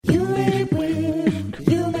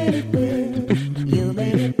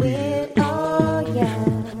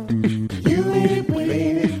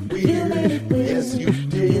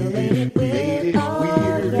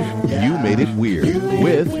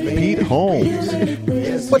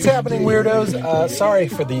What's happening, weirdos? Sorry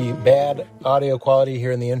for the bad audio quality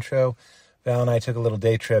here in the intro. Val and I took a little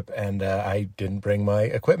day trip, and I didn't bring my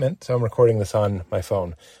equipment, so I'm recording this on my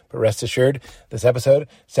phone. But rest assured, this episode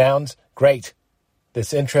sounds great.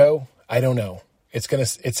 This intro, I don't know.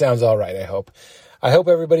 It sounds all right, I hope. I hope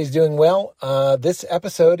everybody's doing well. This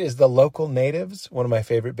episode is the Local Natives, one of my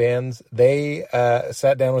favorite bands. They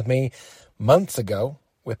sat down with me months ago,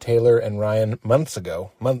 with Taylor and Ryan months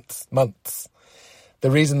ago. Months.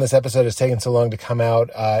 The reason this episode has taken so long to come out,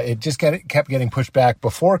 it just kept getting pushed back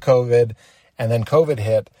before COVID, and then COVID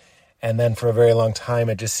hit, and then for a very long time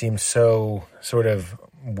it just seemed so sort of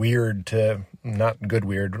weird to, not good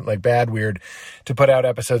weird, like bad weird, to put out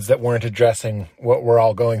episodes that weren't addressing what we're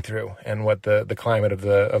all going through and what the climate of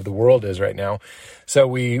the world is right now. So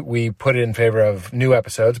we put it in favor of new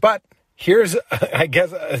episodes, but here's, I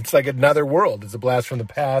guess it's like another world. It's a blast from the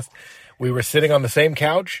past. We were sitting on the same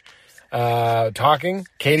couch, talking.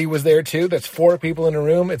 Katie was there too. That's 4 people in a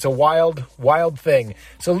room. It's a wild, wild thing.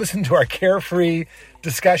 So listen to our carefree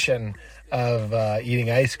discussion of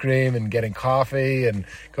eating ice cream and getting coffee and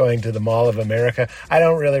going to the Mall of America. I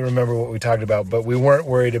don't really remember what we talked about, but we weren't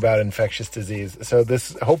worried about infectious disease. So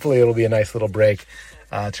hopefully it'll be a nice little break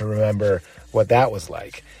to remember what that was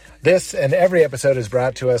like. This and every episode is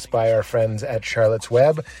brought to us by our friends at Charlotte's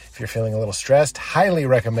Web. If you're feeling a little stressed, highly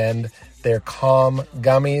recommend their Calm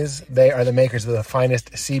Gummies. They are the makers of the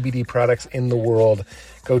finest CBD products in the world.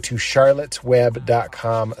 Go to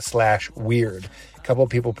charlottesweb.com/weird. A couple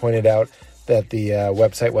of people pointed out that the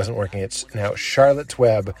website wasn't working. It's now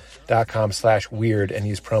charlottesweb.com/weird and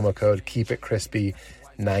use promo code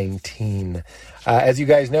KeepItCrispy19. As you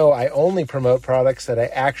guys know, I only promote products that I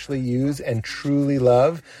actually use and truly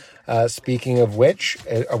love. Speaking of which,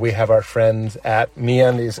 we have our friends at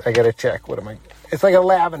MeUndies. I gotta check. It's like a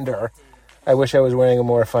lavender. I wish I was wearing a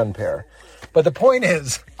more fun pair. But the point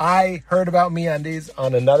is, I heard about MeUndies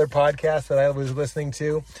on another podcast that I was listening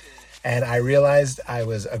to, and I realized I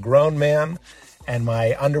was a grown man, and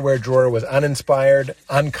my underwear drawer was uninspired,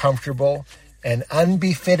 uncomfortable, and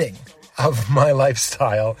unbefitting of my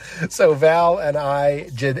lifestyle. So Val and I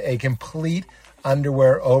did a complete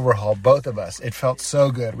underwear overhaul, both of us. It felt so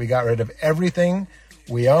good. We got rid of everything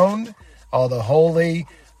we owned, all the holy,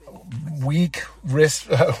 weak-banded,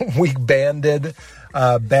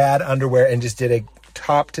 bad underwear, and just did a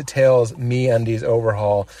top-to-tails MeUndies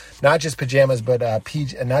overhaul. Not just pajamas, but not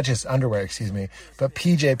just underwear, but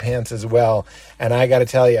PJ pants as well. And I got to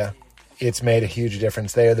tell you, it's made a huge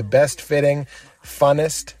difference. They are the best fitting,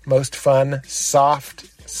 funnest, most fun,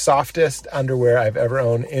 softest underwear I've ever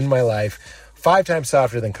owned in my life. 5 times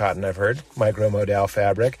softer than cotton, I've heard, micromodal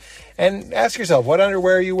fabric. And ask yourself, what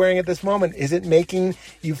underwear are you wearing at this moment? Is it making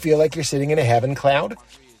you feel like you're sitting in a heaven cloud?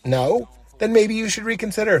 No? Then maybe you should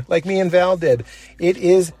reconsider, like me and Val did. It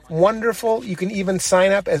is wonderful. You can even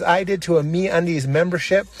sign up, as I did, to a MeUndies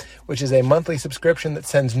membership, which is a monthly subscription that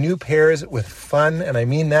sends new pairs with fun, and I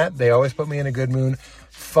mean that. They always put me in a good mood.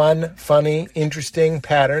 Fun, funny, interesting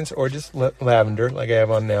patterns, or just lavender, like I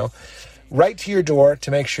have on now, right to your door to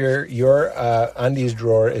make sure your undies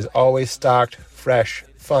drawer is always stocked, fresh,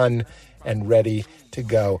 fun, and ready to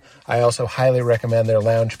go. I also highly recommend their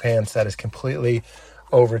lounge pants. That has completely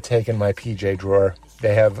overtaken my PJ drawer.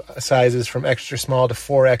 They have sizes from extra small to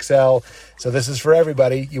 4XL. So this is for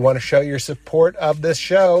everybody. You want to show your support of this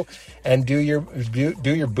show and do your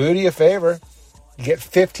booty a favor. You get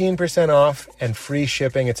 15% off and free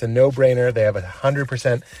shipping. It's a no-brainer. They have a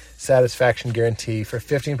 100% satisfaction guarantee. For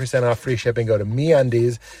 15% off free shipping, go to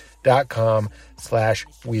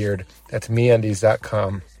MeUndies.com/weird. That's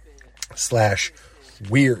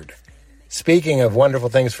MeUndies.com/weird. Speaking of wonderful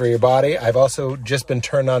things for your body, I've also just been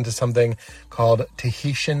turned on to something called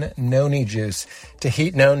Tahitian Noni Juice.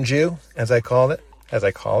 Tahitian Noni Juice, as I call it.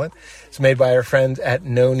 It's made by our friends at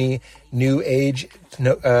Noni New Age.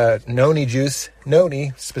 Noni Juice,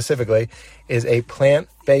 Noni specifically, is a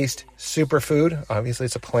plant-based superfood. Obviously,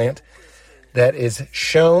 it's a plant that is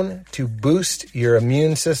shown to boost your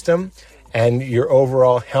immune system and your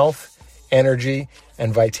overall health, energy,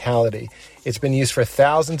 and vitality. It's been used for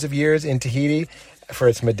thousands of years in Tahiti for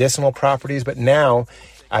its medicinal properties, but now,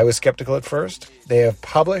 I was skeptical at first. They have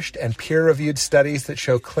published and peer-reviewed studies that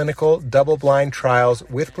show clinical double-blind trials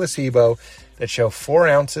with placebo that show 4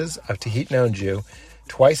 ounces of Tahitian Noni Juice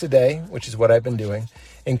twice a day, which is what I've been doing,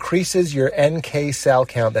 increases your NK cell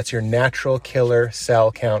count, that's your natural killer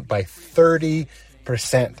cell count, by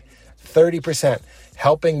 30%. 30%.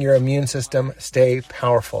 Helping your immune system stay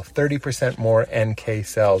powerful. 30% more NK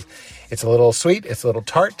cells. It's a little sweet. It's a little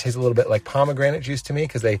tart. Tastes a little bit like pomegranate juice to me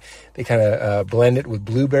because they kind of blend it with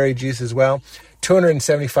blueberry juice as well.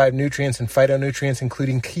 275 nutrients and phytonutrients,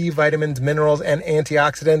 including key vitamins, minerals, and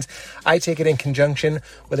antioxidants. I take it in conjunction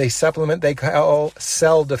with a supplement they call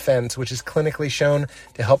Cell Defense, which is clinically shown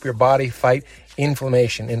to help your body fight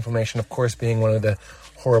inflammation. Inflammation, of course, being one of the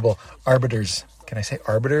horrible arbiters. Can I say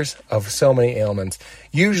arbiters? Of so many ailments.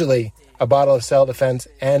 Usually, a bottle of Cell Defense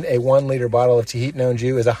and a 1-liter bottle of Tahit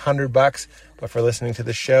Nonju is $100, but for listening to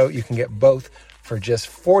the show, you can get both for just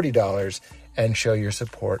 $40 and show your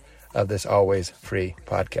support of this always free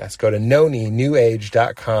podcast. Go to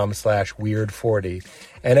noninewyage.com/weird40,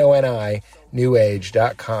 NONI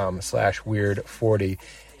newage.com/weird40,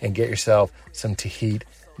 and get yourself some Tahit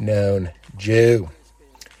Nonju.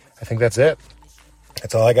 I think that's it.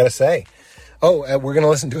 That's all I got to say. Oh, we're going to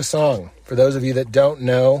listen to a song. For those of you that don't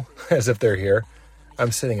know, as if they're here,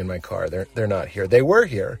 I'm sitting in my car. They're not here. They were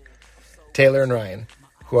here. Taylor and Ryan,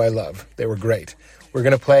 who I love. They were great. We're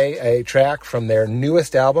going to play a track from their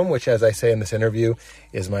newest album, which, as I say in this interview,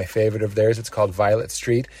 is my favorite of theirs. It's called Violet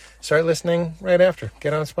Street. Start listening right after.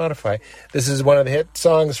 Get on Spotify. This is one of the hit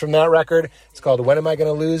songs from that record. It's called When Am I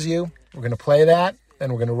Gonna Lose You? We're going to play that,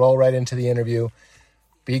 then we're going to roll right into the interview.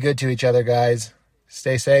 Be good to each other, guys.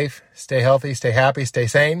 Stay safe, stay healthy, stay happy, stay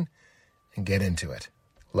sane, and get into it.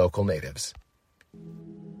 Local natives.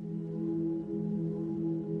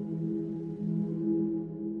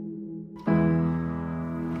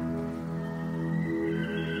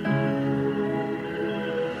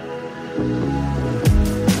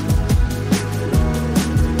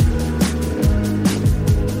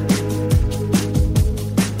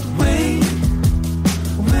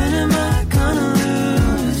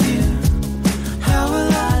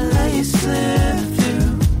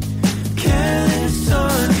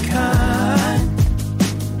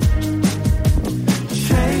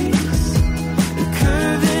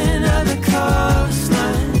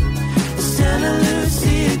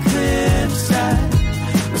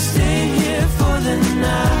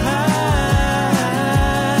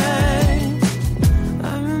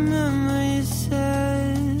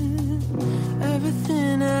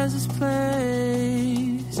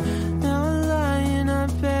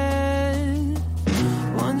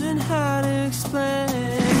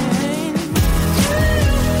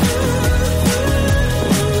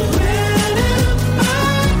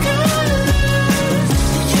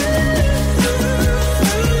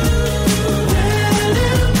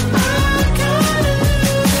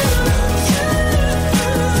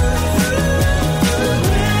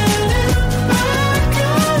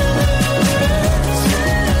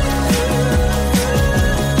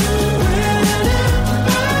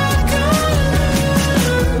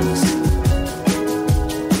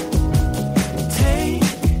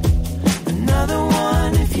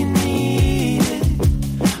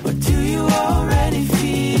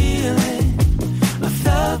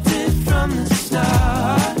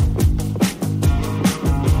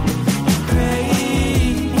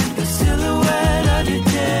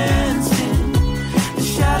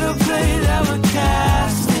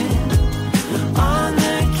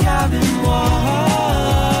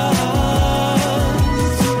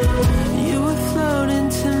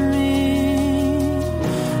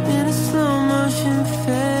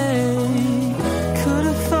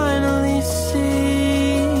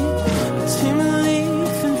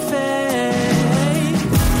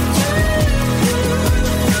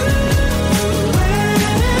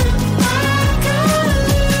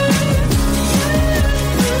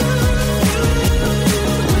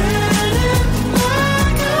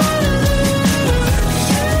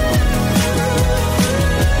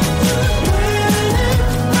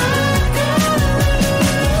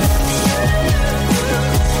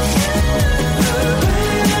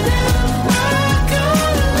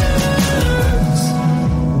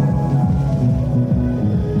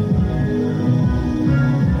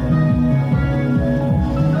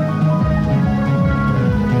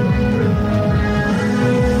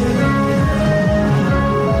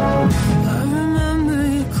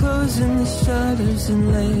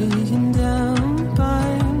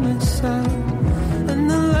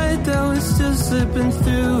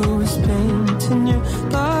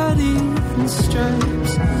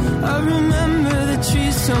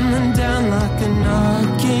 Down like an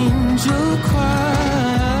archangel choir.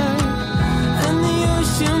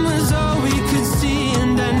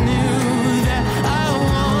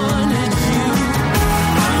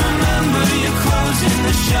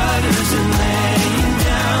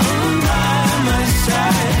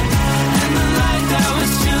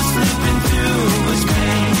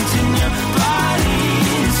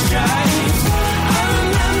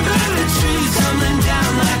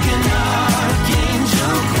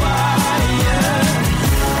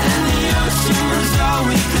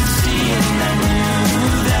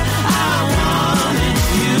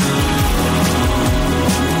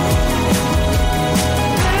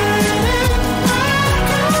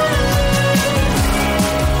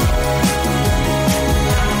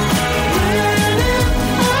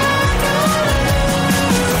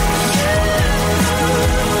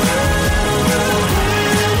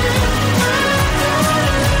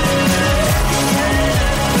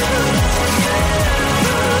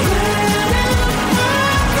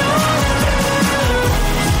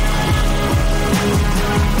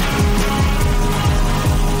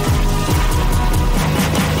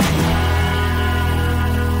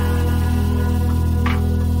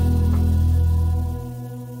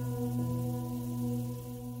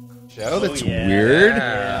 Show? That's weird.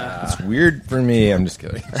 It's weird for me. I'm just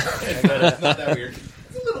kidding. It's not that weird.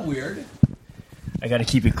 It's a little weird. I gotta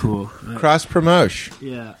keep it cool. Cross promotion.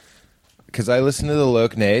 Yeah. Because I listen to the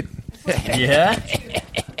Loke Nate. Yeah?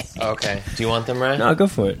 Okay. Do you want them, Ryan? No, go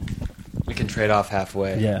for it. We can trade off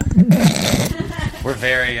halfway. Yeah. We're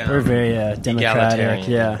very democratic. egalitarian.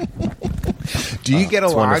 Yeah. Do you get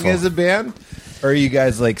along wonderful. as a band? Or are you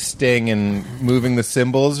guys like Sting and moving the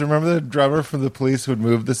cymbals? Remember the drummer from the Police would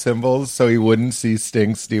move the cymbals so he wouldn't see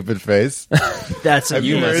Sting's stupid face? That's Have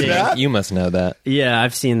you amazing. heard that? You must know that. Yeah,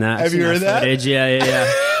 I've seen that. Have you heard that? Footage.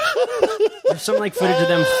 Yeah. There's some like footage of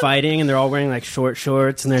them fighting, and they're all wearing like short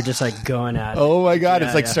shorts, and they're just like going at it. Oh my God, Yeah,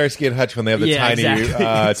 it's like yeah. Starsky and Hutch when they have the Yeah, tiny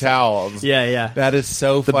exactly. towels. Yeah. That is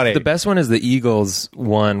so funny. The best one is the Eagles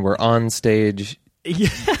one. We're on stage. Yeah.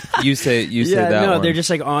 You say Yeah, that no, one. they're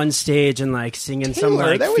just like on stage and like singing some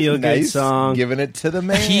Taylor, like that was feel good nice, song. Giving it to the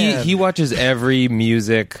man. He watches every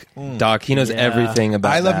music doc. He knows Yeah. everything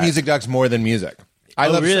about I love that. music docs more than music.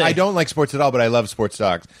 Really? I don't like sports at all, but I love sports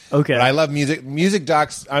docs. Okay. But I love music. Music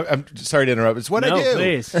docs. I'm sorry to interrupt. It's what No, I do.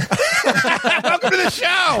 please. Welcome to the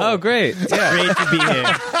show. Oh, great. Yeah. Great to be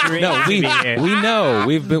here. Great No, to we be here. know.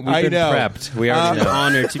 We've been I know. prepped. We already It's an know.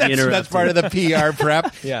 honor to be interrupted. That's part of the PR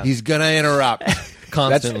prep. Yeah. He's gonna interrupt.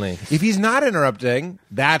 Constantly. If he's not interrupting,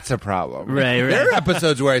 that's a problem. Right. There are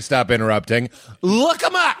episodes where I stop interrupting. Look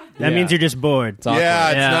them up. That Yeah. means you're just bored. awkward. Yeah,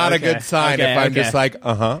 it's Yeah, not okay. a good sign Okay, if I'm okay. just like,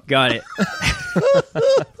 Got it.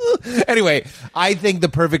 Anyway, I think the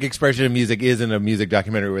perfect expression of music isn't a music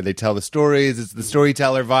documentary where they tell the stories. It's the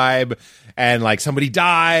storyteller vibe, and like somebody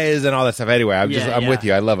dies and all that stuff. Anyway, I'm Yeah, with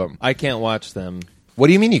you. I love them. I can't watch them. What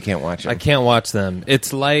do you mean you can't watch I it? can't watch them.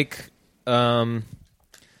 It's like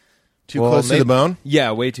Too close to the bone?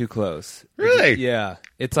 Yeah, way too close. Really? Yeah.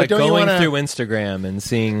 It's But like don't you going wanna- through Instagram and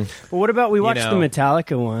seeing But what about we watched know. the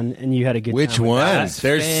Metallica one and you had a good Which time with that? ones?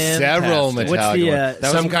 There's fantastic. several Metallica What's the ones.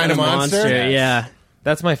 That Some was kind of monster? Yeah.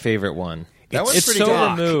 that's my favorite one. That one's it's pretty so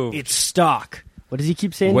good. removed. It's stock. What does he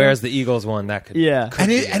keep saying? Whereas the Eagles one, that could Yeah.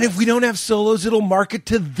 And if we don't have solos, it'll market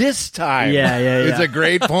to this time. Yeah. It's a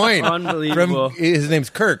great point. Unbelievable. From his name's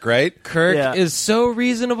Kirk, right? Kirk Yeah. is so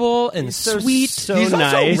reasonable and so sweet. so He's also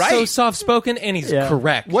nice. right. so soft spoken, and he's Yeah.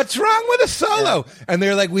 correct. What's wrong with a solo? And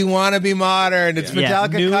they're like, we want to be modern. It's Yeah.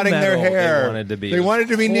 Metallica New cutting their metal, hair. they wanted to be. They wanted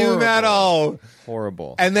to be new Horrible. metal.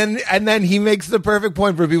 Horrible. And then he makes the perfect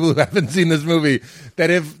point for people who haven't seen this movie that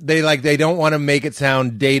if they don't want to make it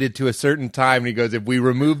sound dated to a certain time, and he goes, if we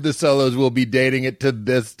remove the solos, we'll be dating it to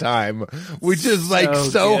this time, which is like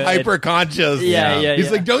so good. hyper conscious. Yeah.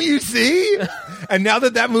 He's like, don't you see? And now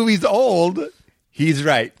that movie's old, he's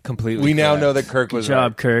right. Completely We now correct. know that Kirk was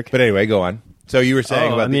job, right. Kirk. But anyway, go on. So you were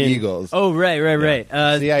saying about the Eagles. Oh, right. See,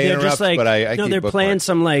 I they're interrupt, just like, but I no, keep they're playing bookmarks.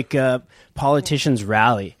 some like politicians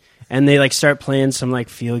rally, and they like start playing some like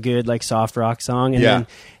feel good like soft rock song, and Yeah. then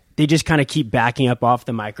they just kind of keep backing up off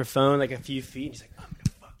the microphone like a few feet. And he's like, I'm gonna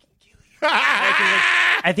fucking kill you.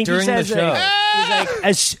 I think During he says the show. he's like,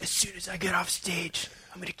 as soon as I get off stage,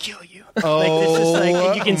 I'm gonna kill you. Oh, like this is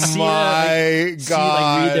like you can see my like, see,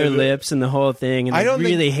 like read their God. lips and the whole thing, and I they don't think-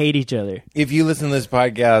 really hate each other. If you listen to this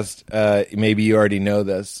podcast, maybe you already know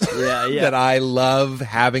this. Yeah. That I love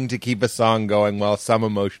having to keep a song going while some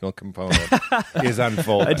emotional component is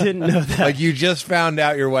unfolding. I didn't know that. Like you just found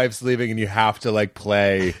out your wife's leaving and you have to like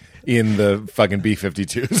play in the fucking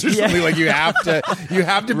B-52s or Yeah. something. Like you have to be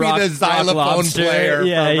Rock- the Rock xylophone Lobster. player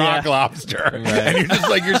Yeah, for yeah. Rock Lobster. And you're just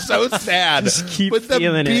like, you're so sad. Just keep but the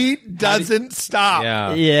feeling it. beat doesn't stop.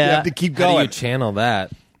 Yeah. You Yeah. have to keep How do going. you channel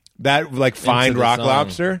that? That like find the Rock song.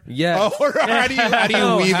 Lobster? Yeah. Oh, or how do you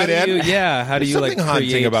No, weave how it do in? you- yeah, how do There's you, something like, haunting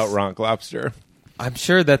create- about Rock Lobster? I'm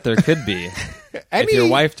sure that there could be. If your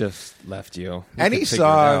wife just left you. Any could figure it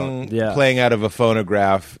out. song Yeah. playing out of a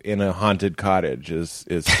phonograph in a haunted cottage is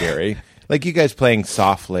scary. Like you guys playing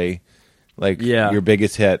softly, like Yeah. your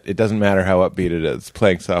biggest hit. It doesn't matter how upbeat it is.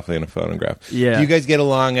 Playing softly in a phonograph. Yeah. Do you guys get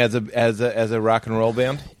along as a rock and roll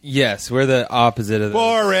band? Yes, we're the opposite of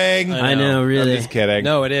Boring. I know, really. I'm just kidding.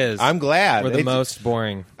 No, it is. I'm glad. We're the It's- most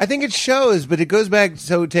boring. I think it shows, but it goes back.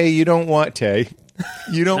 So Tay, you don't want Tay.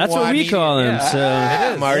 You don't. That's want what we call him. Yeah. So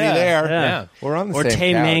I'm already Yeah, there. yeah. We're on the or same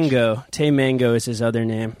Tay couch. Mango. Tay Mango is his other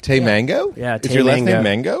name. Tay Mango? Yeah, Is Tay your last Mango. name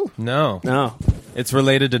Mango? No. No, It's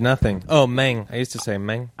related to nothing. Oh, Mang. I used to say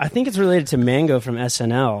Mang. I think it's related to Mango from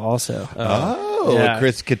SNL. Also, Oh, Yeah.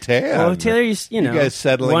 Chris Kattan. well, Taylor used, you know, guys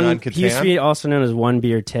settling one, on He used to Catan? be also known as One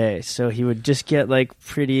Beer Tay. So he would just get like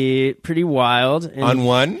pretty wild. And, On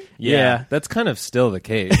one? Yeah. That's kind of still the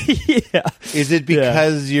case. yeah. Is it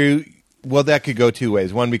because Well, that could go two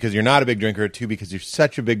ways. One, because you're not a big drinker. Two, because you're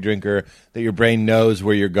such a big drinker that your brain knows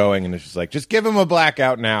where you're going, and it's just like, just give him a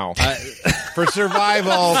blackout now. For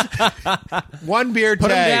survival, one beer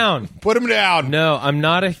Put him tag. down. Put him down. No, I'm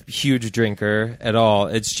not a huge drinker at all.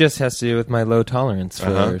 It just has to do with my low tolerance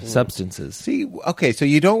for substances. See, okay, so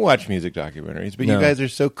you don't watch music documentaries, but No. you guys are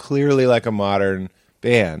so clearly like a modern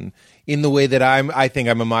band in the way that I think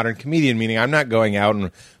I'm a modern comedian, meaning I'm not going out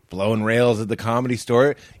and blowing rails at the Comedy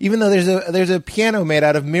Store, even though there's a piano made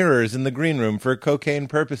out of mirrors in the green room for cocaine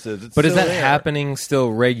purposes. It's But is still that there. happening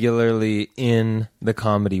still regularly in the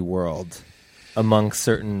comedy world among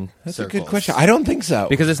certain That's circles? a good question. I don't think so.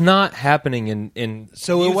 Because it's not happening in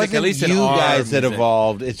So music, it wasn't at least in you our guys that music.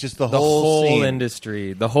 evolved. It's just the The whole whole scene.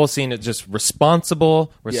 industry, the whole scene is just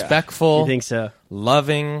responsible, respectful, You think so?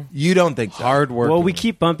 loving, You don't think so? hardworking. Well, we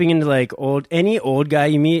keep bumping into like any old guy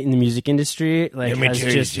you meet in the music industry, like Let me has tell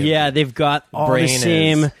you just something. they've got all Brain the is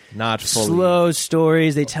same not fully- slow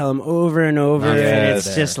stories. They tell them over and over, Not and fully it's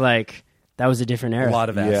there. just like that was a different era. a lot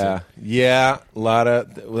of acid. Yeah, a lot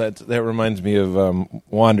of that reminds me of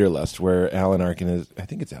Wanderlust, where Alan Arkin is. I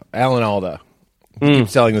think it's Alan Alda. He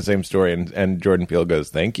keeps telling the same story, and Jordan Peele goes,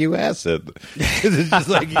 "Thank you, acid." It's just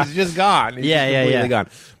like he's just gone. He's Yeah, just yeah, completely yeah. gone.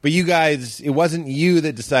 But you guys, it wasn't you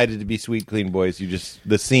that decided to be sweet, clean boys.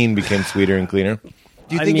 The scene became sweeter and cleaner.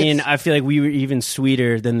 Do you I think mean, it's- I feel like we were even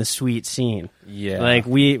sweeter than the sweet scene. Yeah. like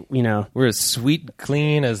we, We're as sweet,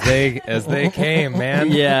 clean as they came,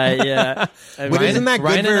 man. yeah. I But mean, isn't that good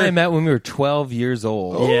Ryan for- and I met when we were 12 years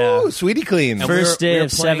old. Yeah. Oh, sweetie clean. And First day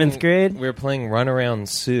of playing- 7th grade? We were playing Run Around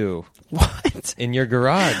Sue what? in your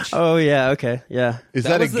garage. Oh yeah, okay, yeah. Is that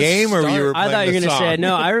that a was the game, or start. you were? I Playing thought you were the gonna song? say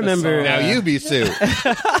no. I remember. Now you be Sue.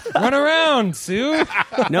 Run around, Sue.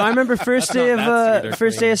 No, I remember first day not of that sweet or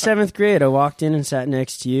first day of 7th grade. I walked in and sat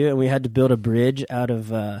next to you, and we had to build a bridge out of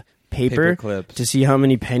paper Paperclip. to see how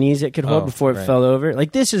many pennies it could hold Oh, before it right. fell over.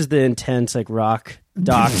 Like this is the intense like rock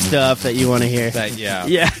doc stuff that you want to hear. That, yeah.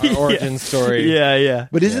 Yeah, Our origin story. Yeah.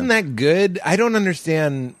 But isn't that good? I don't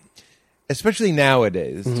understand, especially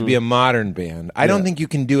nowadays, to be a modern band. I don't think you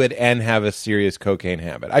can do it and have a serious cocaine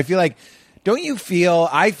habit. I feel like,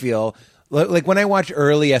 I feel like when I watch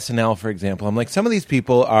early SNL, for example, I'm like, some of these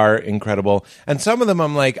people are incredible. And some of them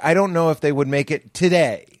I'm like, I don't know if they would make it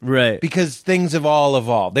today. Right. Because things have all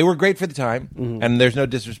evolved. They were great for the time, and there's no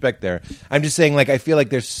disrespect there. I'm just saying, like, I feel like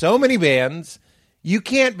there's so many bands, you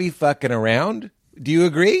can't be fucking around. Do you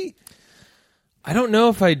agree? I don't know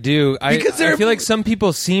if I do. Because I they're- feel like some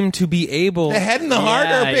people seem to be able. The head and the heart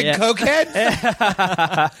Yeah, are big yeah.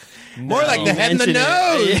 cokeheads? More like the head and the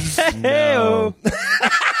Mention nose. it.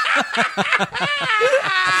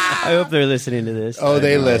 I hope they're listening to this. Oh,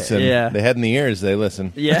 they listen. Yeah. The head and the ears, they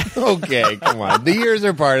listen. Yeah. Okay, come on. The ears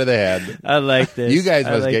are part of the head. I like this. You guys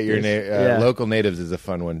I must like get your this. Yeah. local natives is a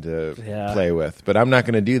fun one to Yeah. play with, but I'm not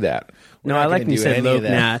going to do that. We're No, not I like gonna when you do said any of Loke that.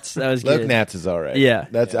 Nats. That was Loke good. Nats is all right. Yeah.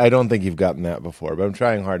 I don't think you've gotten that before, but I'm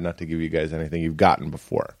trying hard not to give you guys anything you've gotten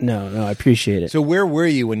before. No, I appreciate it. So where were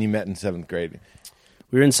you when you met in 7th grade?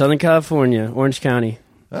 We were in Southern California, Orange County.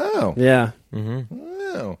 Oh. Yeah.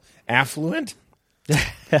 Oh. Affluent?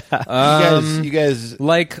 Um, You guys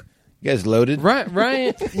like loaded?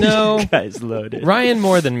 Ryan. No. Guys loaded. Ryan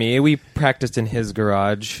more than me. We practiced in his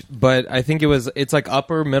garage, but I think it's like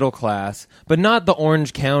upper middle class, but not the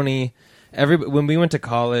Orange County. When we went to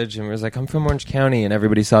college and we was like, I'm from Orange County, and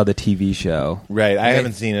everybody saw the TV show. Right. I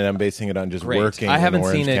haven't seen it. I'm basing it on just Great. working I haven't in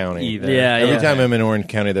Orange seen it County. either. Yeah, Every yeah. time I'm in Orange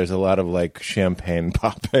County, there's a lot of like champagne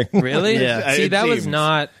popping. Really? Yeah. See, It that was seems.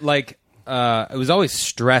 not like. I was always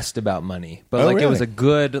stressed about money, but Oh, like it was a really?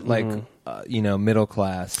 good like middle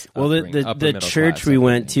class. Well, upper the middle church class we upbringing.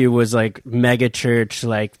 went to was like mega church.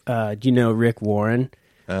 Like, do you know Rick Warren?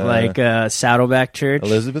 Saddleback Church.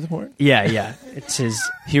 Elizabeth Warren? Yeah. It's his.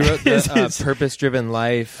 He wrote His- the Purpose-Driven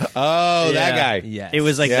Life. Oh, that Yeah. guy. Yes. It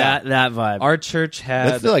was like Yeah. that vibe. Our church had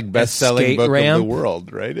That's the like a best-selling skate book ramp. of the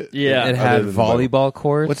world, right? Yeah. It Other had than volleyball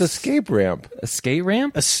courts. What's a escape ramp? A skate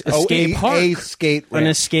ramp? escape park. A skate ramp. An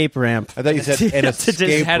escape ramp. I thought you said an To just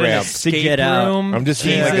escape had an ramp. escape get out. room. I'm just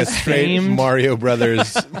seeing like a Jesus straight themed. Mario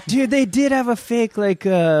Brothers Dude, they did have a fake like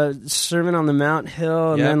Sermon on the Mount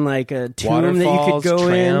hill, and Yep. then like a tomb that you Waterfalls, could go in.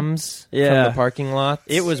 trams Yeah. from the parking lot.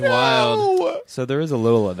 It was wild. No! So there is a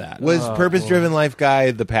little of that. Was Purpose-Driven Life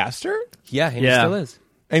guy the pastor? Yeah, he Yeah. still is.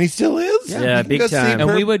 And he still is? Yeah, You can big go see time.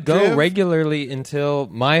 And we would go Driv? regularly until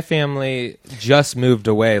my family just moved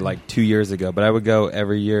away like 2 years ago, but I would go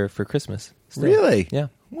every year for Christmas. still. Really? Yeah.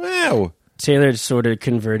 Wow. Taylor sort of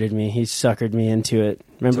converted me. He suckered me into it.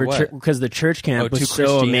 Remember, To what? because the church camp Oh, to was so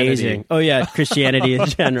Christianity. amazing. Oh yeah, Christianity in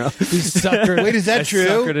general. Wait, is that true?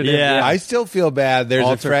 suckered it in. Yeah. I still feel bad. There's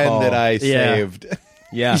Altar a friend call. that I Yeah. saved.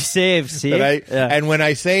 Yeah. You saved, see? And when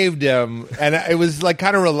I saved him, and it was like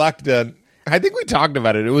kind of reluctant. I think we talked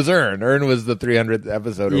about it. It was Ern. Ern was the 300th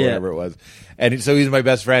episode or whatever it was. And so he's my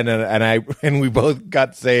best friend, and we both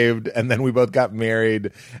got saved, and then we both got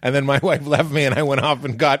married, and then my wife left me, and I went off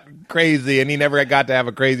and got crazy, and he never got to have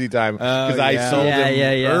a crazy time because I sold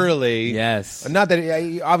him early. Yes. Not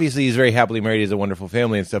that obviously he's very happily married. He has a wonderful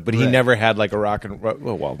family and stuff, but he never had like a rock and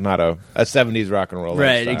roll. Well, not a 70s rock and roll.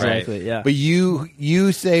 Right, lifestyle. exactly. Yeah. But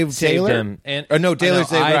you saved Taylor? him. And, no, Taylor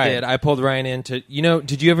saved Ryan. I did. I pulled Ryan into.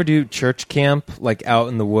 Did you ever do church camp like out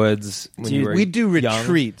in the woods when you were we do young?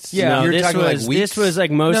 retreats. Yeah. No, You're this talking was like weeks? this was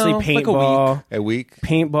like mostly No, like a paintball, A week?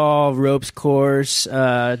 paintball, ropes course,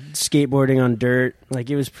 skateboarding on dirt. Like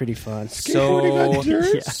it was pretty fun.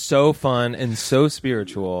 So fun and so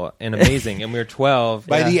spiritual and amazing. And we were 12.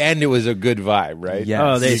 By the end, it was a good vibe, right? Yes.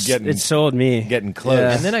 Oh, You're it sold me. getting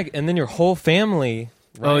close. Yeah. And then your whole family.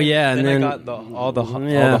 Right? Oh, yeah, and then- I got all the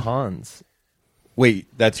Hans. Wait,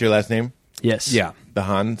 that's your last name? Yes. Yeah. The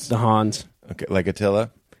Hans? The Hans. Okay, like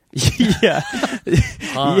Attila? Yeah.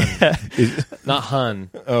 Han. Yeah. Not Hun.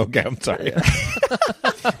 Okay, I'm sorry.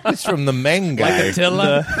 It's from the Meng guy. Like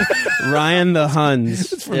Attila. Ryan the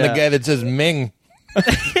Huns. It's from the guy that says Ming.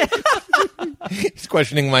 He's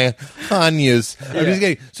questioning my Han use. I'm just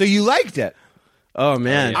kidding. So you liked it. Oh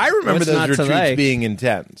man, I remember What's those not to retreats like? being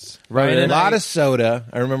intense. Right. A And lot of soda.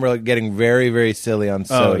 I remember like getting very, very silly on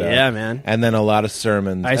soda. yeah, man. And then a lot of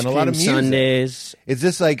sermons. Ice and a cream lot of music. Sundays. Is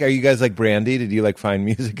this like, are you guys like Brandy? Did you like find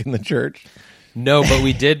music in the church? No, but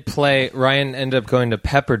we did play. Ryan ended up going to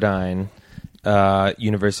Pepperdine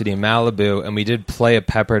University in Malibu, and we did play a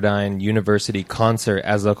Pepperdine University concert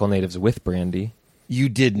as local natives with Brandy. You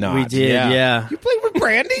did not. We did, yeah. You played with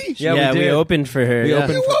Brandy? Yeah, we we did. opened for her. We yeah.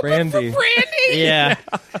 opened You for opened Brandy. for Brandy? Yeah,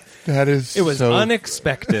 That is It was so...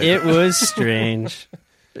 unexpected. it was strange.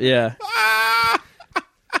 Yeah, Ah!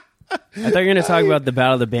 I thought you were going to talk about the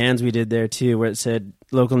Battle of the Bands we did there too, where it said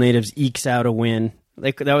local natives ekes out a win.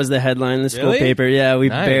 Like that was the headline in the school Really? paper. Yeah, we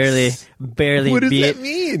Nice. barely What does beat. that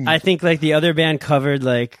mean? I think like the other band covered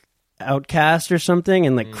like Outcast or something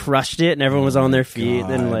and like crushed it, and everyone was on their feet.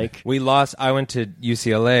 And like We lost. I went to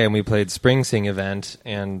UCLA and we played Spring Sing event,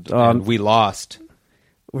 and we lost.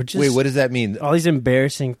 we're just Wait, what does that mean? all these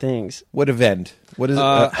embarrassing things. What event? What is it?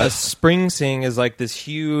 A Spring Sing is like this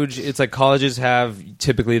huge. It's like colleges have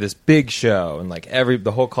typically this big show, and like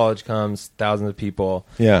the whole college comes, thousands of people.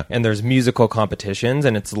 Yeah. And there's musical competitions,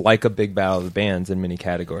 and it's like a big battle of the bands in many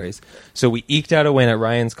categories. So we eked out a win at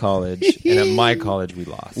Ryan's college, and at my college we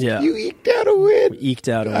lost. Yeah, You eked out a win. eked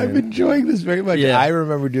out a I'm win. enjoying this very much. Yeah. I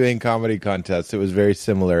remember doing comedy contests. It was very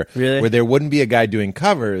similar. Really? Where there wouldn't be a guy doing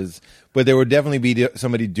covers, but there would definitely be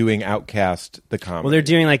somebody doing Outcast the comedy. Well, they're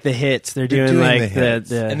doing like the hits. They're doing doing like the hits.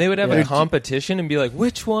 the And they would have Yeah. a competition and be like,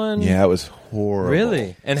 "Which one?" Yeah, it was horrible.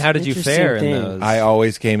 Really? And how did you Interesting fare in thing. those? I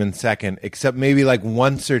always came in second, except maybe like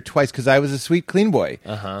once or twice because I was a sweet clean boy.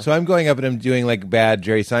 So I'm going up and I'm doing like bad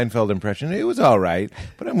Jerry Seinfeld impression. It was all right,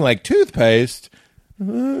 but I'm like toothpaste.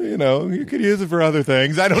 You could use it for other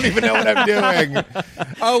things. I don't even know what I'm doing.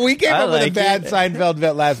 Oh, we came I up with a like bad it. Seinfeld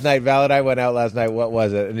bit last night. Val and I went out last night. What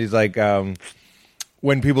was it? And he's like,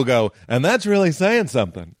 when people go, and that's really saying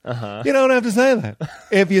something. You don't have to say that.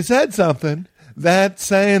 If you said something, that's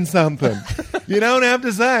saying something. You don't have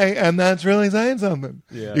to say, and that's really saying something.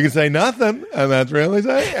 Yeah. You can say nothing, and that's really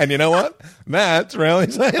saying. And you know what? That's really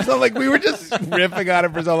saying something. Like we were just riffing on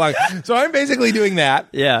it for so long. So I'm basically doing that.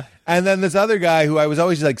 yeah. And then this other guy who I was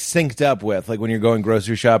always like synced up with, like when you're going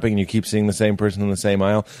grocery shopping and you keep seeing the same person in the same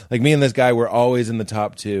aisle. Like me and this guy were always in the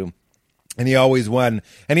top two. And he always won.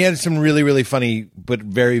 And he had some really, really funny, but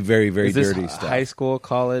very, very, very Is this dirty stuff. high school,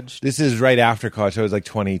 college? This is right after college. So I was like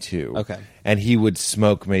 22. Okay. And he would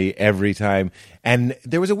smoke me every time. And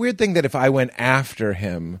there was a weird thing that if I went after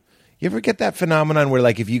him, you ever get that phenomenon where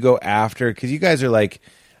like if you go after, because you guys are like,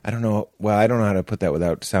 I don't know how to put that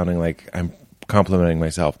without sounding like I'm complimenting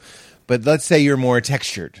myself. But let's say you're more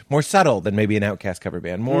textured, more subtle than maybe an Outcast cover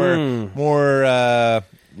band, more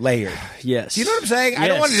layered. Yes. Do you know what I'm saying? I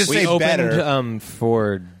don't Yes. want to just We say opened better.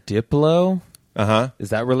 for Diplo. Is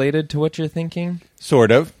that related to what you're thinking?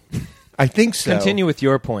 Sort of. I think so. Continue with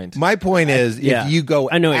your point. My point is, yeah. if you go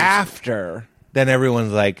I know what you're saying. after, then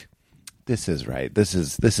everyone's like, "This is right. This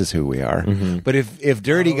is who we are." But if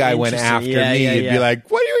Dirty Guy went interesting. after Yeah, me, yeah, it'd yeah. be like,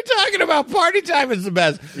 "What are you talking about? Party Time is the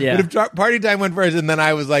best." Yeah. But if Party Time went first, and then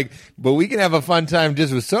I was like, "But we can have a fun time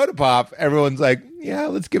just with Soda Pop," everyone's like, "Yeah,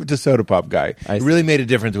 let's give it to Soda Pop Guy." I It see. really made a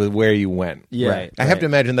difference with where you went. Yeah. Right. I have to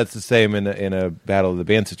imagine that's the same in a Battle of the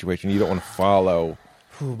Band situation. You don't want to follow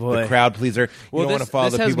the crowd pleaser. You don't want to follow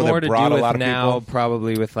this the has people more that to brought do a with lot of now, people.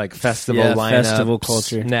 probably with like festival Yeah, lineups, festival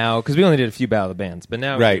culture. now, because we only did a few Battle of the Bands, but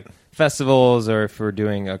now Right. festivals, or if we're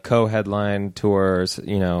doing a co-headline tour,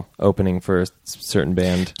 or, opening for a certain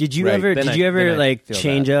band. Did you Right. ever? Then Did I- you ever then I like feel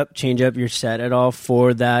change up your set at all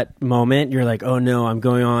for that moment? You're like, oh no, I'm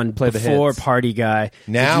going on Play the before hits. Party Guy.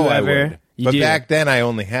 Now Did you I ever? would. You But do. back then, I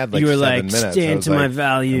only had like You were 7 like, minutes. I stand was to my like,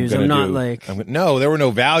 values. gonna I'm not do- like- no, there were no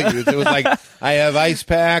values. It was like I have ice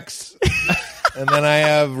packs, and then I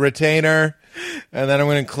have retainer, and then I'm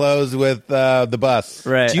going to close with the bus.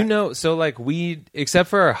 right. Do you know? So like except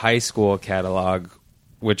for our high school catalog,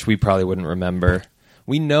 which we probably wouldn't remember,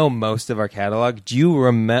 we know most of our catalog. Do you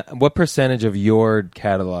remember what percentage of your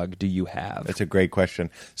catalog do you have? That's a great question.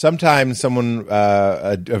 Sometimes someone,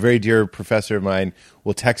 a very dear professor of mine,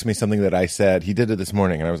 will text me something that I said. He did it this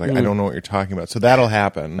morning, and I was like, I don't know what you're talking about. So that'll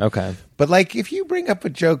happen. Okay. But like, if you bring up a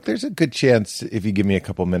joke, there's a good chance if you give me a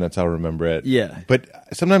couple minutes, I'll remember it. Yeah. But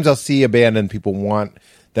sometimes I'll see a band and people want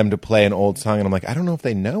them to play an old song, and I'm like, I don't know if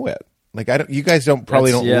they know it. Like, you guys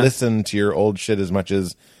probably don't yeah. listen to your old shit as much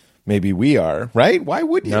as maybe we are, right? Why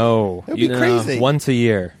would you? No. That'd be No. crazy. Once a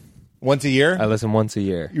year. Once a year? I listen once a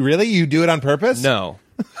year. Really? You do it on purpose? No.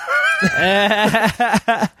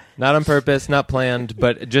 Not on purpose, not planned,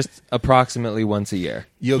 but just approximately once a year.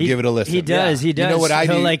 You'll give it a listen. He does. Yeah. He does. You know what I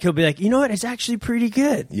do? He'll be like, you know what? It's actually pretty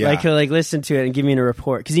good. Yeah. Like he'll like listen to it and give me a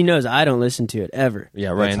report because he knows I don't listen to it ever. Yeah,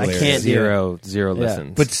 Ryan. I can't do zero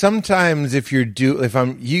listens. But sometimes if you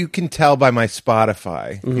can tell by my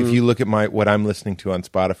Spotify, if you look at what I'm listening to on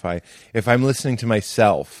Spotify, if I'm listening to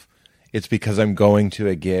myself, it's because I'm going to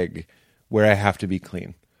a gig where I have to be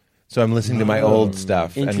clean. So I'm listening to my old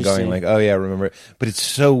stuff and going Interesting. like, oh yeah, remember it. But it's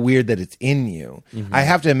so weird that it's in you. I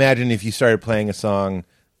have to imagine if you started playing a song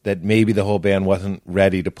that maybe the whole band wasn't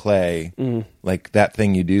ready to play, like That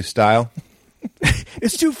Thing You Do style.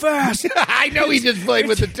 It's too fast. I know he just played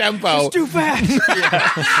with the tempo. It's too fast.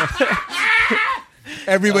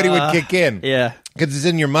 Everybody would kick in. Yeah. Because it's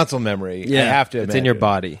in your muscle memory. Yeah. I have to it's in your imagine.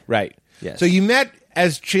 body. Right. Yes. So you met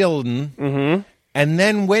as children, and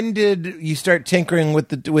then when did you start tinkering with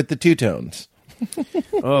the two tones?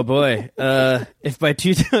 Oh boy. If by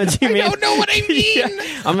two tones you mean, I don't know what I mean.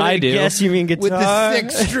 I'm gonna I do. guess you mean guitar. With the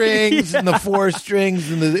 6 strings and the 4 strings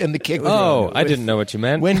and the kick. Oh, I didn't know what you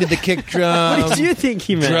meant. When did the kick drum? What did you think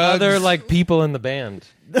he meant? drugs. Other like people in the band.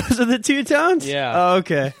 Those are the two tones. Yeah. Oh,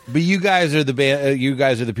 okay. But you guys are the band. You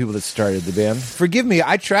guys are the people that started the band. Forgive me.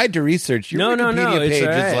 I tried to research. Your No, Wikipedia it's page all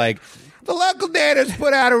right. is like the local datas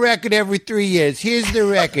put out a record every 3 years. Here's the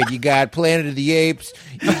record. You got Planet of the Apes.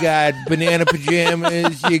 You got Banana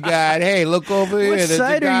Pajamas. You got Hey, look over here. There's a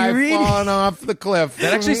site are guy you reading? falling off the cliff.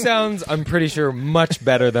 That actually sounds, I'm pretty sure, much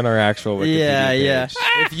better than our actual Wikipedia Yeah, page. yeah.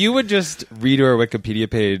 If you would just read our Wikipedia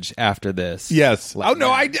page after this. Yes. Like Oh no,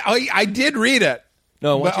 that. I did read it.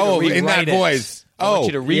 No, I want you to But, rewrite in that it. voice. I want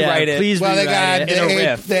you to Yeah, rewrite it. please Well, they rewrite got it. in a the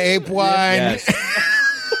riff. ape wine. Yes.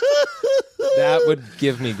 That would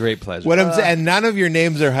give me great pleasure. What I'm saying, none of your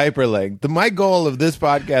names are hyperlinked. My goal of this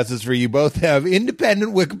podcast is for you both to have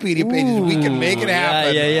independent Wikipedia pages. We can make it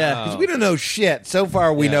happen. yeah. Because we don't know shit. So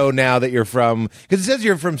far, we know now that you're from, because it says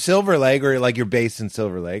you're from Silver Lake, or like you're based in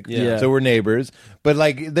Silver Lake. Yeah. So we're neighbors. But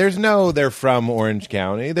like, there's no they're from Orange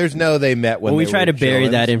County. There's no they met when Well, we they try were to bury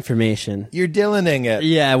children. that information. You're Dylaning it.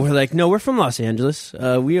 Yeah, we're like, no, we're from Los Angeles.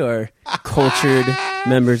 We are cultured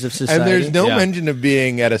members of society. And there's no Yeah. mention of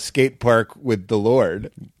being at a skate park with the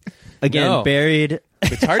Lord. Again, No. buried.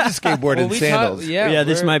 It's hard to skateboard in sandals. Yeah,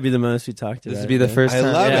 this might be the most we talked about. This would be the first I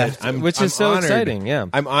time. love yeah. it. Which I'm is so honored. exciting. Yeah.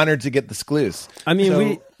 I'm honored to get the scluse. I mean,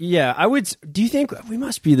 So- I would. Do you think we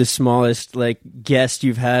must be the smallest like guest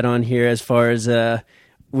you've had on here as far as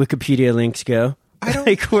Wikipedia links go? I don't-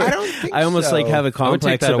 Like, we're- I don't think I almost so. like have a I would complex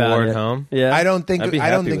take that about award it. home. Yeah, I don't think I'd be I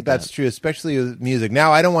don't happy think with that's that. true, especially with music.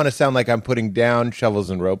 Now, I don't want to sound like I'm putting down Shovels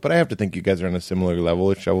and Rope, but I have to think you guys are on a similar level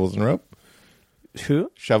with Shovels and Rope.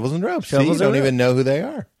 Who? Shovels and Rope. See, Shovels you and don't Rope. even know who they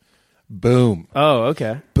are. Boom, Oh,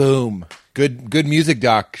 okay. boom. Good music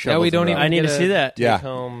doc. Yeah, Shovels we don't and even. Rope. I need to get see that. Take Yeah.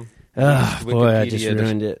 home. Oh, boy, I just Wikipedia,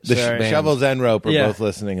 ruined it. The Sorry. Shovels and Rope are Yeah. both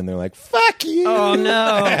listening, and they're like, "Fuck you!" Oh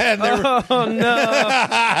no! And they're- Oh no!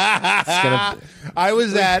 I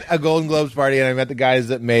was at a Golden Globes party, and I met the guys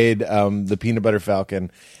that made the Peanut Butter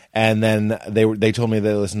Falcon. And then they told me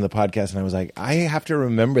they listened to the podcast, and I was like, I have to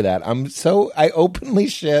remember that. I openly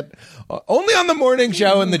shit only on the morning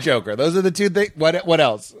show and the Joker. Those are the two things. What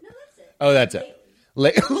else? Oh, that's it.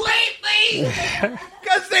 Lately, God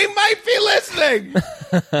Because they might be listening.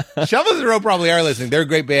 Shovels in a Row probably are listening. They're a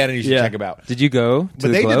great band, and you should check them out. Did you go to But the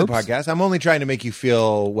they Globes? did the podcast. I'm only trying to make you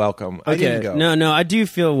feel welcome. I didn't go. No, I do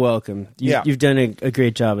feel welcome. You've done a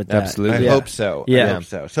great job at that. Absolutely. I hope so. Yeah. I hope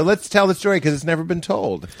so. So let's tell the story because it's never been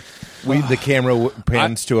told. The camera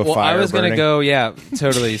pans to a fire. I was going to go,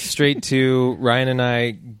 totally, straight to Ryan and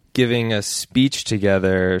I giving a speech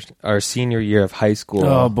together our senior year of high school.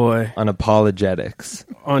 Oh, boy. On apologetics.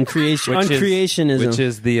 On creationism. Which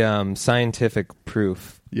is the scientific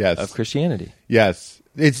proof of Christianity. Yes.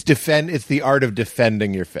 It's the art of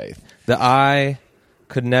defending your faith. The eye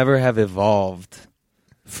could never have evolved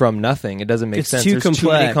from nothing. It doesn't make sense. There's too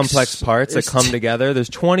many complex parts that come together. There's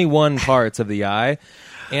 21 parts of the eye,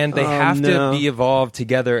 and they have to be evolved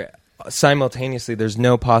together simultaneously. There's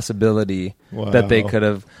no possibility that they could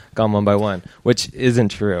have gone one by one, which isn't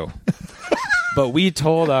true. But we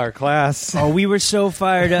told our class. Oh, we were so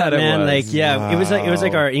fired up, man! It was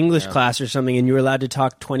like our English class or something, and you were allowed to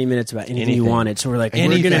talk 20 minutes about anything you wanted. So we're like,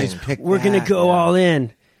 we're gonna go all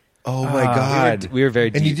in. Oh my God, we were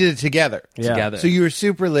very deep. And you did it together. Together. So you were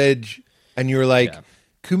super lig, and you were like,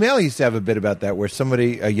 Kumail used to have a bit about that, where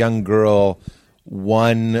a young girl.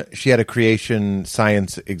 She had a creation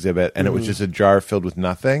science exhibit, and it was just a jar filled with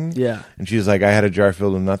nothing. Yeah. And she was like, I had a jar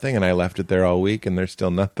filled with nothing, and I left it there all week, and there's still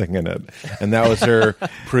nothing in it. And that was her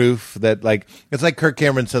proof that, like, it's like Kirk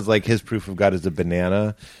Cameron says, like, his proof of God is a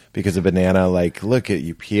banana, because a banana, like, look,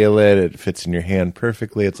 you peel it fits in your hand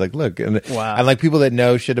perfectly. It's like, look. And like, people that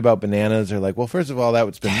know shit about bananas are like, well, first of all,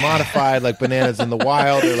 that's been modified. Like, bananas in the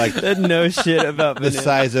wild are like, that know shit about the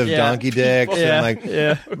size of donkey dicks.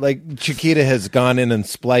 And like Chiquita has gone in and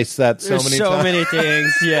spliced that so many times. Many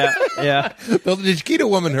things. Yeah. The Chiquita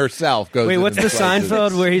woman herself goes. Wait, in what's and the slices.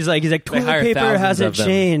 Seinfeld where he's like toilet paper hasn't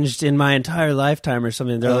changed in my entire lifetime or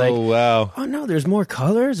something? They're like, wow. Oh no, there's more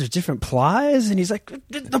colors, there's different plies, and he's like,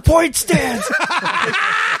 the point stands.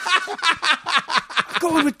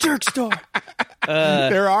 Going with Jerk Store.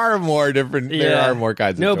 There are more different. There are more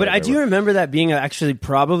kinds. No, of but I do remember that being actually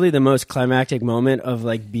probably the most climactic moment of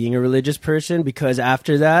like being a religious person, because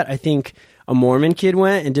after that, I think a Mormon kid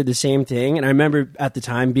went and did the same thing, and I remember at the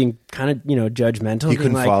time being kind of judgmental. He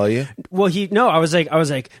couldn't follow you. Well, I was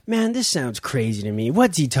like, man, this sounds crazy to me.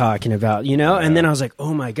 What's he talking about? And then I was like,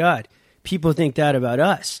 oh my God, people think that about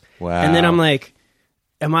us. Wow. And then I'm like,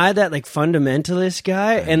 am I that like fundamentalist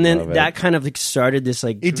guy? And then that kind of like started this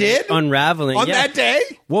like it did unraveling on that day.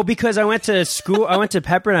 Well, because I went to school, I went to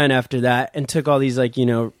Pepperdine after that and took all these like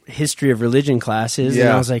history of religion classes, and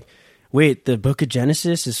I was like, wait, the Book of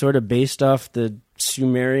Genesis is sort of based off the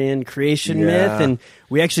Sumerian creation myth, and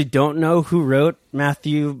we actually don't know who wrote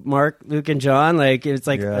Matthew, Mark, Luke, and John. Like it's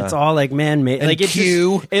like it's all like man-made. Like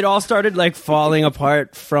it all started like falling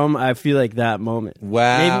apart from I feel like that moment.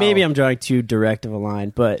 Wow. Maybe I'm drawing too direct of a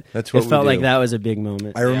line, but that's what it felt like that was a big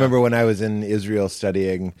moment. I remember when I was in Israel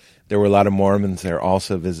studying, there were a lot of Mormons there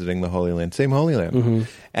also visiting the Holy Land, same Holy Land,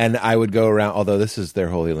 and I would go around. Although this is their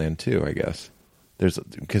Holy Land too, I guess.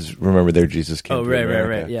 Because remember, their Jesus came.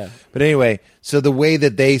 Right, yeah. But anyway, so the way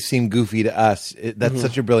that they seem goofy to us, that's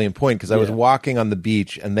such a brilliant point. Because I was walking on the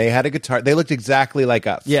beach, and they had a guitar. They looked exactly like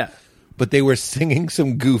us. Yeah. But they were singing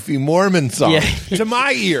some goofy Mormon song to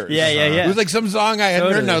my ears. Yeah. It was like some song I had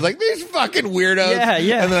heard, and I was like, these fucking weirdos.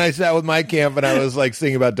 Yeah. And then I sat with my camp, and I was like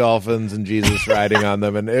singing about dolphins and Jesus riding on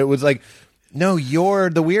them, and it was like, no, you're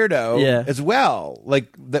the weirdo as well.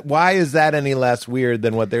 Like, why is that any less weird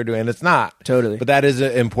than what they're doing? And it's not. Totally. But that is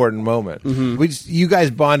an important moment. You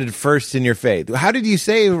guys bonded first in your faith. How did you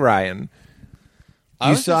save Ryan?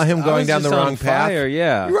 You saw him going down the wrong path? Fire,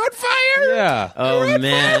 yeah. You were on fire? Yeah. Oh,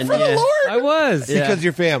 man. For the Lord? I was. Because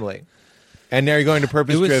your family. And now you're going to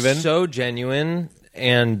Purpose Driven. It was so genuine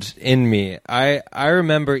and in me. I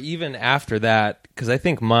remember even after that, because I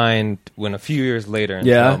think mine went a few years later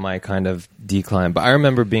until my kind of decline. But I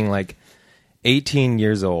remember being like 18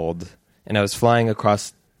 years old, and I was flying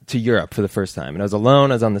across to Europe for the first time. And I was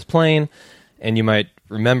alone. I was on this plane. And you might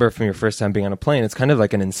remember from your first time being on a plane, it's kind of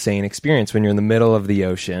like an insane experience when you're in the middle of the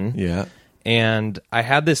ocean. Yeah. And I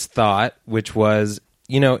had this thought, which was,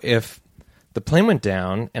 if the plane went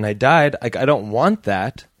down and I died, like, I don't want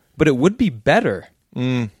that, but it would be better.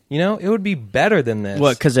 It would be better than this.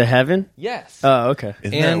 What, because of heaven? Yes. Oh, okay.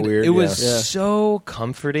 Isn't that weird? It was so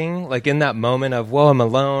comforting. Like in that moment of, I'm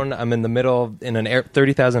alone. I'm in the middle, in an air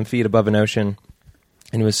 30,000 feet above an ocean.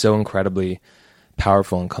 And it was so incredibly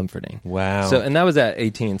powerful and comforting. Wow. So, and that was at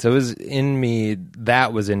 18. So it was in me.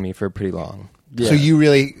 That was in me for pretty long. Yeah. So you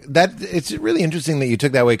really it's really interesting that you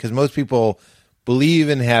took that way, because most people believe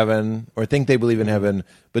in heaven or think they believe in heaven,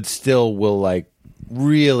 but still will like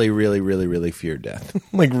really, really, really, really feared death.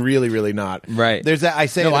 Like really, really not. Right. There's that I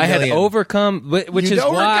say. No, it a I had million. overcome, which You'd is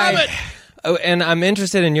why. overcome it. Oh, and I'm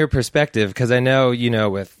interested in your perspective because I know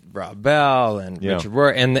with Rob Bell and Yeah. Richard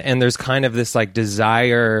Rohr, and there's kind of this like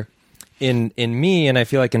desire in me, and I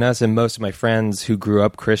feel like in us and most of my friends who grew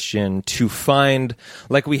up Christian to find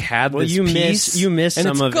like we had this peace. you miss and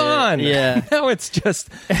some it's of gone. it. Yeah.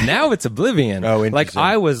 Now it's oblivion. Oh, like interesting.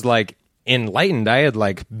 I was like enlightened. I had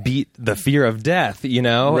like beat the fear of death,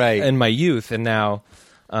 Right. in my youth, and now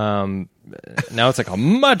it's like a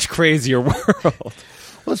much crazier world.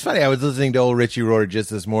 Well, it's funny. I was listening to old Richie Rohr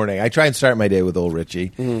just this morning. I try and start my day with old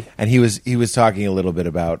Richie, and he was talking a little bit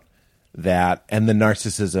about that and the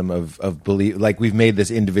narcissism of belief. Like we've made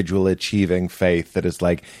this individual achieving faith that is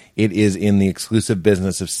like it is in the exclusive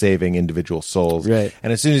business of saving individual souls. Right.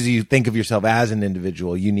 And as soon as you think of yourself as an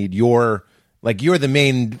individual, you need you're the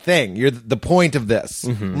main thing. You're the point of this.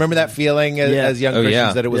 Remember that feeling as young Christians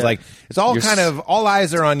yeah. that it was Yeah. like it's all You're kind of all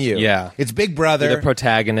eyes are on you. Yeah. It's Big Brother. You're the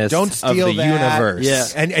protagonist Don't steal of the that. universe. Yeah.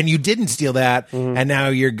 And you didn't steal that, and now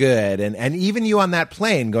you're good. And even you on that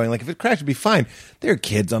plane going like, if it crashed, it'd be fine. There are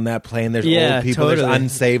kids on that plane. There's Yeah, old people. totally. There's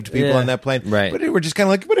unsaved people Yeah. on that plane. Right. But we're just kind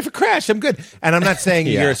of like, what if it crashed? I'm good. And I'm not saying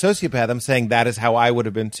Yeah. you're a sociopath. I'm saying that is how I would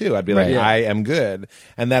have been too. I'd be like, Right. I am good.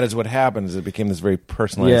 And that is what happens. It became this very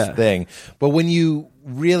personalized Yeah. thing. But when you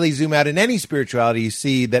really zoom out in any spirituality, you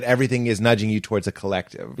see that everything is nudging you towards a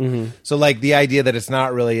collective. So like the idea that it's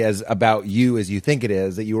not really as about you as you think it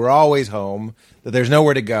is, that you were always home, that there's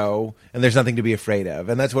nowhere to go, and there's nothing to be afraid of.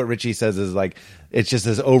 And that's what Richie says is like, it's just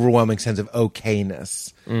this overwhelming sense of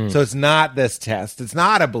okayness. So it's not this test. It's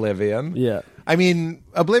not oblivion. Yeah. I mean,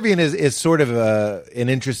 oblivion is sort of an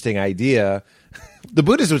interesting idea. The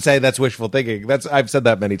Buddhists would say that's wishful thinking. I've said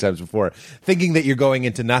that many times before. Thinking that you're going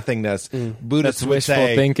into nothingness. Buddhists That's would wishful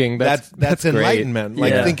say thinking. That's Great. enlightenment.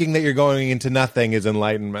 Like Yeah. thinking that you're going into nothing is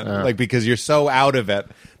enlightenment. Like because you're so out of it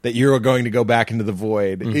that you're going to go back into the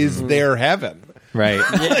void. Is there heaven? Right.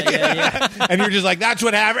 Yeah. And you're just like, that's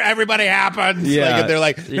what everybody happens. Yeah. Like, and they're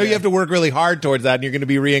like, no, you have to work really hard towards that, and you're going to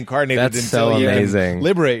be reincarnated That's until so you can amazing.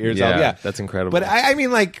 liberate yourself. Yeah, Yeah, that's incredible. But I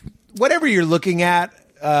mean, like, whatever you're looking at,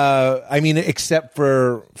 I mean, except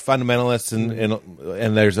for fundamentalists,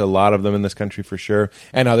 and there's a lot of them in this country for sure,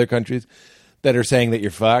 and other countries that are saying that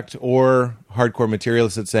you're fucked, or hardcore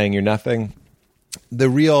materialists that saying you're nothing. The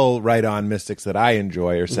real right-on mystics that I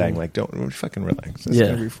enjoy are saying like, "Don't fucking relax. It's Yeah.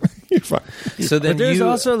 gonna be fine. You're fine." So then But there's you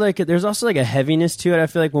also like a heaviness to it. I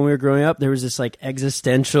feel like when we were growing up, there was this like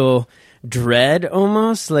existential dread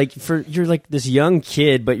almost. Like you're like this young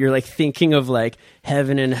kid, but you're like thinking of like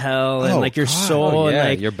heaven and hell and Oh, like your God. soul. Oh, yeah, and,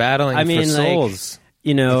 like, you're battling I mean, for like, souls.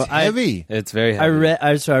 You know, It's heavy. It's very I heavy. read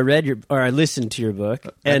I listened to your book,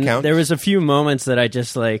 and counts. there was a few moments that I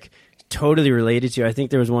just like totally related to. I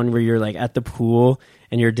think there was one where you're like at the pool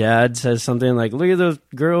and your dad says something like, "Look at those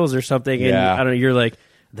girls" or something, and Yeah. I don't know. You're like,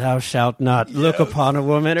 "Thou shalt not look upon a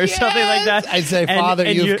woman" or something like that. I'd say, And- Father,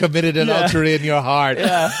 and you've you're- committed adultery in your heart.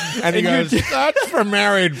 Yeah. And he And goes, that's for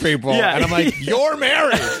married people. Yeah. And I'm like, you're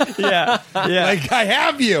married. Yeah, yeah. Like, I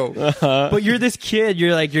have you. But you're this kid.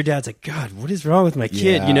 You're like, your dad's like, "God, what is wrong with my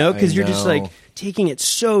kid?" Yeah, You know, because I you're just know. like taking it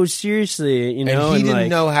so seriously. You know, And he didn't like,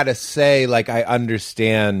 know how to say, like, I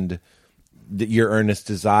understand your earnest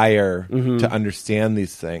desire to understand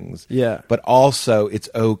these things. Yeah. But also, it's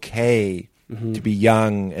okay to be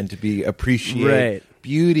young and to be appreciate Right.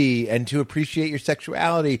 beauty and to appreciate your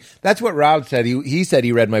sexuality. That's what Rob said. He said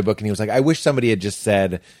he read my book and he was like, I wish somebody had just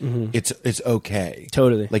said it's okay.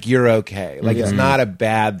 Totally. Like you're okay. Like it's not a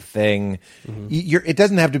bad thing. It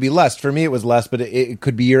doesn't have to be lust. For me, it was lust, but it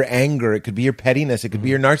could be your anger. It could be your pettiness. It could be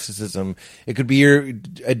your narcissism. It could be your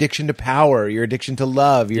addiction to power, your addiction to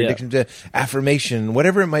love, your Yeah. addiction to affirmation,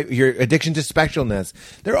 whatever it might be, your addiction to specialness.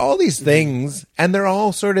 There are all these things and they're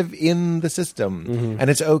all sort of in the system and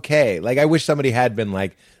it's okay. Like I wish somebody had been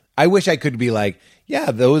like, I wish I could be like,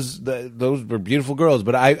 yeah, those were beautiful girls,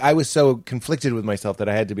 but I was so conflicted with myself that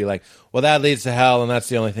I had to be like, well, that leads to hell, and that's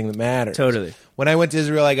the only thing that matters. Totally. When I went to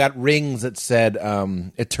Israel, I got rings that said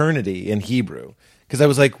eternity in Hebrew because I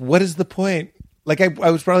was like, what is the point? Like I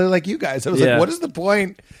was probably like you guys. I was Yeah. like, what is the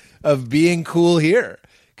point of being cool here?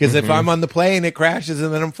 Because if I'm on the plane, it crashes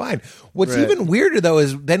and then I'm fine. What's Right. even weirder though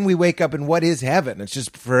is then we wake up and what is heaven? It's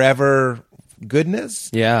just forever goodness.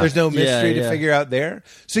 Yeah. There's no mystery to yeah. figure out there.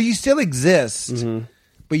 So you still exist,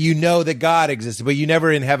 but you know that God existed. But you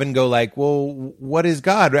never in heaven go like, well, what is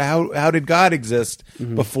God? How did God exist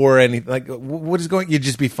before anything? Like, what is going? You'd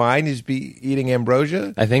just be fine. You'd just be eating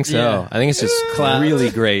ambrosia. I think so. Yeah. I think it's just Class. really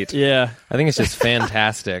great. Yeah. I think it's just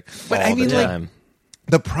fantastic. But all I mean, the like, time.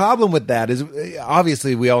 The problem with that is,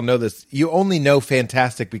 obviously, we all know this. You only know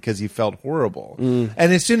fantastic because you felt horrible. And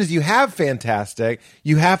as soon as you have fantastic,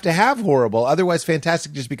 you have to have horrible. Otherwise,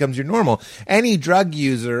 fantastic just becomes your normal. Any drug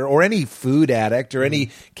user or any food addict or any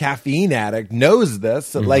caffeine addict knows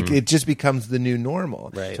this. Like, it just becomes the new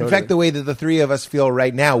normal. Right. In fact, the way that the three of us feel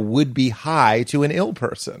right now would be high to an ill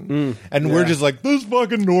person. And we're just like, this is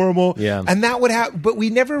fucking normal. Yeah. And that would happen. But we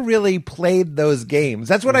never really played those games.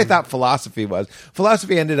 That's what I thought philosophy was. Philosophy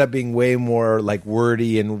ended up being way more like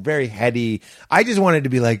wordy and very heady. I just wanted to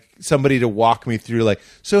be like somebody to walk me through, like,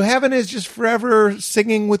 so heaven is just forever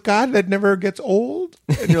singing with God that never gets old?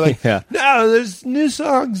 And you're like, Yeah. no, there's new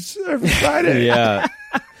songs every Friday. Yeah.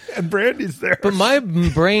 And Brandy's there. But my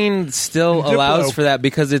brain still allows for that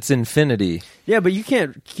because it's infinity. Yeah, but you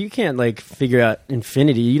can't like figure out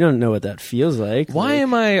infinity. You don't know what that feels like. Why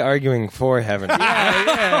am I arguing for heaven?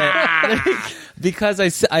 Because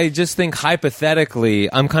I just think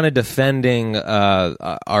hypothetically, I'm kind of defending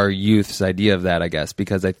our youth's idea of that, I guess,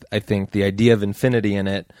 because I think the idea of infinity in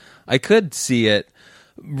it, I could see it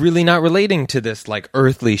really not relating to this like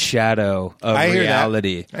earthly shadow of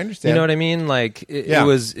reality. I understand. You know what I mean? Like it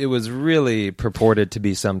was really purported to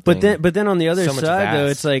be something. But then on the other so much side, though,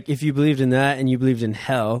 vast. it's like if you believed in that and you believed in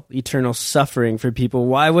hell, eternal suffering for people,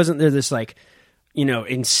 why wasn't there this like, you know,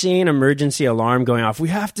 insane emergency alarm going off? We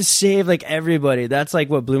have to save like everybody. That's like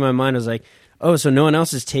what blew my mind. I was like, oh, so no one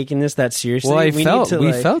else is taking this that seriously? Well, we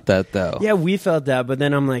felt that though. Yeah, we felt that. But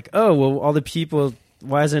then I'm like, oh, well, all the people.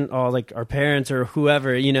 Why isn't all like our parents or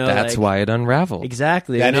whoever, you know? That's like, why it unraveled.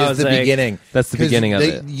 Exactly. That And I is was the like, beginning. That's the beginning of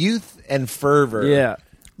it. Youth and fervor. Yeah.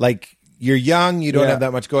 Like, you're young, you don't Yeah. have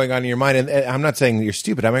that much going on in your mind. And I'm not saying that you're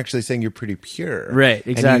stupid. I'm actually saying you're pretty pure. Right,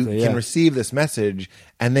 exactly, And you can yeah. receive this message.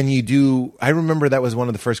 And then you do. I remember that was one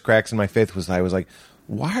of the first cracks in my faith was I was like,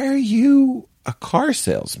 why are you a car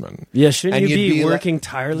salesman? Yeah, shouldn't And you you'd be like- working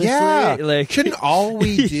tirelessly? Yeah. Like, Shouldn't all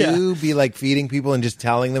we do Yeah. be like feeding people and just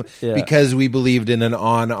telling them? Yeah. Because we believed in an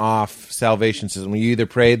on-off salvation system. You either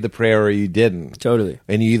prayed the prayer or you didn't. Totally.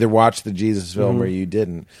 And you either watched the Jesus film or you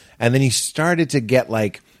didn't. And then you started to get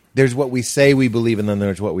like, there's what we say we believe and then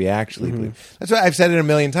there's what we actually believe. That's why I've said it a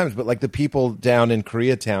million times, but like the people down in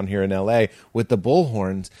Koreatown here in LA with the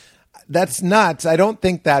bullhorns, that's nuts. I don't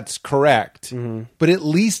think that's correct. But at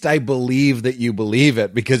least I believe that you believe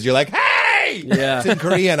it because you're like, hey! Yeah. It's in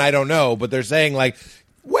Korean, I don't know, but they're saying like,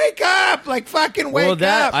 wake up! Like fucking wake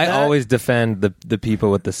up! I always defend the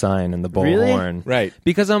people with the sign and the bullhorn. Right.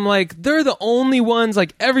 Because I'm like, they're the only ones,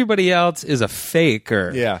 like everybody else is a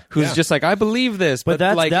faker. Yeah. Who's Yeah. just like, I believe this. But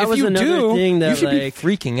that's- like, that if was you another do, thing that, you should like- be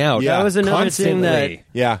freaking out. Yeah. that was another thing that Constantly.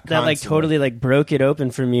 Yeah, that like constantly. totally like broke it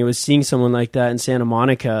open for me was seeing someone like that in Santa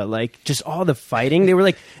Monica, like just all the fighting. They were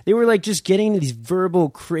like just getting into these verbal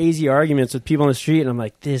crazy arguments with people on the street, and I'm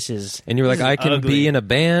like, this is And you were like, I can ugly. be in a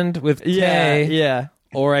band with Kay, yeah.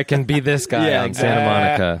 or I can be this guy Yeah, on Santa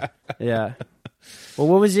Monica. Yeah. Well,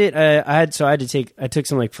 what was it? I took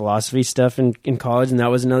some like philosophy stuff in college, and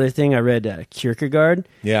that was another thing. I read Kierkegaard.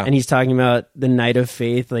 Yeah. And he's talking about the knight of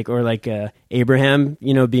faith, like, or like Abraham,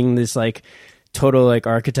 you know, being this like total like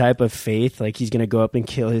archetype of faith. Like he's going to go up and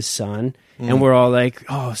kill his son. And we're all like,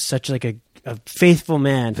 oh, such like a faithful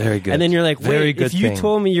man. Very good. And then you're like, Very wait, good if you thing.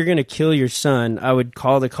 told me you're going to kill your son, I would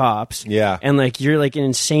call the cops. Yeah. And like, you're like an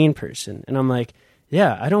insane person. And I'm like,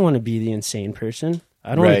 yeah, I don't want to be the insane person.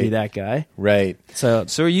 I don't want to Right. be that guy. Right. So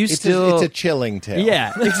So are you It's still... a chilling tale.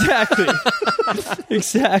 yeah, exactly.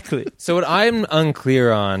 Exactly. So what I'm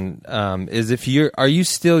unclear on is are you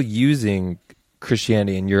still using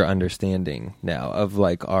Christianity in your understanding now of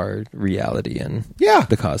like our reality and Yeah.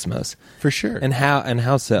 the cosmos, For sure. and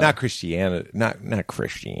how so? not Christianity. Not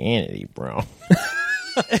Christianity, bro.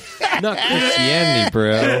 Not Christianity,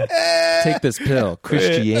 bro. Take this pill.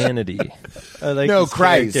 Christianity. I like No, this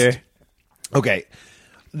Christ. character. Okay.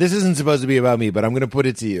 This isn't supposed to be about me, but I'm going to put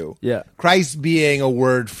it to you. Yeah. Christ being a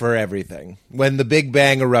word for everything. When the Big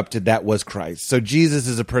Bang erupted, that was Christ. So Jesus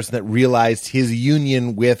is a person that realized his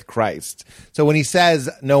union with Christ. So when he says,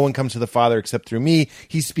 no one comes to the Father except through me,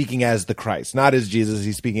 he's speaking as the Christ. Not as Jesus,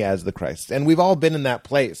 he's speaking as the Christ. And we've all been in that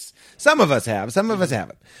place. Some of us have, some of us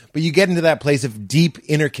haven't. But you get into that place of deep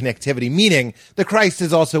interconnectivity, meaning the Christ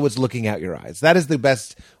is also what's looking out your eyes. That is the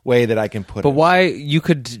best way that I can put But it. why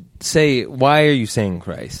are you saying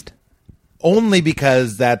Christ? Only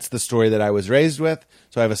because that's the story that I was raised with.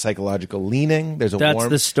 So I have a psychological leaning. There's a That's warmth.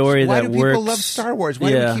 the story Why that do people works. love Star Wars? Why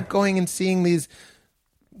do Yeah. we keep going and seeing these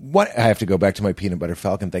what I have to go back to my Peanut Butter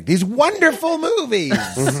Falcon thing. These wonderful movies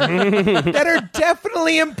that are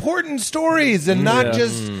definitely important stories and not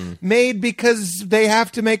just made because they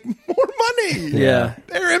have to make more money. Yeah.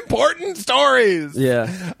 They're important stories. Yeah.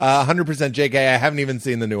 100% JK. I haven't even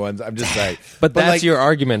seen the new ones. I'm just saying. But that's like, your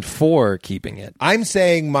argument for keeping it. I'm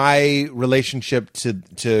saying my relationship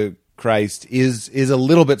to Christ is a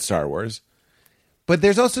little bit Star Wars. But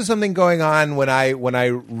there's also something going on when I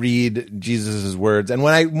read Jesus' words, and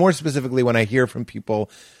more specifically when I hear from people,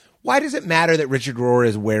 why does it matter that Richard Rohr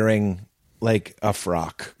is wearing like a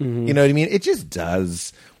frock? Mm-hmm. You know what I mean? It just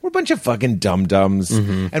does. We're a bunch of fucking dum-dums.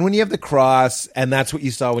 Mm-hmm. And when you have the cross, and that's what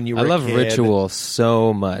you saw when you were I love a kid, ritual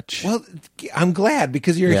so much. Well, I'm glad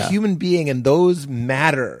because you're a human being and those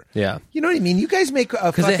matter. Yeah. You know what I mean? You guys make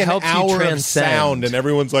a fucking helps you hour of transcend. sound and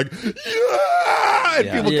everyone's like, yeah! And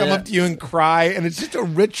people come up to you and cry and it's just a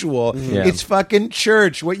ritual. Yeah. It's fucking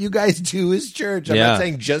church. What you guys do is church. I'm not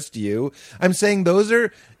saying just you. I'm saying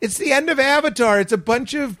it's the end of Avatar. It's a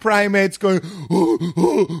bunch of primates going, ooh,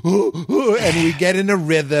 ooh, ooh, ooh, and we get in a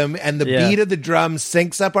rhythm, and the beat of the drum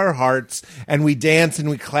syncs up our hearts, and we dance and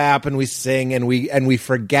we clap and we sing and we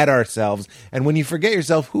forget ourselves. And when you forget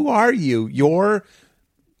yourself, who are you? You're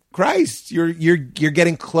Christ. You're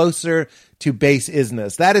getting closer to base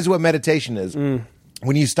isness. That is what meditation is.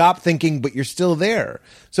 When you stop thinking, but you're still there.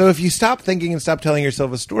 So if you stop thinking and stop telling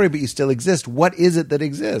yourself a story, but you still exist, what is it that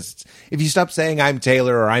exists? If you stop saying, I'm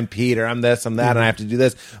Taylor, or I'm Pete, or I'm this, I'm that, and I have to do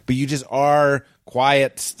this, but you just are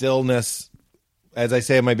quiet, stillness, as I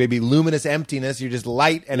say, my baby, luminous emptiness, you're just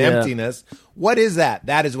light and emptiness. What is that?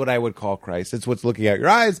 That is what I would call Christ. It's what's looking out your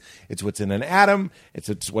eyes. It's what's in an atom.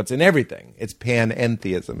 It's what's in everything. It's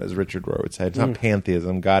panentheism, as Richard Rohr would say. It's not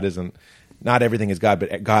pantheism. God isn't... Not everything is God,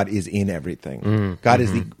 but God is in everything. God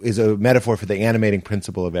is a metaphor for the animating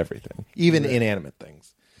principle of everything, even inanimate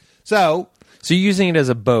things. So you're using it as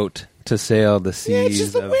a boat to sail the seas. Yeah, it's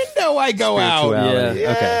just the window I go out.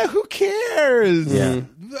 Yeah, okay. Who cares? Yeah.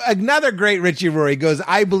 Another great Richie Rory goes,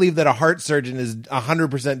 I believe that a heart surgeon is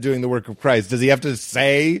 100% doing the work of Christ. Does he have to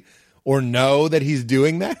say or know that he's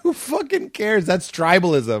doing that? Who fucking cares? That's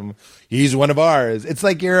tribalism. He's one of ours. It's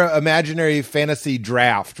like your imaginary fantasy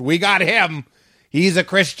draft. We got him. He's a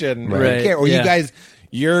Christian. Right. Or you guys,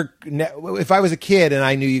 if I was a kid and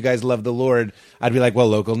I knew you guys loved the Lord, I'd be like, well,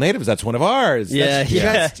 local natives, that's one of ours. Yeah,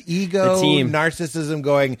 That's just ego, narcissism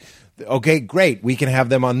going, okay, great. We can have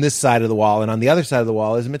them on this side of the wall, and on the other side of the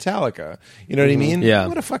wall is Metallica. You know what I mean? Yeah.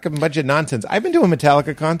 What a fucking bunch of nonsense. I've been to a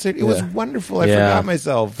Metallica concert. It was wonderful. I forgot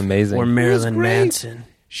myself. Amazing. Or Marilyn Manson.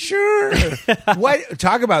 Sure. What?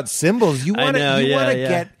 Talk about symbols. You want to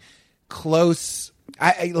get close.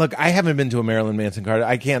 Look, I haven't been to a Marilyn Manson concert.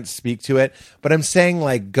 I can't speak to it, but I'm saying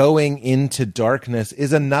like going into darkness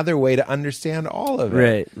is another way to understand all of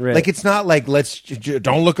it. Right. Like it's not like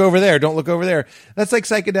don't look over there, don't look over there. That's like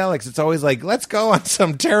psychedelics. It's always like let's go on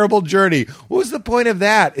some terrible journey. What was the point of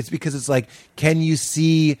that? It's because it's like, can you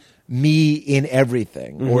see me in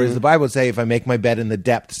everything? Or as the Bible would say, if I make my bed in the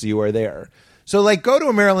depths, you are there. So like go to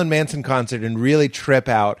a Marilyn Manson concert and really trip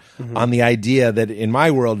out on the idea that in my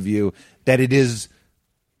worldview that it is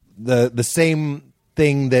the same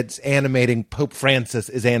thing that's animating Pope Francis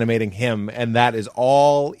is animating him, and that is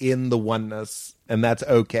all in the oneness, and that's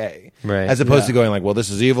okay. Right. As opposed to going like, well,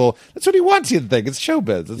 this is evil. That's what he wants you to think. It's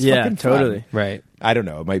showbiz. It's fucking totally. fun. Right. I don't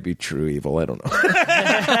know. It might be true evil. I don't know.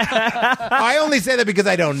 I only say that because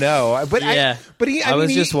I don't know. But Yeah. I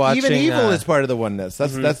was just watching, even evil is part of the oneness.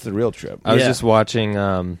 That's the real trip. I was just watching.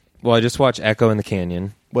 I just watched Echo in the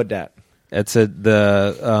Canyon. What that? It's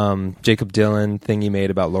the Jacob Dylan thing he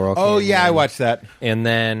made about Laurel Canyon. Oh yeah, I watched that. And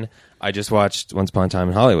then I just watched Once Upon a Time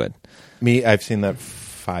in Hollywood. I've seen that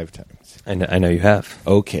 5 times. I know you have.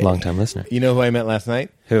 Okay. Long-time listener. You know who I met last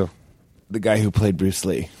night? Who? The guy who played Bruce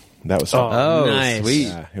Lee. That was fun. Oh, nice. sweet.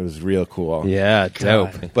 Yeah, it was real cool. Yeah,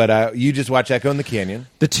 dope. But you just watch Echo in the Canyon.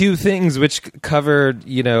 The two things which covered,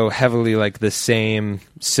 heavily like the same,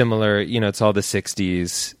 similar, it's all the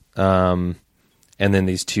 60s, and then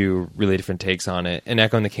these two really different takes on it. And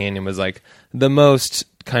Echo in the Canyon was like the most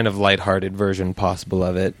kind of lighthearted version possible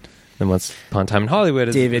of it. And Once Upon a Time in Hollywood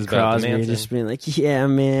is David about the Crosby Manson. just being like, yeah,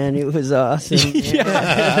 man, it was awesome.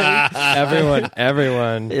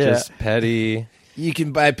 Everyone just petty. You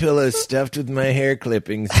can buy pillows stuffed with my hair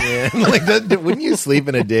clippings, man. Like, wouldn't you sleep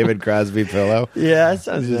in a David Crosby pillow? Yeah, that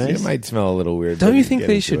sounds It nice. might smell a little weird. Don't but you you think get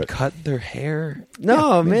they into should it. cut their hair?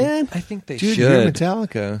 No, man. I think they Dude, should. you're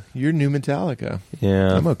Metallica. You're new Metallica.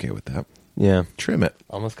 Yeah. I'm okay with that. Yeah. Trim it.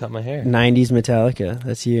 Almost cut my hair. 90s Metallica.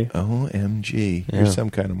 That's you. OMG. Yeah. You're some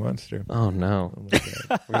kind of monster. Oh, no.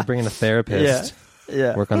 We're bringing a therapist.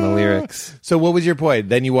 work on the lyrics. So what was your point?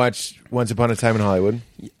 Then you watched Once Upon a Time in Hollywood,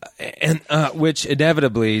 And which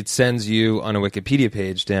inevitably sends you on a Wikipedia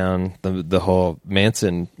page down the whole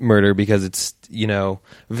Manson murder because it's,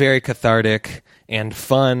 very cathartic and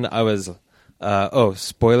fun. I was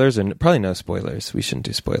spoilers, and probably no spoilers. We shouldn't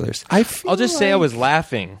do spoilers. I'll just say I was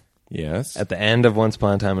laughing. Yes. At the end of Once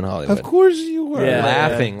Upon a Time in Hollywood. Of course you were.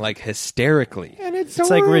 Laughing like hysterically. And it's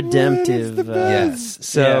like horrible, redemptive. and it's the best. Yes.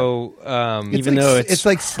 So even though it's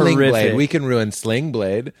like Sling Blade. horrific. We can ruin Sling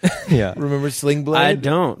Blade. Yeah. Remember Sling Blade? I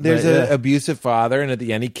don't, There's but, an abusive father, and at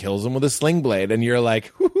the end he kills him with a sling blade, and you're like,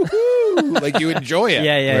 hoo-hoo-hoo. Like you enjoy it.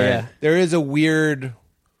 Yeah. There is a weird...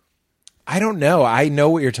 I don't know. I know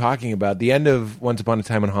what you're talking about. The end of Once Upon a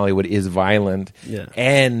Time in Hollywood is violent. Yeah.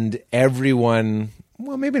 And everyone...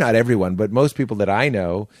 Well, maybe not everyone, but most people that I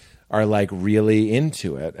know are like really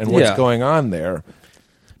into it and what's going on there.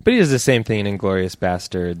 But he does the same thing in Inglourious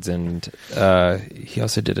Bastards, and he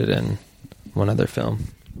also did it in one other film,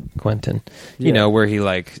 Quentin. Where he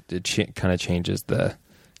kind of changes the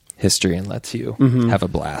history and lets you have a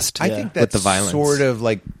blast. I think with that's the violence. sort of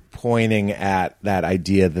like pointing at that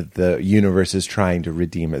idea that the universe is trying to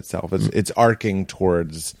redeem itself. It's arcing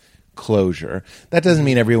towards closure. That doesn't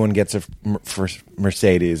mean everyone gets a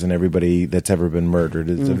Mercedes and everybody that's ever been murdered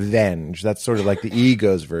is avenged. That's sort of like the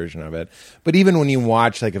ego's version of it. But even when you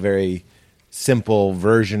watch like a very simple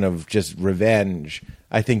version of just revenge,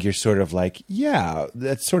 I think you're sort of like, yeah,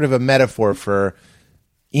 that's sort of a metaphor for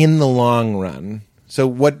in the long run. So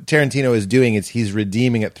what Tarantino is doing is he's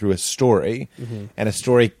redeeming it through a story, and a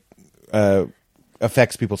story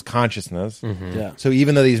affects people's consciousness. Yeah. So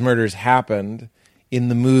even though these murders happened, in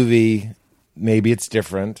the movie, maybe it's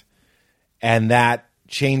different, and that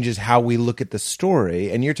changes how we look at the story.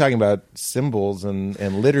 And you're talking about symbols and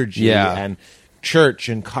liturgy and church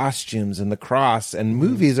and costumes and the cross, and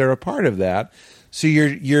movies are a part of that. So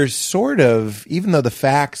you're sort of, even though the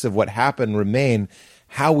facts of what happened remain,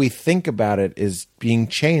 how we think about it is being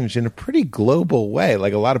changed in a pretty global way.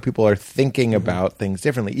 Like a lot of people are thinking about things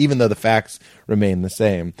differently, even though the facts remain the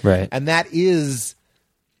same. Right. And that is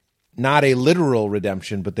not a literal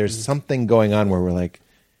redemption, but there's something going on where we're like,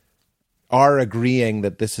 our agreeing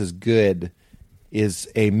that this is good is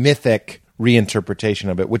a mythic reinterpretation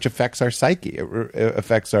of it, which affects our psyche. It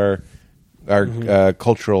affects our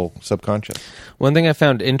cultural subconscious. One thing I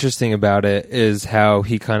found interesting about it is how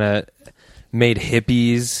he kind of made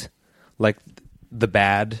hippies like the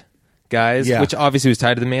bad guys, which obviously was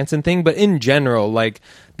tied to the Manson thing, but in general, like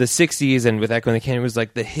the 60s and with Echo and the Canyon was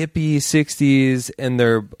like the hippie 60s, and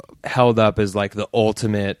they're held up as like the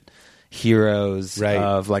ultimate heroes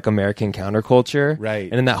of like American counterculture.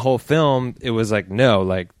 Right. And in that whole film, it was like, no,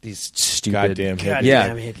 like these stupid goddamn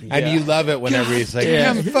hippies. Hippie. And you love it whenever he's like,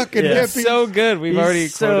 I'm fucking Yeah. hippie. So good. We've already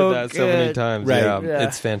so quoted that so many good. times. Right. Yeah.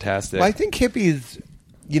 It's fantastic. Well, I think hippies,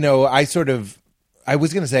 I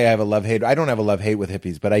was going to say I have a love-hate. I don't have a love-hate with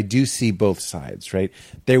hippies, but I do see both sides, right?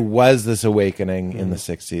 There was this awakening in the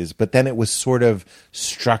 60s, but then it was sort of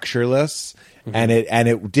structureless, and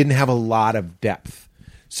it didn't have a lot of depth.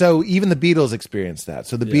 So even the Beatles experienced that.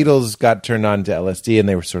 So the Beatles got turned on to LSD, and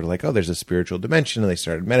they were sort of like, oh, there's a spiritual dimension, and they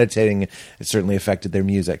started meditating. It certainly affected their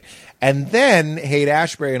music. And then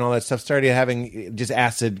Haight-Ashbury and all that stuff started having just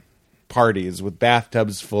acid parties with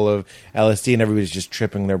bathtubs full of LSD, and everybody's just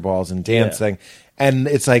tripping their balls and dancing. And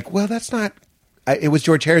it's like, well, that's not... It was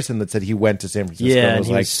George Harrison that said he went to San Francisco and was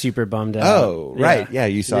he like... was super bummed out. Oh, right. Yeah,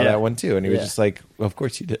 you saw Yeah. that one too. And he was Yeah. just like, well, of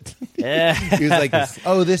course you did. Yeah. He was like,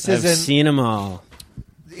 oh, this I've isn't... seen them all.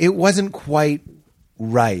 It wasn't quite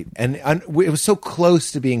right. And it was so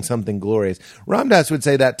close to being something glorious. Ram Dass would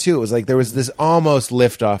say that too. It was like there was this almost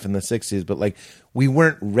liftoff in the 60s, but like we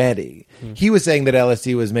weren't ready. He was saying that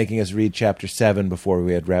LSD was making us read chapter 7 before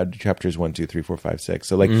we had read chapters 1, 2, 3, 4, 5, 6.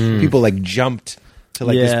 So like people like jumped to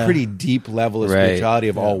like this pretty deep level of spirituality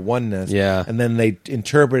of all oneness. Yeah. And then they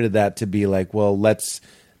interpreted that to be like, well, let's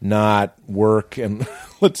not work and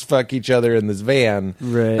let's fuck each other in this van.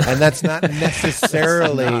 Right. And that's not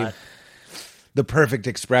necessarily the perfect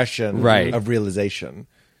expression of realization.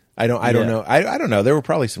 I don't know. I don't know. There were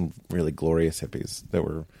probably some really glorious hippies that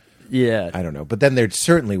were, I don't know. But then there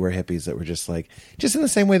certainly were hippies that were just like, just in the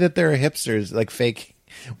same way that there are hipsters, like fake.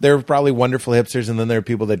 There are probably wonderful hipsters, and then there are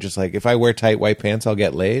people that just like, if I wear tight white pants, I'll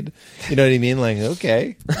get laid. You know what I mean? Like,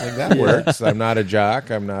 okay, like that works. I'm not a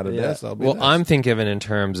jock. I'm not a this. I'll be well, this. I'm thinking of it in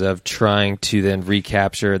terms of trying to then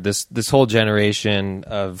recapture this whole generation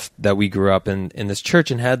of that we grew up in this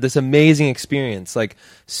church and had this amazing experience, like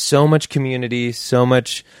so much community, so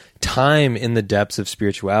much time in the depths of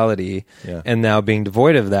spirituality, Yeah. and now being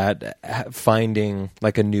devoid of that, finding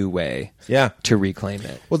like a new way to reclaim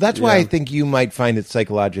it. Well, that's why I think you might find it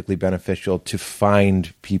psychologically beneficial to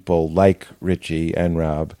find people like Richie and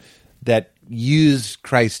Rob that use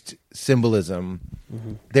Christ symbolism.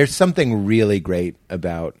 Mm-hmm. There's something really great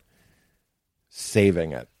about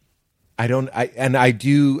saving it.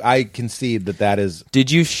 I concede that is.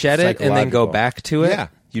 Did you shed it and then go back to it? Yeah.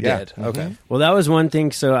 You did. Mm-hmm. Okay. Well, that was one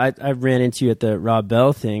thing. So I ran into you at the Rob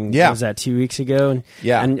Bell thing. Yeah. Was that 2 weeks ago? And,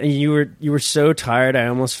 yeah. And you were so tired.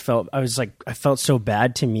 I felt so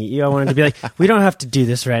bad to meet you. I wanted to be like, we don't have to do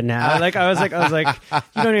this right now. Like I was like,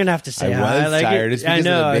 you don't even have to say hi. I was tired. It's because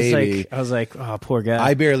of the baby. I was like, oh, poor guy.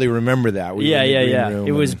 I barely remember that. Yeah.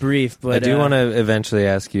 It was brief, but I do want to eventually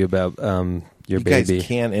ask you about your baby. You guys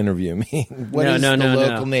can't interview me. What No, is no, the no,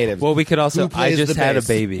 local no. natives? Well, we could also. Who plays I just the had a bass?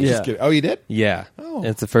 baby. Yeah. Just kidding. Oh, you did? Yeah. Oh.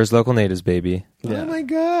 It's the first local natives baby. Oh my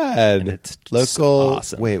god! It's local.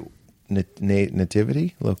 awesome. Wait,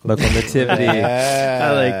 nativity. Local nativity.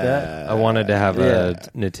 I like that. I wanted to have a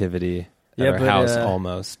nativity at our house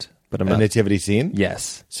almost, but I'm a not. nativity scene.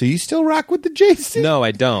 Yes. So you still rock with the JC? No,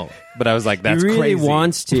 I don't. But I was like, that's he really crazy.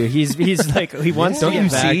 wants to. He's like he wants to Don't get you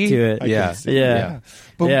back see? to it. Yeah.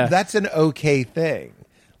 But that's an okay thing.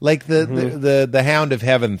 Like the Hound of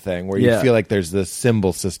Heaven thing, where you feel like there's this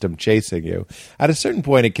symbol system chasing you. At a certain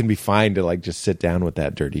point, it can be fine to like just sit down with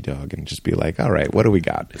that dirty dog and just be like, "All right, what do we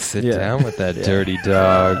got?" Sit down with that dirty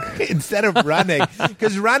dog instead of running,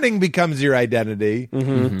 because running becomes your identity.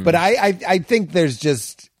 Mm-hmm. But I think there's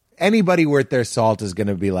just anybody worth their salt is going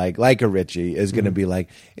to be like a Richie is going to be like,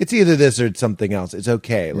 it's either this or it's something else. It's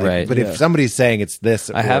okay, right? But if somebody's saying it's this,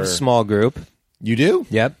 I have small group. You do?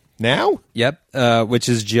 Yep. Now? Yep. Which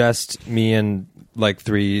is just me and like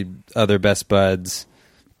 3 other best buds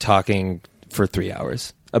talking for 3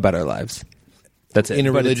 hours about our lives. That's it. In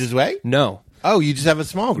a religious way? No. Oh, you just have a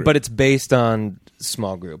small group. But it's based on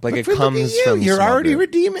small group. Like, it comes from You're small already group.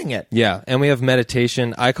 redeeming it. Yeah. And we have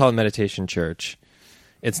meditation. I call it meditation church.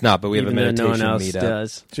 It's not, but we have a meditation no one else meetup.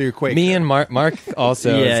 does. So you're Quaker. Me and Mark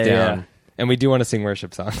also is down. Yeah. And we do want to sing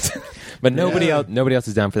worship songs. But nobody else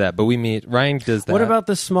is down for that. But we meet. Ryan does that. What about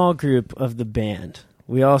the small group of the band?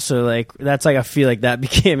 We also that's like, I feel like that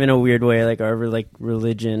became in a weird way like our like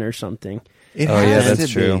religion or something. It Oh, has yeah, to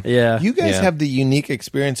that's true. be. Yeah. You guys have the unique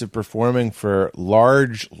experience of performing for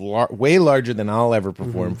way larger than I'll ever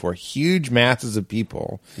perform for, huge masses of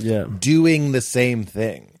people doing the same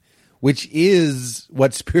thing, which is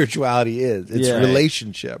what spirituality is. It's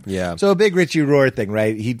relationship. Yeah. So a big Richie Rohr thing,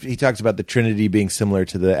 right? He talks about the Trinity being similar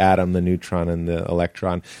to the atom, the neutron, and the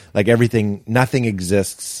electron. Like nothing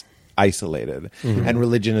exists isolated. Mm-hmm. And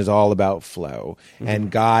religion is all about flow. Mm-hmm.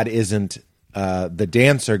 And God isn't the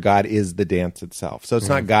dancer, God is the dance itself. So it's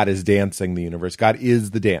not God is dancing the universe. God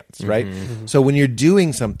is the dance, right? Mm-hmm. So when you're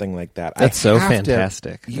doing something like that, that's so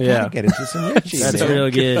fantastic. You gotta get into some Richie. That's real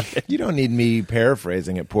good. You don't need me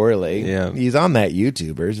paraphrasing it poorly. Yeah. He's on that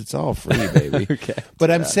YouTubers. It's all free, baby. Okay.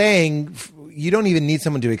 But I'm saying you don't even need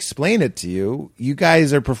someone to explain it to you. You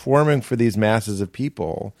guys are performing for these masses of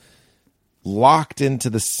people locked into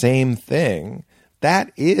the same thing.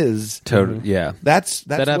 That is totally, yeah. That's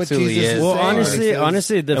that what absolutely Jesus is. Well, saying.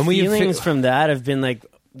 honestly, the feelings from that have been like,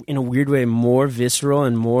 in a weird way, more visceral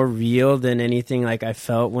and more real than anything like I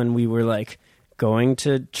felt when we were like going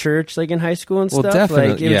to church like in high school and stuff. Definitely,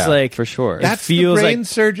 like it was like for sure. That's feels the brain like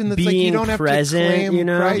surgeon that's like, you don't have present, to claim you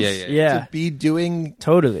know? Christ Yeah. to be doing.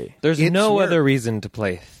 Totally. There's It's no work. other reason to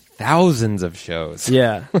play thousands of shows.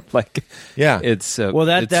 Yeah. Like, Yeah. it's Well,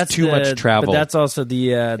 it's that's too much travel. But that's also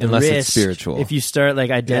the Unless risk. it's spiritual. If you start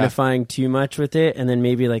like identifying too much with it, and then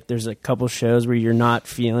maybe like there's a couple shows where you're not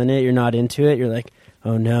feeling it, you're not into it, you're like,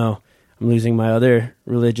 oh no, I'm losing my other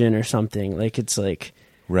religion or something. Like it's like,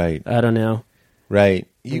 Right. I don't know. Right.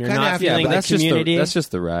 When You you're kind of not have to. feeling but the that's just community. that's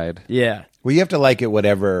just the ride. Yeah. Well, you have to like it,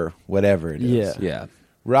 whatever it is. Yeah.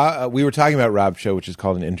 Yeah. We were talking about Rob's show, which is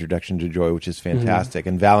called An Introduction to Joy, which is fantastic.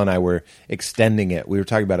 And Val and I were extending it. We were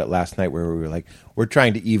talking about it last night where we were like, we're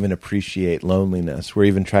trying to even appreciate loneliness. We're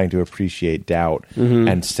even trying to appreciate doubt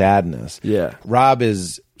and sadness. Yeah. Rob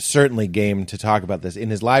is certainly game to talk about this.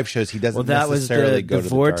 In his live shows, he doesn't Well, that was necessarily the go to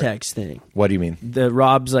vortex the dark. thing. What do you mean? The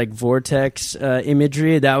Rob's like vortex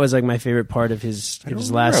imagery. That was like my favorite part of his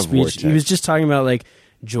remember last a speech. vortex. He was just talking about like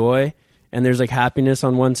joy, and there's like happiness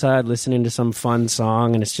on one side, listening to some fun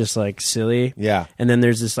song, and it's just like silly. Yeah. And then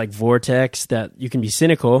there's this like vortex that you can be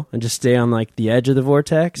cynical and just stay on like the edge of the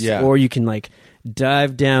vortex, Yeah. or you can like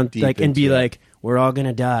dive down Deep like and be into it. like, we're all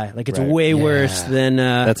gonna die. Like it's Right. way worse than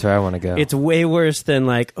That's where I want to go. it's way worse than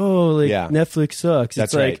like, oh, like Yeah. Netflix sucks.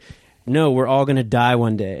 That's It's like right. no, we're all going to die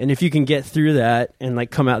one day. And if you can get through that and like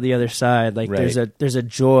come out the other side, like Right. there's a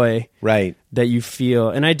joy Right. that you feel.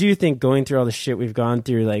 And I do think going through all the shit we've gone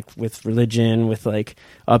through, like with religion, with like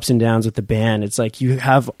ups and downs with the band, it's like you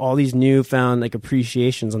have all these newfound like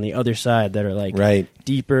appreciations on the other side that are like Right.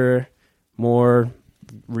 deeper, more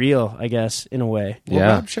real, I guess, in a way. Well,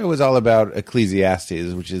 Yeah. Rob's show was all about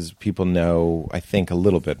Ecclesiastes, which is people know, I think, a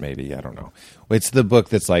little bit, maybe. I don't know. It's the book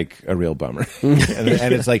that's like a real bummer. and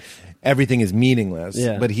it's like everything is meaningless.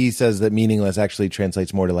 Yeah. But he says that meaningless actually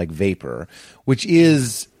translates more to like vapor, which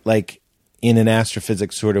is like, in an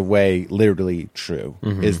astrophysics sort of way, literally true,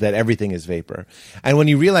 is that everything is vapor. And when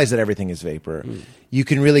you realize that everything is vapor, you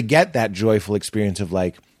can really get that joyful experience of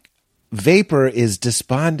like, vapor is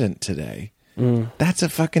despondent today. That's a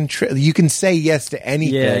fucking trick. You can say yes to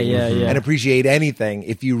anything Yeah. and appreciate anything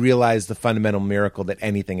if you realize the fundamental miracle that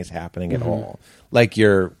anything is happening at all. Like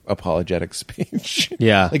your apologetic speech.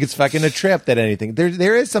 Yeah. Like it's fucking a trip that anything.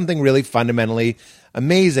 There is something really fundamentally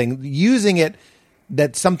amazing. Using it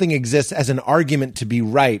that something exists as an argument to be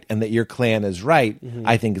right and that your clan is right,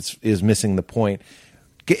 I think is missing the point.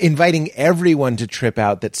 Inviting everyone to trip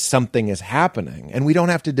out that something is happening. And we don't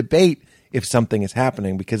have to debate if something is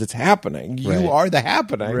happening because it's happening. You Right. are the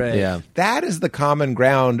happening. Right. Yeah. That is the common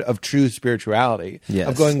ground of true spirituality. Yes.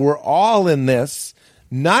 Of going, we're all in this.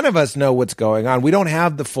 None of us know what's going on. We don't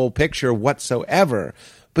have the full picture whatsoever.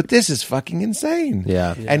 But this is fucking insane.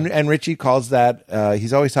 Yeah. And Richie calls that,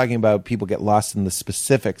 he's always talking about people get lost in the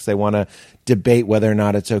specifics. They want to debate whether or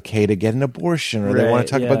not it's okay to get an abortion, or they want Right,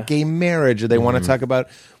 to talk yeah. about gay marriage, or they want to talk about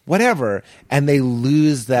whatever. And they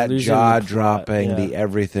lose that Losing the jaw plot, dropping, yeah. the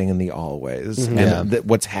everything and the always, and Yeah.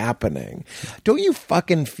 what's happening. Don't you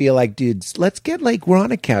fucking feel like, dudes, let's get like, we're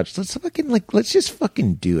on a couch. Let's fucking like, let's just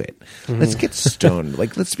fucking do it. Let's get stoned.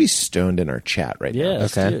 Like, let's be stoned in our chat right Yeah. now.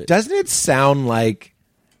 let's Okay. do it. Doesn't it sound like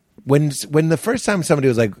when the first time somebody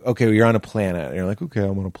was like, okay, you're on a planet, and you're like, okay,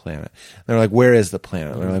 I'm on a planet. And they're like, where is the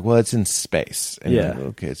planet? And they're like, well, it's in space. And you're Yeah. like,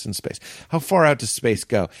 okay, it's in space. How far out does space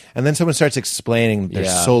go? And then someone starts explaining there's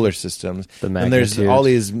Yeah. solar systems, The and there's magnitude. all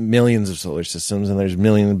these millions of solar systems, and there's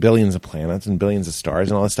billions of planets and billions of stars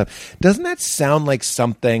and all this stuff. Doesn't that sound like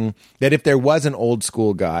something that if there was an old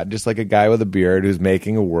school god, just like a guy with a beard who's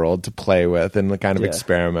making a world to play with and kind of Yeah.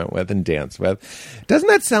 experiment with and dance with, doesn't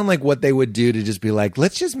that sound like what they would do to just be like,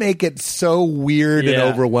 let's just make it so weird and Yeah.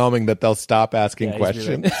 overwhelming that they'll stop asking Yeah, he's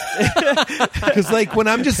questions? Because like when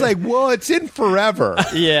I'm just like, well, it's in forever.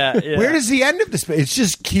 Yeah. Where does the end of this? It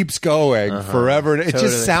just keeps going forever. It Totally.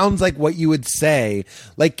 just sounds like what you would say,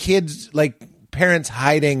 like kids, like parents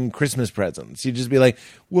hiding Christmas presents. You just be like,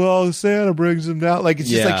 "Well, Santa brings them down." Like it's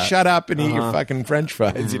just Yeah. like, shut up and eat your fucking French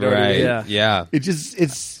fries. You know what I Right. mean? Yeah. Yeah.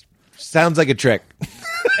 It sounds like a trick.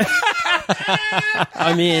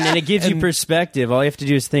 I mean, and it gives you perspective. All you have to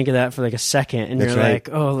do is think of that for like a second, and That's you're right. like,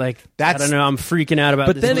 oh, like That's- I don't know, I'm freaking out about.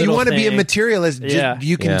 But this then You little want to be a thing. materialist. Yeah.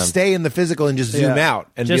 You can Yeah. stay in the physical and just zoom Yeah. out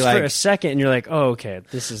and just be like, for a second, and you're like, oh, okay,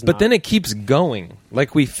 this is. But not. then it keeps going.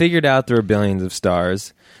 Like we figured out there are billions of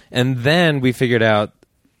stars, and then we figured out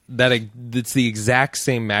that it's the exact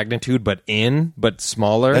same magnitude, but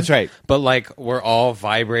smaller. That's right. But like we're all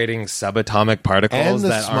vibrating subatomic particles and the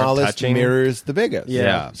that aren't smallest touching. mirrors the biggest.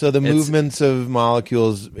 Yeah. So the It's- movements of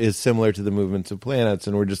molecules is similar to the movements of planets,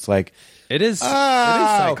 and we're just like, It is. oh, it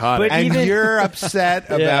is psychotic. But and even- you're upset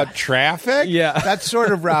about traffic? Yeah. That's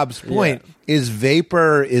sort of Rob's point. Is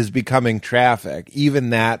vapor is becoming traffic. Even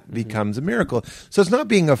that becomes a miracle. So it's not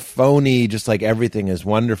being a phony, just like everything is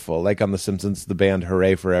wonderful. Like on The Simpsons, the band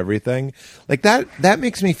Hooray for Everything. Like that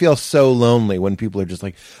makes me feel so lonely when people are just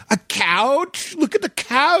like, a couch? Look at the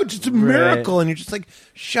couch. It's a miracle. And you're just like,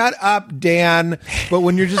 shut up, Dan. But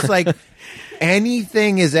when you're just like,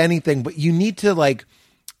 anything is anything, but you need to like,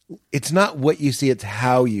 it's not what you see, it's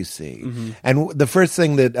how you see. And the first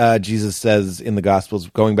thing that Jesus says in the Gospels,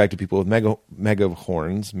 going back to people with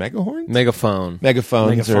megaphones, Megaphone. megaphones,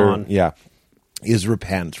 Megaphone. is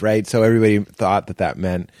repent, right? So everybody thought that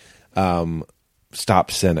meant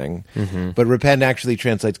stop sinning. But repent actually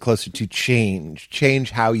translates closer to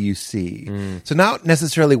change how you see. So not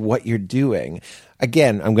necessarily what you're doing.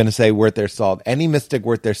 Again, I'm going to say worth their salt. Any mystic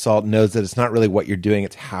worth their salt knows that it's not really what you're doing,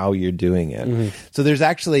 it's how you're doing it. So there's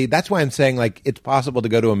actually, that's why I'm saying like it's possible to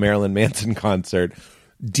go to a Marilyn Manson concert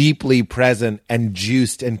deeply present and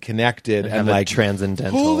juiced and connected and have a like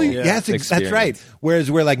transcendental holy, yes, that's right.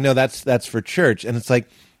 Whereas we're like, no, that's for church. And it's like,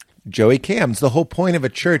 Joey Cams, the whole point of a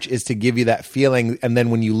church is to give you that feeling, and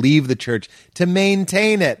then when you leave the church, to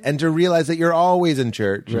maintain it and to realize that you're always in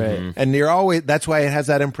church. Right. And you're always, that's why it has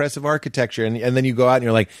that impressive architecture. And then you go out and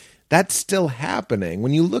you're like, That's still happening.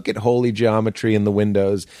 When you look at holy geometry in the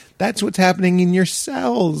windows, that's what's happening in your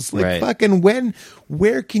cells. Like, Right. fucking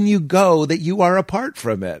where can you go that you are apart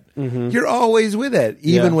from it? You're always with it,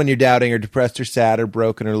 even Yeah. when you're doubting or depressed or sad or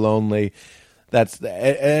broken or lonely.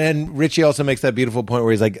 And Richie also makes that beautiful point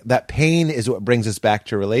where he's like, that pain is what brings us back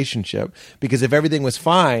to relationship. Because if everything was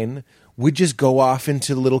fine, we'd just go off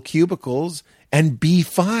into little cubicles and be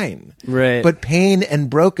fine. Right. But pain and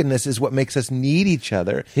brokenness is what makes us need each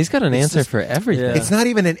other. He's got an answer for everything. Yeah. It's not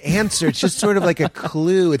even an answer. It's just sort of like a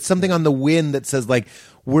clue. It's something on the wind that says, like,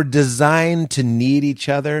 we're designed to need each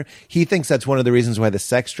other. He thinks that's one of the reasons why the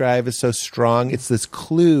sex drive is so strong. It's this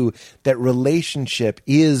clue that relationship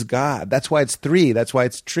is God. That's why it's three. That's why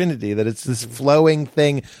it's Trinity, that it's this flowing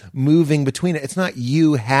thing moving between it. It's not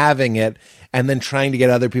you having it and then trying to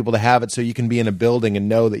get other people to have it so you can be in a building and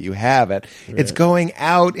know that you have it. Right. It's going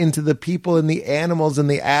out into the people and the animals and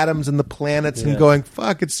the atoms and the planets and going,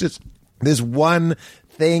 fuck, it's just this one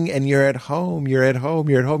thing and you're at home. You're at home.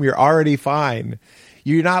 You're at home. You're already fine.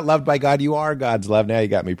 You're not loved by God. You are God's love. Now you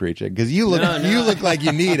got me preaching because you look you look like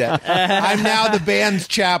you need it. I'm now the band's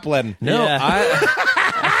chaplain. No, Yeah.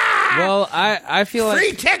 I feel like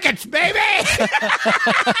Free tickets, baby.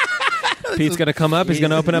 Pete's going to come up. He's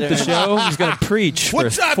going to open up the show. He's going to preach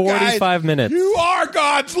What's for up, 45 guys? minutes. You are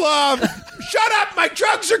God's love. Shut up. My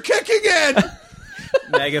drugs are kicking in.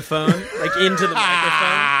 Megaphone, like into the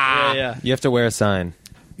microphone. Yeah. You have to wear a sign.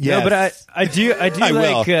 Yes. No, but I do I like.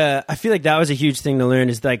 will. I feel like that was a huge thing to learn.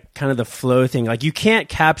 Is like kind of the flow thing. Like you can't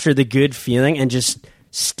capture the good feeling and just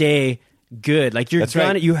stay good. Like you're That's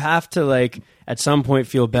gonna. right. You have to like at some point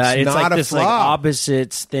feel bad. It's It's not like a this like flaw.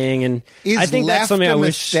 opposites thing, and Is I think that's left something a I wish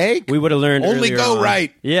mistake? we would have learned. Only earlier go on.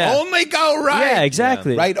 right. Yeah. Only go right. Yeah.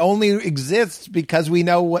 Exactly. Right only exists because we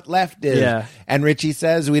know what left is. Yeah. And Richie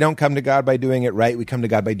says we don't come to God by doing it right. We come to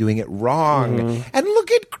God by doing it wrong. Mm-hmm. And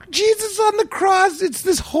look at Jesus on the cross. It's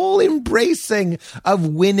this whole embracing of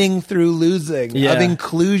winning through losing, Yeah. of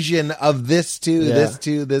inclusion of this too, Yeah. this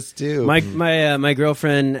too, this too. My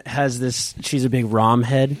girlfriend has this. She's a big Rom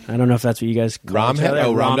head. I don't know if that's what you guys call Rom each head? other.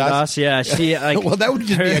 Oh, Ram Dass? Dass. Yeah, she like. well, that would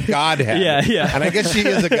just be a godhead. Yeah, yeah. And I guess she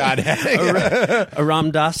is a godhead. a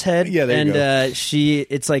Ram Dass head. Yeah, there you and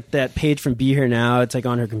it's like that page from Be Here Now. It's like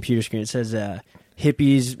on her computer screen. It says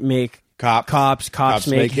hippies make cops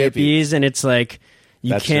make hippies, and it's like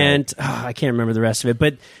you That's can't. I can't remember the rest of it,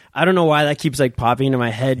 but I don't know why that keeps like popping into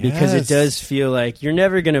my head because Yes. it does feel like you're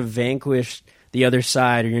never gonna vanquish the other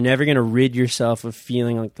side, or you're never going to rid yourself of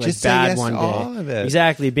feeling like Just say bad yes one to day. all of it.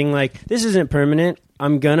 Exactly, being like, this isn't permanent.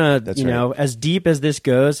 I'm gonna, That's know, as deep as this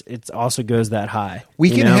goes, it also goes that high. We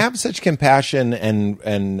you can know? have such compassion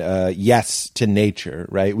and yes to nature,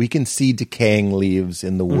 right? We can see decaying leaves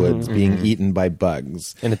in the woods being eaten by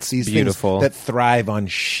bugs, And it's these beautiful. things that thrive on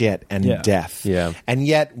shit and Yeah. death. Yeah. And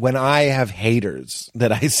yet, when I have haters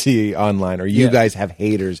that I see online, or you Yeah. guys have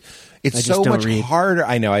haters, it's I just so don't much read. harder.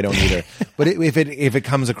 I know I don't either, but if it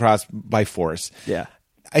comes across by force, Yeah.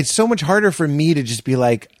 it's so much harder for me to just be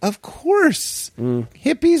like, of course, Mm.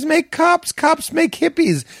 hippies make cops make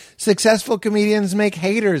hippies, successful comedians make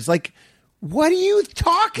haters. Like, what are you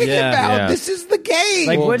talking Yeah. about? Yeah. This is the game.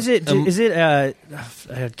 Like, what is it? Is it? I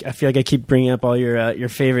feel like I keep bringing up all your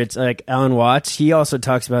favorites. Like Alan Watts, he also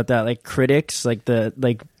talks about that. Like critics,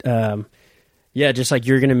 yeah, just like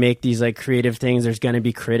you're gonna make these like creative things. There's gonna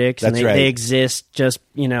be critics, and That's right. they exist. Just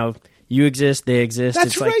you exist, they exist.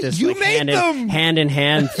 That's it's like right. this You like made them. hand in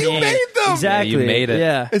hand You thing. made them. Exactly. Yeah, you made it.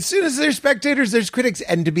 Yeah. As soon as there's spectators, there's critics,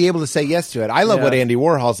 and to be able to say yes to it. I love Yeah. what Andy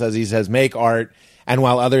Warhol says. He says, make art, and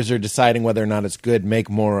while others are deciding whether or not it's good, make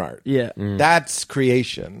more art. Yeah. That's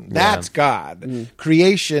creation. That's God.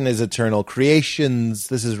 Creation is eternal.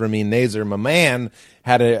 This is Ramin Nazar, my man,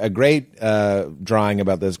 had a great drawing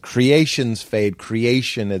about this. Creations fade.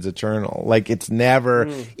 Creation is eternal. Like, it's never,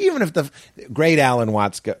 even if the great Alan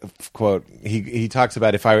Watts quote, he talks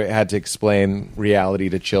about, if I had to explain reality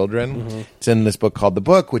to children, it's in this book called The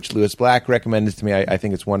Book, which Lewis Black recommended to me. I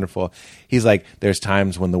think it's wonderful. He's like, there's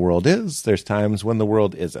times when the world is, there's times when the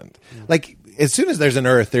world isn't. Like, as soon as there's an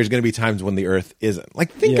earth, there's going to be times when the earth isn't.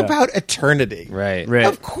 Like, think Yeah. about eternity. Right. Right.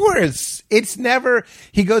 Of course. It's never,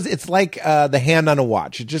 he goes, it's like the hand on a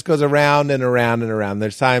watch. It just goes around and around and around.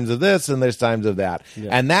 There's times of this and there's times of that.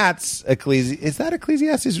 And that's is that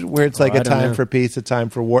Ecclesiastes where it's like I a don't time know. for peace, a time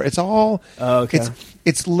for war? It's all, Oh, okay.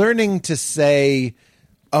 it's learning to say,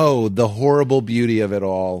 oh, the horrible beauty of it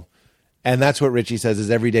all. And that's what Richie says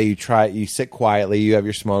is every day you sit quietly, you have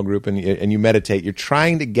your small group and you meditate. You're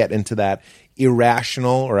trying to get into that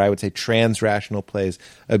irrational, or I would say trans-rational place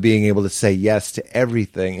of being able to say yes to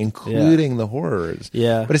everything, including the horrors.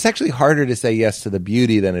 Yeah. But it's actually harder to say yes to the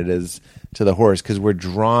beauty than it is to the horrors, because we're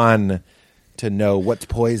drawn to know what's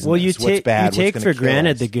poisonous, Well, what's bad, you take what's for gonna kill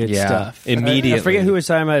granted us. the good Yeah. stuff. Immediately. I forget who was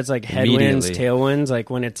talking about. It's like headwinds, Immediately. tailwinds. Like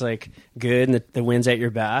when it's like good and the wind's at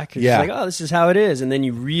your back. It's Yeah. just like, oh, this is how it is. And then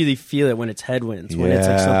you really feel it when it's headwinds. When it's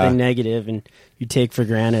like Yeah. something negative, and you take for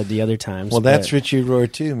granted the other times. Well, that's But- Richard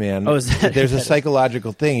Rohr too, man. Oh, is that- There's a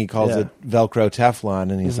psychological thing. He calls Yeah. it Velcro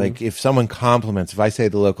Teflon, and he's like, if someone compliments, if I say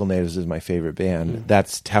the Local Natives is my favorite band,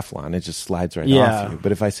 that's Teflon. It just slides right Yeah. off you.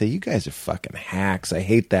 But if I say, you guys are fucking hacks, I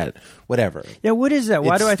hate that, whatever. Yeah, what is that?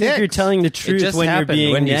 Why It do I think you're sticks. telling the truth just when you're happened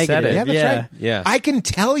being when you said negative? it. Yeah, that's yeah. right. Yeah. I can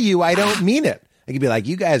tell you I don't mean it. I could be like,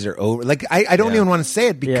 you guys are over. Like, I don't Yeah. even want to say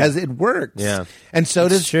it because it works. Yeah. And so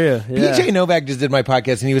does true, yeah. PJ Novak just did my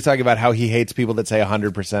podcast, and he was talking about how he hates people that say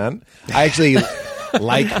 100%. I actually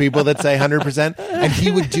like people that say 100%. And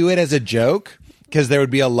he would do it as a joke, because there would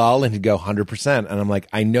be a lull and he'd go 100%. And I'm like,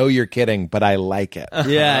 I know you're kidding, but I like it.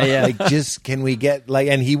 Yeah, yeah. Like, just, can we get, like,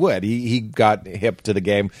 and he would. He got hip to the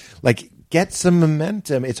game. Like, get some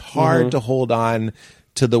momentum. It's hard to hold on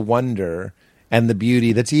to the wonder and the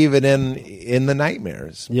beauty that's even in the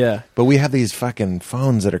nightmares. Yeah. But we have these fucking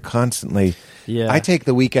phones that are constantly. Yeah. I take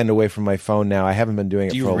the weekend away from my phone now. I haven't been doing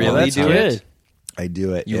it Do you for a really long That's time. do good. it? I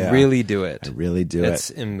do it. You yeah. really do it. I really do It's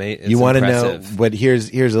it. amazing. You want to know, impressive. but here's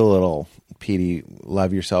a little PD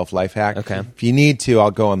love yourself life hack. Okay. If you need to, I'll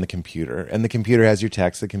go on the computer, and the computer has your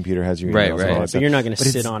text, the computer has your emails, Right, and right. all that But stuff. you're not gonna But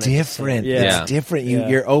sit it's on it. different. Yeah. It's different. Yeah.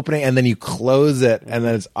 You're opening, and then you close it, and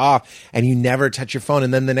then it's off, and you never touch your phone,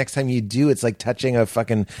 and then the next time you do, it's like touching a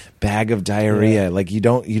fucking bag of diarrhea. Yeah. Like you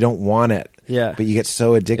don't want it. Yeah. But you get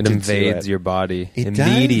so addicted It invades to it. your body It does.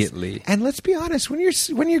 immediately. And let's be honest, when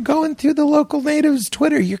you're going through the Local Natives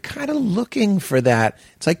Twitter, you're kind of looking for that.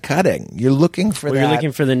 It's like cutting. You're looking for Well, that. you're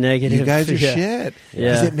looking for the negative. You guys are Yeah. shit.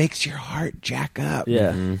 Because Yeah. it makes your heart jack up.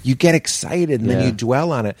 Yeah. You get excited and then Yeah. you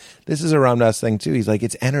dwell on it. This is a Ram Dass thing too. He's like,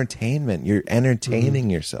 it's entertainment. You're entertaining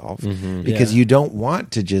yourself because Yeah. you don't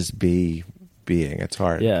want to just be being. It's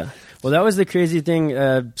hard. Yeah. Well, that was the crazy thing.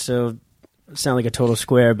 So, sound like a total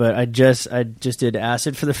square, but I just did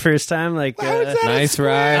acid for the first time. Like, How is that a Nice square?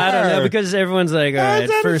 ride. I don't know, because everyone's like, all How's right,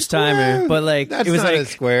 that a first square? timer. But like, That's it was not like a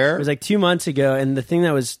square. It was like 2 months ago, and the thing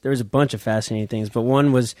there was a bunch of fascinating things, but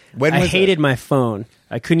one was When I was hated it? my phone.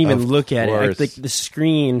 I couldn't even Of look at course. it. Like the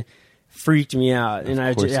screen freaked me out, and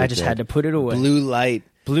I course it just did. had to put it away. Blue light.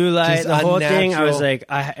 Blue light, Just the whole thing. I was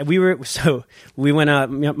unnatural. like, we went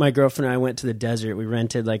out. My girlfriend and I went to the desert. We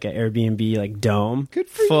rented like an Airbnb, like dome, Good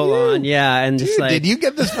for full you. on, yeah. And Dude, just like, did you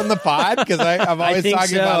get this from the pod? Because I'm I always think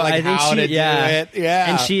talking so. about like I think how to do it.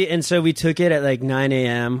 Yeah. and so we took it at like 9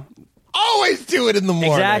 a.m. always do it in the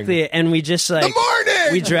morning. Exactly, and we just like The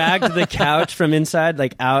morning! we dragged the couch from inside,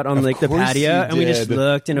 like out on like the course patio, you and we just did.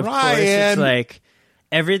 looked, and of course Ryan! it's like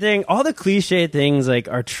everything, all the cliche things like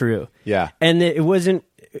are true. Yeah. and it wasn't.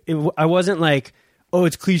 I wasn't like, oh,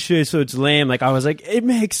 it's cliche, so it's lame. Like I was like, it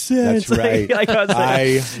makes sense. That's right. Like I was like, I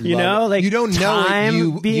you love know, it. like You don't know it. time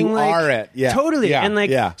You- being you like, are it. Yeah. totally. Yeah. And like,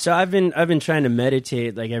 Yeah. so I've been trying to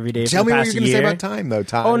meditate like every day. Tell for the me what past you're going to say year. about time, though.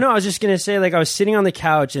 Time. Oh no, I was just gonna say, like, I was sitting on the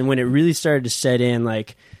couch, and when it really started to set in,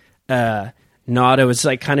 like, Nada was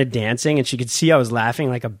like kind of dancing, and she could see I was laughing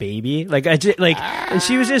like a baby. Like I just like, and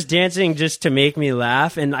she was just dancing just to make me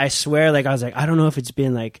laugh. And I swear, like, I was like, I don't know if it's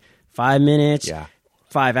been like 5 minutes, Yeah.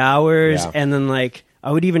 5 hours, Yeah. and then like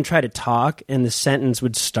I would even try to talk, and the sentence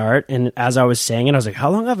would start, and as I was saying it, I was like, how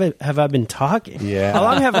long have I been talking? Yeah. How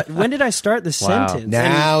long when did I start the Wow. sentence? And-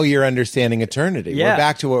 Now you're understanding eternity. Yeah. We're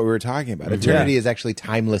back to what we were talking about. Eternity is actually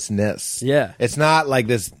timelessness. Yeah. It's not like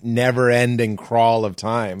this never-ending crawl of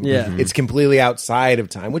time. Yeah. Mhm. It's completely outside of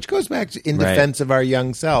time, which goes back to in Right. defense of our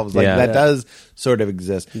young selves. Like Yeah. that Yeah. does sort of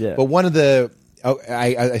exist. Yeah. But one of the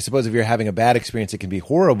I suppose if you're having a bad experience, it can be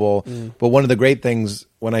horrible. But one of the great things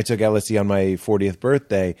when I took LSD on my 40th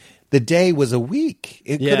birthday, the day was a week.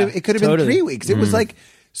 It Yeah, could have been totally. 3 weeks. It was like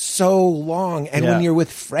so long. And when Yeah. you're with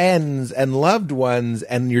friends and loved ones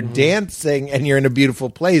and you're dancing and you're in a beautiful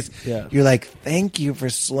place, Yeah. you're like, thank you for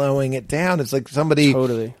slowing it down. It's like somebody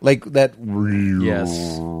Totally. like that.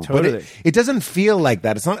 Yes. But Totally. it doesn't feel like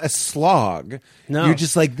that. It's not a slog. No. You're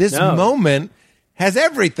just like, this No. moment has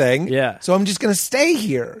everything. Yeah. So I'm just going to stay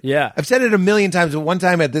here. Yeah. I've said it a million times. But one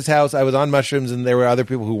time at this house, I was on mushrooms and there were other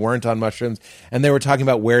people who weren't on mushrooms and they were talking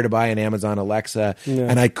about where to buy an Amazon Alexa. Yeah.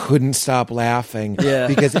 And I couldn't stop laughing Yeah.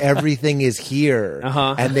 because everything is here.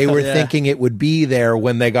 Uh-huh. And they were Yeah. thinking it would be there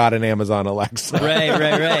when they got an Amazon Alexa.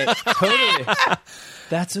 right. Totally.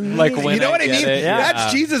 That's amazing. Like when You know what I mean? it, yeah.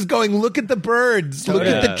 That's Jesus going, look at the birds, look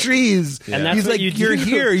at the trees. And that's He's what like, you you're do.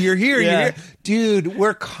 here, you're here, Yeah. you're here. Dude,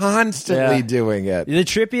 we're constantly Yeah. doing it. The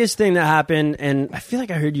trippiest thing that happened, and I feel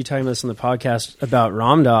like I heard you talking about this on the podcast about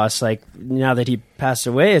Ram Dass, like now that he passed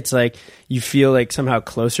away, it's like you feel like somehow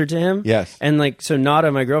closer to him. Yes. And like, so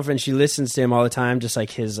Nada, my girlfriend, she listens to him all the time, just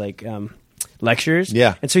like his like lectures.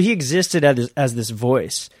 Yeah. And so he existed as this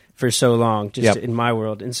voice for so long, just in my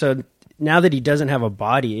world. And so now that he doesn't have a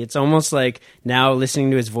body, it's almost like now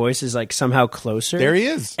listening to his voice is like somehow closer. There he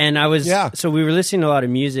is. And so we were listening to a lot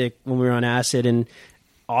of music when we were on acid, and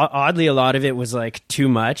oddly a lot of it was like too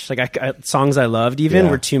much. Like songs I loved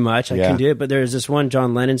even were too much. I couldn't do it. But there was this one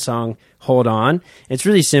John Lennon song, Hold On. It's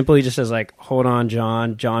really simple. He just says like, hold on,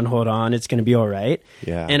 John, hold on. It's going to be all right.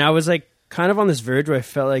 Yeah. And I was like kind of on this verge where I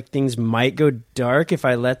felt like things might go dark if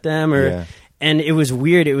I let them, and it was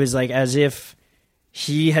weird. It was like as if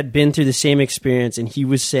he had been through the same experience, and he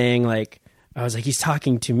was saying like, I was like, he's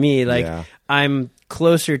talking to me. Like I'm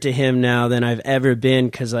closer to him now than I've ever been,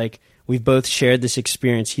 because like we've both shared this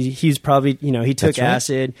experience. He's probably, he took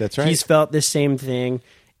acid. That's right. He's felt the same thing.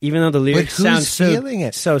 Even though the lyrics sound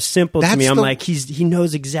so simple to me, I'm like, he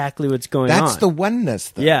knows exactly what's going on. That's the oneness,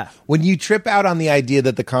 though. Yeah. When you trip out on the idea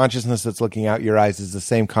that the consciousness that's looking out your eyes is the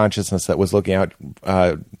same consciousness that was looking out,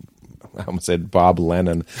 I almost said Bob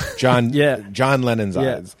Lennon, John Lennon's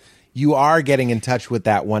eyes, you are getting in touch with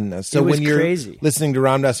that oneness. So when you're listening to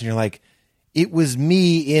Ram Dass and you're like, it was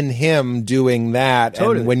me in him doing that.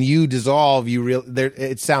 Totally. And when you dissolve,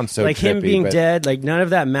 it sounds so like trippy, him being dead, like none of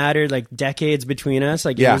that mattered, like decades between us.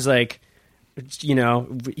 Like it was like,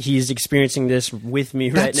 he's experiencing this with me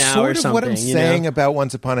right now sort or of something. What I'm saying about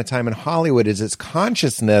Once Upon a Time in Hollywood is its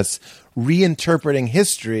consciousness reinterpreting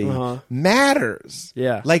history matters.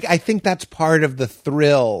 Yeah. Like, I think that's part of the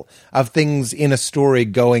thrill of things in a story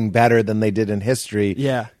going better than they did in history.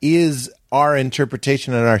 Yeah. Is our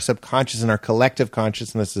interpretation and our subconscious and our collective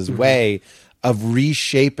consciousness's way of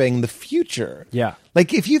reshaping the future. Yeah.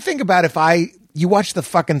 Like, if you think about you watch the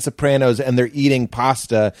fucking Sopranos and they're eating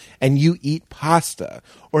pasta and you eat pasta.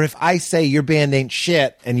 Or if I say your band ain't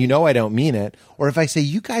shit and I don't mean it. Or if I say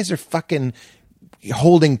you guys are fucking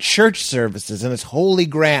holding church services and it's holy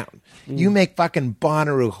ground. You make fucking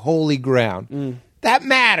Bonnaroo holy ground. That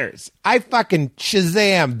matters. I fucking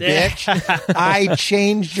Shazam, bitch. I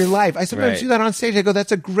changed your life. I sometimes do that on stage. I go,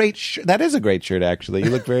 that's a great shirt. That is a great shirt, actually.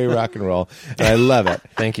 You look very rock and roll. And I love it.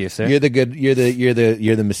 Thank you, sir. You're the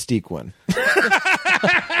Mystique one.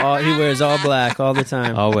 He wears all black all the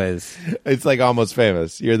time. Always. It's like Almost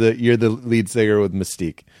Famous. You're the lead singer with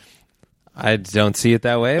Mystique. I don't see it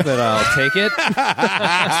that way, but I'll take it.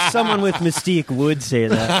 Someone with Mystique would say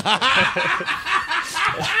that.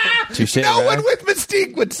 Touche, No one with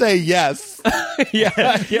Mystique would say yes. That's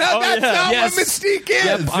not what Mystique is.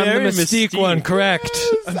 Yep, I'm the Very Mystique one, correct.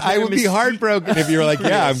 I would be heartbroken if you were like,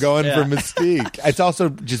 yeah, I'm going for Mystique. It's also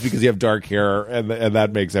just because you have dark hair, and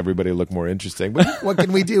that makes everybody look more interesting. But what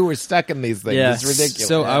can we do? We're stuck in these things. Yeah. It's ridiculous.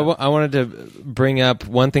 So I wanted to bring up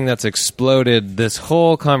one thing that's exploded this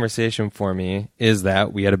whole conversation for me is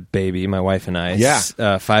that we had a baby, my wife and I,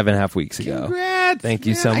 5.5 weeks ago. Congrats. Thank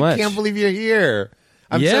you so much. I can't believe you're here.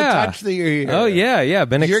 I'm so touched that you're here. Oh, yeah.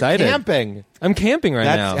 Been excited. You're camping. I'm camping right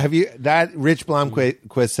now. Rich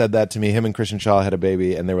Blomquist said that to me. Him and Christian Shaw had a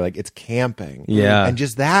baby, and they were like, it's camping. Yeah. And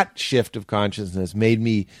just that shift of consciousness made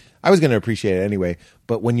me, I was going to appreciate it anyway,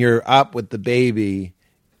 but when you're up with the baby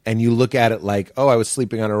and you look at it like, oh, I was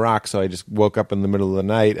sleeping on a rock, so I just woke up in the middle of the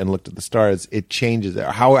night and looked at the stars, it changes.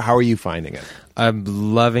 How are you finding it? I'm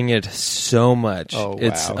loving it so much. Oh, wow.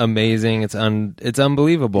 It's amazing. It's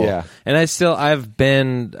unbelievable. Yeah. And I've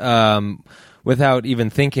been without even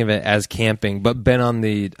thinking of it as camping, but been on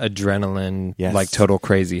the adrenaline, like total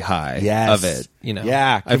crazy high of it.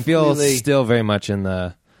 Yeah, I feel still very much in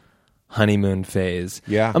the honeymoon phase.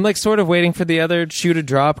 Yeah. I'm like sort of waiting for the other shoe to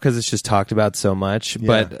drop because it's just talked about so much,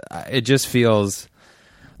 but it just feels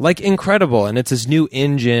like incredible, and it's this new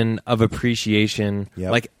engine of appreciation.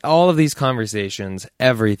 Like all of these conversations,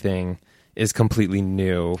 everything is completely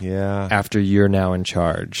new. After you're now in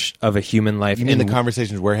charge of a human life. You mean the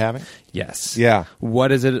conversations we're having? Yes. Yeah.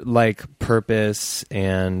 What is it like? Purpose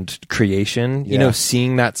and creation.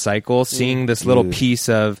 Seeing that cycle, seeing this little piece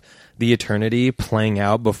of the eternity playing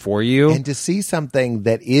out before you, and to see something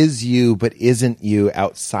that is you but isn't you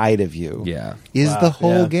outside of you is the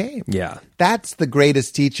whole game. That's the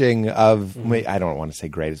greatest teaching of I don't want to say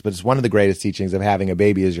greatest, but it's one of the greatest teachings of having a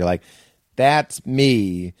baby is you're like, that's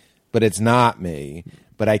me, but it's not me,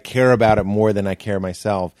 but I care about it more than I care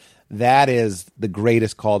myself. that is the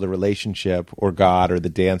greatest call to relationship or God or the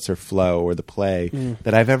dance or flow or the play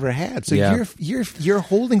that I've ever had. So you're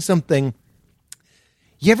holding something.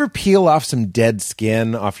 You ever peel off some dead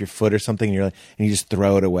skin off your foot or something, and you just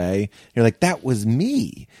throw it away? You're like, that was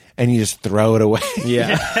me, and you just throw it away.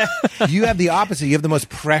 Yeah. You have the opposite. You have the most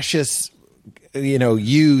precious,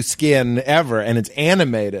 you skin ever, and it's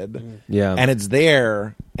animated. Yeah. And it's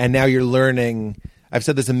there, and now you're learning. I've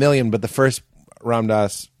said this a million, but the first Ram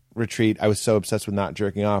Dass retreat, I was so obsessed with not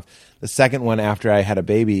jerking off. The second one, after I had a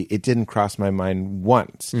baby, it didn't cross my mind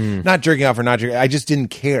once. Not jerking off or not jerking. I just didn't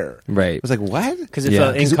care. Right. I was like, what? Because it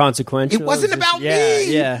felt inconsequential. It wasn't about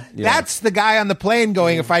me. Yeah. That's the guy on the plane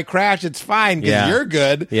going, if I crash, it's fine because you're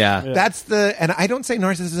good. Yeah. That's and I don't say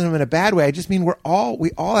narcissism in a bad way. I just mean we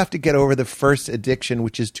all have to get over the first addiction,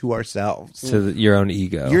 which is to ourselves. To your own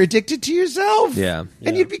ego. You're addicted to yourself. Yeah.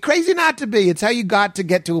 And you'd be crazy not to be. It's how you got to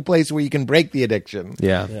get to a place where you can break the addiction.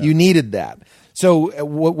 Yeah. You needed that. So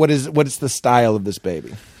what is the style of this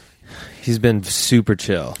baby? He's been super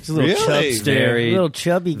chill. He's a little chubster. Very, little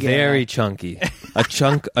chubby guy. Very chunky. A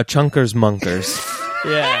chunkers munkers,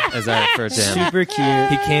 Yeah. as I refer to him. Super cute.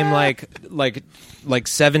 He came like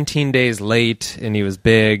 17 days late, and he was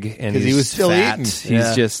big, and 'Cause he was still fat. eating.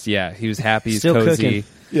 He's just he was happy. He's Still cozy. cooking.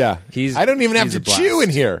 Yeah. I don't even have he's to a blast. chew in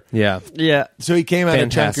here. Yeah, Yeah. So he came out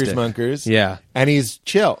Fantastic. of Chunkers Munkers. Yeah. And he's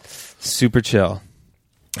chill. super chill.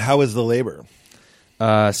 How was the labor?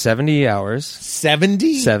 70 hours.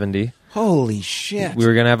 70? 70. Holy shit. We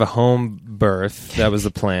were going to have a home birth. That was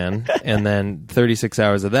the plan. And then 36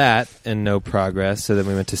 hours of that and no progress. So then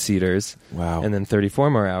we went to Cedars. Wow. And then 34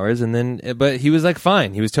 more hours. And then, but he was like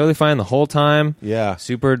fine. He was totally fine the whole time. Yeah.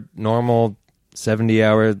 Super normal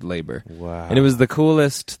 70-hour labor. Wow. And it was the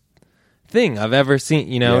coolest thing I've ever seen,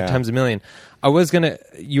 Yeah. times a million. You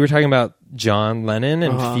were talking about John Lennon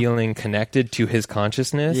and feeling connected to his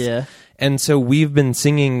consciousness. Yeah. And so we've been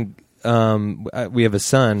singing, we have a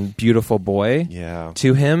son, Beautiful Boy,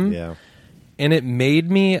 to him. Yeah. And it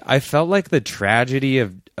made I felt like the tragedy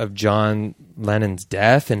of John Lennon's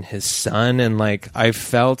death and his son. And I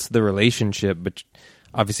felt the relationship, but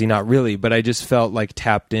obviously not really, but I just felt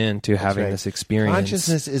tapped into having this experience.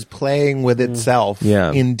 Consciousness is playing with itself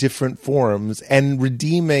in different forms and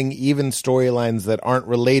redeeming even storylines that aren't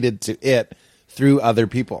related to it through other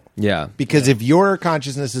people. Yeah. Because if your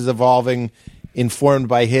consciousness is evolving informed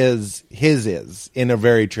by his is in a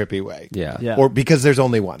very trippy way. Yeah. Yeah. Or because there's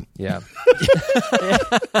only one. Yeah.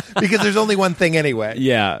 Because there's only one thing anyway.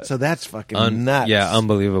 Yeah. So that's fucking nuts. Yeah,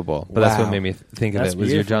 unbelievable. But that's Wow. what made me think of That's it was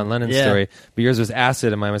your beautiful. John Lennon Yeah. story. But yours was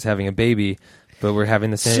acid and mine was having a baby. But we're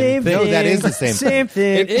having the same Same thing. No, that is the same Same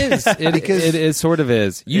thing. It is. It is sort of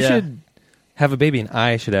is. You Yeah. should have a baby and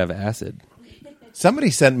I should have acid. Somebody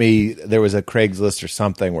sent me, there was a Craigslist or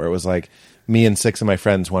something where it was like, me and 6 of my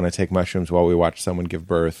friends want to take mushrooms while we watch someone give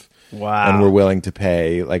birth. Wow. And we're willing to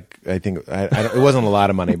pay, I think, it wasn't a lot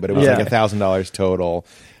of money, but it was Yeah. like $1,000 total.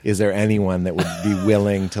 Is there anyone that would be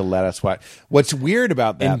willing to let us watch? What's weird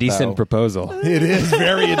about that, Indecent though, proposal. it is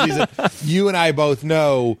very indecent. You and I both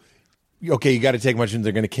know, okay, you got to take mushrooms,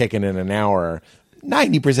 they're going to kick in an hour.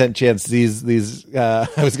 90% chance these I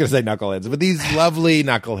was going to say knuckleheads, but these lovely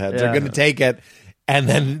knuckleheads are Yeah. going to take it, and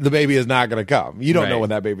then the baby is not going to come. You don't know Right. when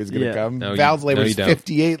that baby's going to Yeah. come. No, Val's labor you is don't.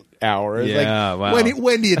 58 hours. Yeah, wow.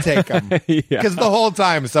 When do you take them? Because the whole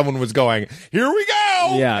time someone was going, here we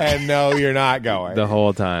go! Yeah. And no, you're not going. The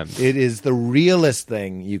whole time. It is the realest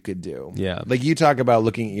thing you could do. Yeah. Like you talk about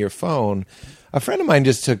looking at your phone. A friend of mine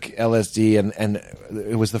just took LSD and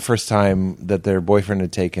it was the first time that their boyfriend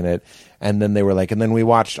had taken it. And then they were like, and then we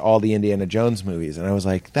watched all the Indiana Jones movies. And I was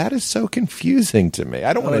like, that is so confusing to me.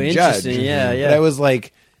 I don't want to judge. interesting. Yeah, yeah. But I was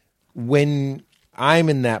like, when I'm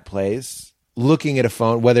in that place, looking at a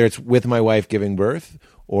phone, whether it's with my wife giving birth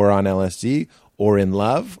or on LSD or in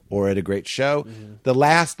love or at a great show,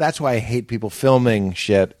 that's why I hate people filming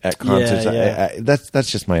shit at concerts. Yeah.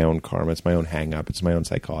 That's just my own karma. It's my own hang up. It's my own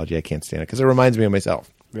psychology. I can't stand it because it reminds me of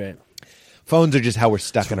myself. Right. Phones are just how we're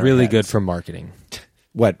stuck in our Really heads. good for marketing.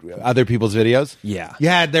 What, other people's videos? Yeah.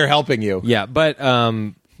 Yeah, they're helping you. Yeah, but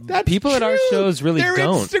That's people at our true. shows really They're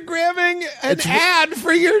don't. Instagramming an ad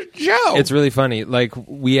for your show. It's really funny.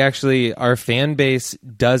 Our fan base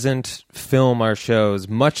doesn't film our shows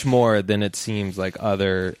much more than it seems like at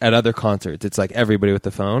other concerts. It's like everybody with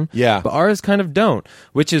the phone. Yeah. But ours kind of don't,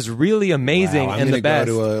 which is really amazing Wow, I'm and gonna the best.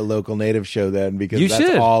 go to a local native show then because You that's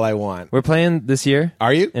should. all I want. We're playing this year.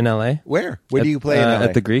 Are you? In LA? Where? Where do you play in LA?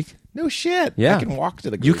 At the Greek. No shit. Yeah. I can walk to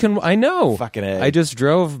the You Greek. can. I know. Fucking A. I just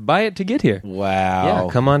drove by it to get here. Wow.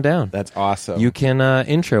 Yeah, come on down. That's awesome. You can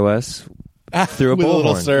intro us through a With a bullhorn.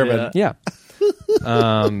 little sermon. Yeah.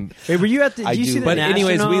 Wait, were you at the? Did you see the But National,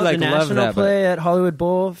 anyways, we, like, the love National that, but- play at Hollywood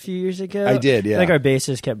Bowl a few years ago? I did, yeah. Like our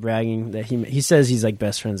bassist kept bragging that he says he's like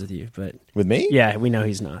best friends with you, but With me? yeah, we know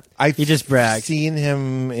he's not. I've he just bragged. seen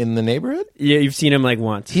him in the neighborhood. Yeah, you've seen him like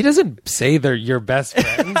once. He doesn't say they're your best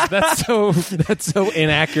friends. That's so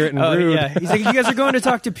inaccurate and Oh rude. yeah, he's like, you guys are going to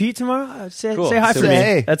talk to Pete tomorrow. Say hi for Say me.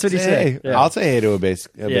 hey. That's what he Say said. hey. Yeah. I'll say hey to a bass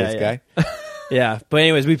Yeah. guy. Yeah, but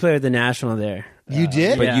anyways, we played with the National there. You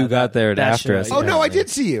did? But Yeah, you got there that after show, us. yeah. Oh, no, I did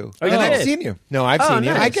see you. Oh, you and I've did? seen you. No, I've Oh, seen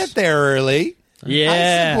you. I nice. get there early. Yeah,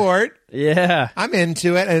 I support. Yeah, I'm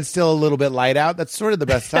into it, and it's still a little bit light out. That's sort of the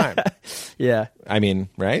best time. yeah. I mean,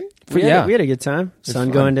 right? We had a good time. Sun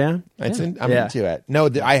fun. going down. I'm Yeah. into it. No,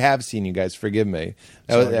 I have seen you guys. Forgive me.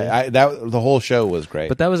 The whole show was great.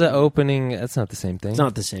 But that was an opening. That's not the same thing. It's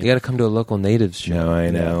not the same. You got to come to a local natives show.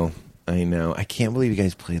 no, I know. I can't believe you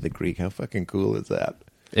guys play the Greek. How fucking cool is that?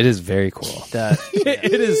 It is very cool. That It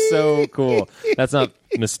is so cool. That's not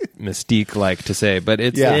mystique like to say, but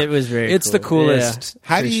it's Yeah. it was very. it's cool. the coolest.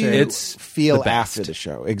 How For do you sure. It's feel the best. after the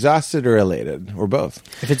show? Exhausted or elated, or both?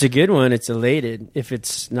 If it's a good one, it's elated. If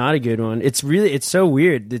it's not a good one, it's so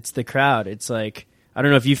weird. It's the crowd. It's like, I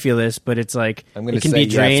don't know if you feel this, but it's like I'm going it to can say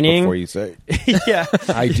be draining. yes before you say. Yeah,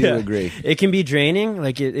 I do Yeah. agree. It can be draining.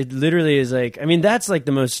 Like it literally is like. I mean, that's like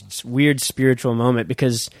the most weird spiritual moment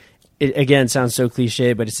because it again sounds so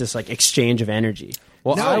cliche, but it's this like exchange of energy.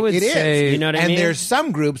 Well, No, I would it is. say You know what I and mean? there's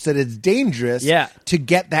some groups that it's dangerous Yeah. to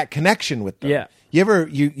get that connection with them. Yeah. You ever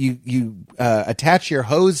you attach your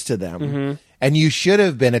hose to them, Mm-hmm. and you should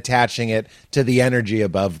have been attaching it to the energy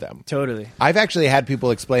above them. Totally. I've actually had people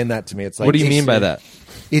explain that to me. It's like, what do you mean by that?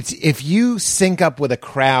 It's if you sync up with a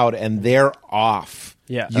crowd and they're off.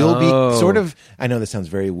 Yeah. You'll Oh. be sort of, I know this sounds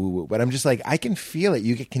very woo-woo, but I'm just like, I can feel it.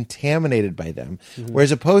 You get contaminated by them. Mm-hmm.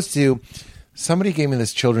 Whereas opposed to, somebody gave me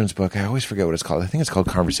this children's book. I always forget what it's called. I think it's called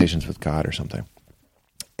Conversations with God or something.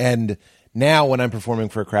 And now when I'm performing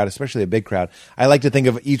for a crowd, especially a big crowd, I like to think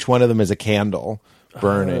of each one of them as a candle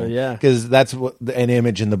burning. yeah. Because that's what an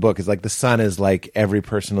image in the book is like. The sun is like every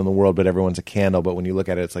person in the world, but everyone's a candle. But when you look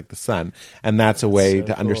at it, it's like the sun. And that's a way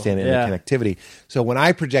to understand Yeah. interconnectivity. So when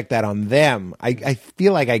I project that on them, I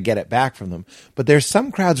feel like I get it back from them. But there's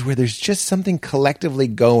some crowds where there's just something collectively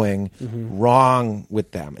going wrong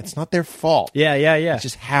with them. It's not their fault. Yeah. It's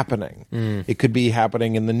just happening. It could be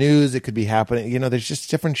happening in the news. It could be happening. There's just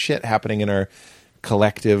different shit happening in our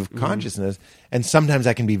collective consciousness. And sometimes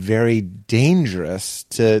that can be very dangerous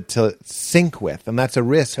to sync with. And that's a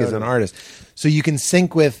risk as an artist. So you can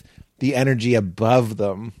sync with the energy above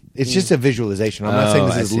them. It's just a visualization. I'm not saying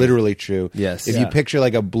this I is see. literally true. Yes. If Yeah. you picture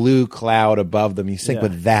like a blue cloud above them, you sync Yeah.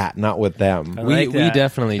 with that, not with them. I We like that.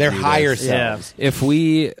 definitely They're do higher this. Yeah. selves. If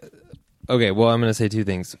we okay, well, I'm going to say two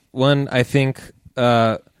things. One, I think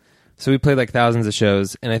so we played like thousands of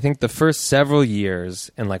shows, and I think the first several years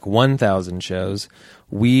and like 1,000 shows,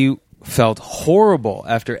 we felt horrible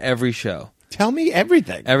after every show. Tell me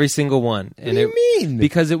everything. Every single one. What do you mean?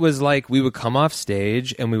 Because it was like we would come off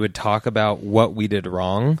stage and we would talk about what we did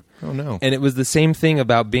wrong. Oh, no. And it was the same thing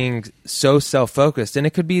about being so self-focused. And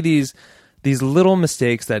it could be these little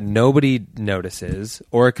mistakes that nobody notices,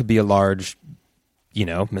 or it could be a large,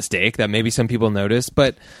 mistake that maybe some people notice.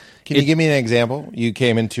 But Can you give me an example? You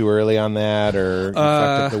came in too early on that, or you fucked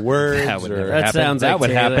up the words? that would or never That happen. sounds that like would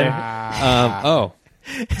Taylor. happen.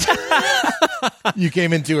 You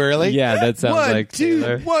came in too early? Yeah, that sounds One, like two,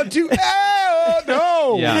 Taylor. 1, 2, oh,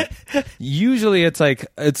 no! Yeah. Usually it's like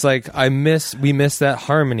we miss that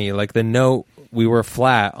harmony, like the note we were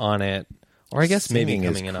flat on it. Or I guess Singing maybe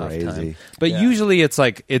is coming in off crazy. time. But usually it's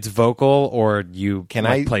like it's vocal or you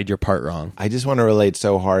I- played your part wrong. I just want to relate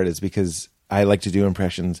so hard is because I like to do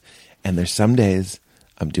impressions, and there's some days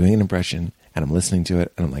I'm doing an impression and I'm listening to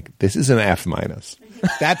it and I'm like, this is an F minus.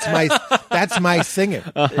 That's my singing.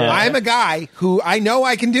 I'm a guy who I know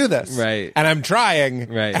I can do this. Right. And I'm trying.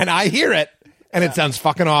 Right. And I hear it. And it sounds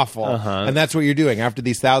fucking awful. And that's what you're doing. After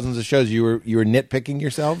these thousands of shows, you were nitpicking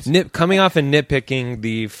yourselves? Coming off and nitpicking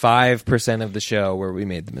the 5% of the show where we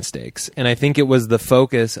made the mistakes. And I think it was the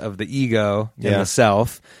focus of the ego and Yeah. the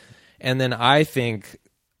self. And then I think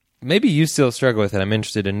maybe you still struggle with it. I'm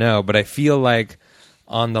interested to know. But I feel like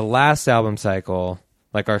on the last album cycle,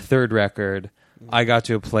 like our third record, I got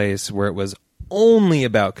to a place where it was only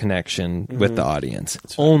about connection with the audience.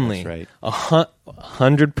 Only. That's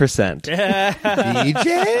 100%.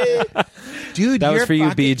 BJ? Dude, That was you're for you,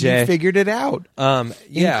 fucking- BJ. You figured it out.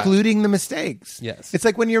 Yeah. Including the mistakes. Yes. It's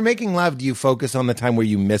like when you're making love, do you focus on the time where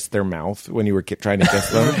you missed their mouth when you were trying to kiss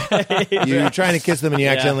them? You're trying to kiss them and you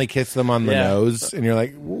accidentally kiss them on the Yeah. nose, and you're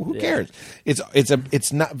like, well, who cares?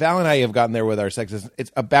 It's not. Val and I have gotten there with our sex.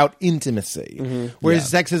 It's about intimacy. Whereas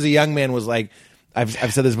sex as a young man was like,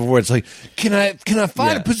 I've said this before. It's like, can I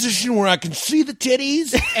find a position where I can see the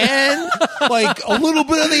titties and like a little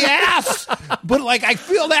bit of the ass, but like I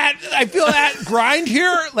feel that grind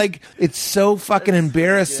here. Like it's so fucking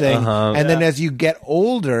embarrassing. And then as you get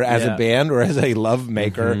older as a band or as a love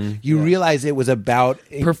maker, you realize it was about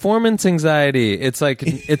performance anxiety. It's like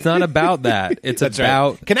it's not about that. It's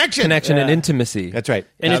about connection and intimacy. That's right.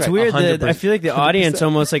 And That's it's right. weird that I feel like the audience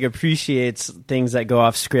almost like appreciates things that go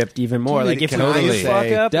off script even more. Dude, like if can you I fuck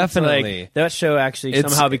say- up, Definitely. like, that show actually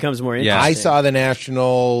somehow becomes more interesting. Yeah. I saw the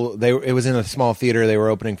National. It was in a small theater. They were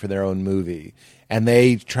opening for their own movie, and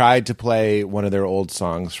they tried to play one of their old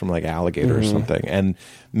songs from like Alligator or something, and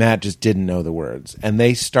Matt just didn't know the words. And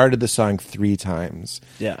they started the song 3 times.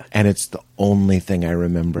 Yeah. and it's the only thing I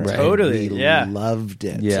remember. Right. Totally, I yeah. loved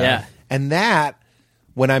it. Yeah. and that.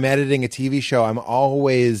 When I'm editing a TV show, I'm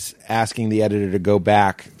always asking the editor to go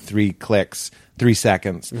back 3 clicks, 3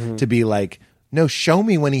 seconds to be like, no, show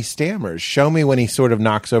me when he stammers. Show me when he sort of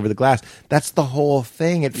knocks over the glass. That's the whole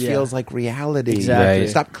thing. It feels like reality. Exactly. Right.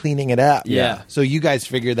 Stop cleaning it up. Yeah. So you guys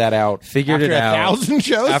figured that out. Figured it out. After 1,000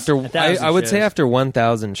 shows? After 1,000 I would say shows. after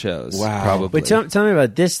 1,000 shows. Wow. Probably. But tell me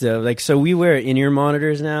about this though. Like, so we wear in-ear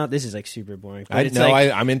monitors now. This is like super boring. But it's like,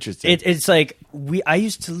 I'm interested. it's like I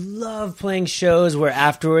used to love playing shows where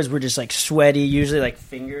afterwards we're just like sweaty. Usually like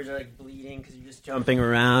fingers are like bleeding because you're just jumping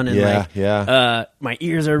around and my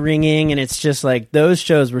ears are ringing, and it's just like those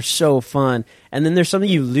shows were so fun. And then there's something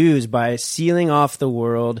you lose by sealing off the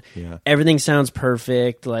world. Yeah. Everything sounds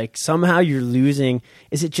perfect. Like somehow you're losing.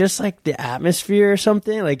 Is it just like the atmosphere or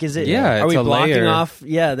something? Like is it? Yeah, Are it's we a blocking layer. off?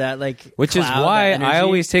 Yeah, that like. Which is cloud, why that I energy?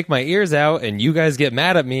 always take my ears out and you guys get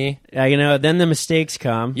mad at me. Then the mistakes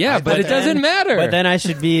come. Yeah, but it doesn't matter. But then I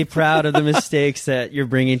should be proud of the mistakes that you're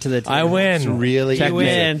bringing to the table. I win. It's really Checkmate.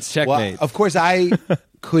 interesting. Checkmate. Well, of course, I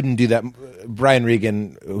couldn't do that. Brian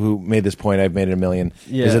Regan, who made this point, I've made it a million,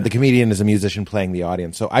 Yeah. is that the comedian is a musician playing the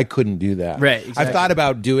audience. So I couldn't do that. Right, exactly. I've thought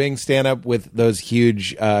about doing stand-up with those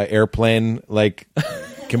huge airplane, like,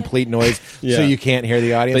 complete noise so you can't hear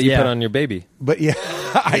the audience. That you Yeah. put on your baby. But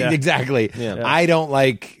exactly. Yeah. I don't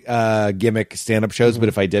like gimmick stand-up shows, but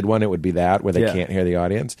if I did one, it would be that, where they Yeah. can't hear the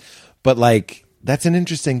audience. But, like, that's an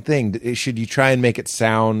interesting thing. Should you try and make it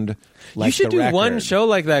sound like you should the do one record? show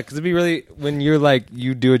like that because it'd be really when you're like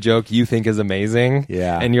you do a joke you think is amazing,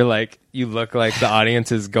 and you're like you look like the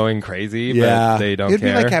audience is going crazy, but they don't It'd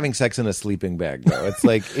care. be like having sex in a sleeping bag, though. It's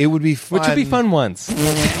like it would be fun. Which would be fun once.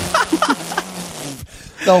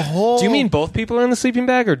 The whole. Do you mean both people are in the sleeping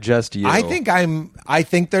bag or just you? I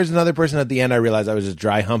think there's another person at the end. I realized I was just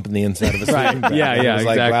dry humping the inside of a sleeping bag. Yeah, yeah,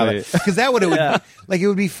 exactly. Because that would it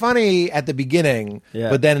would be funny at the beginning,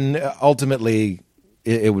 but then ultimately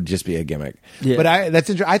it would just be a gimmick. Yeah. But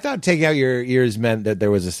I thought taking out your ears meant that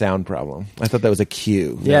there was a sound problem. I thought that was a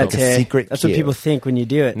cue. Yeah, like a secret. that's cue. what people think when you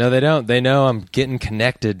do it. No, they don't. They know I'm getting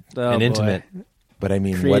connected and boy. intimate. But I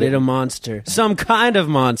mean, Created a monster, some kind of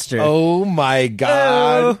monster. Oh my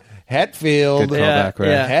God, Hetfield. Good callback, right?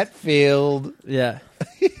 Yeah. Hetfield. Yeah.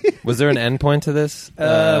 Was there an end point to this?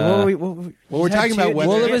 What were we're talking about whether-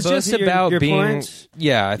 Well, it was both just of your- about your being. points?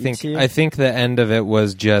 Yeah, I think the end of it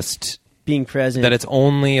was just being present. that it's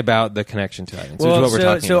only about the connection to audience. Which is what we're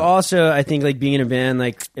talking so about. also I think like being in a band,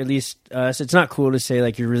 like at least us, it's not cool to say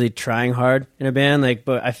like you're really trying hard in a band, like,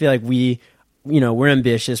 but I feel like we're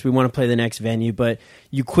ambitious. We want to play the next venue, but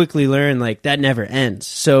you quickly learn like that never ends.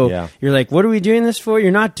 So you're like, what are we doing this for?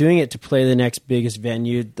 You're not doing it to play the next biggest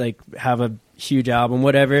venue, like have a huge album,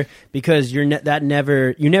 whatever, because you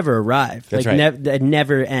never arrive. That's like right. that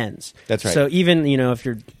never ends. That's right. So even if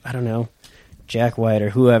you're, I don't know, Jack White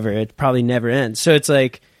or whoever, it probably never ends. So it's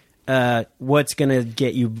like, what's gonna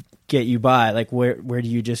get you by? Like where do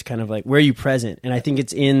you just kind of like, where are you present? And I think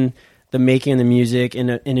it's in the making of the music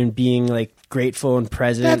and in being like grateful and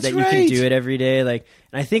present That's that you right. can do it every day. Like,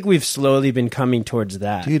 and I think we've slowly been coming towards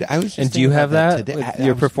that. Dude, I was just And do thinking you about have that today. with I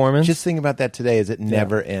your was performance? Just thinking about that today is it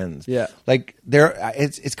never ends. Yeah. Like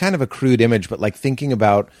it's kind of a crude image, but like thinking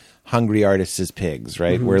about hungry artists as pigs,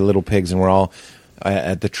 right? Mm-hmm. We're little pigs and we're all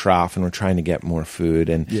at the trough and we're trying to get more food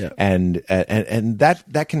and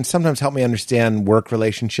that can sometimes help me understand work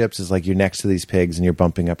relationships is like you're next to these pigs and you're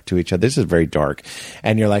bumping up to each other. This is very dark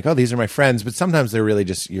and you're like, oh, these are my friends, but sometimes they're really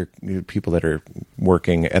just your people that are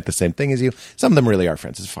working at the same thing as you. Some of them really are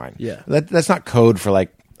friends. It's fine. Yeah. That's not code for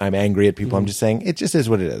like I'm angry at people. I'm just saying it just is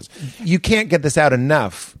what it is. You can't get this out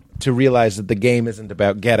enough to realize that the game isn't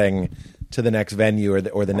about getting to the next venue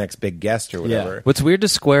or the next big guest or whatever. What's weird to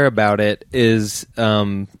square about it is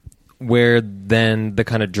where then the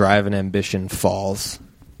kind of drive and ambition falls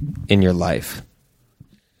in your life,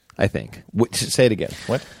 I think. Say it again.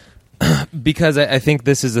 What? Because I think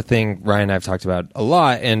this is a thing Ryan and I have talked about a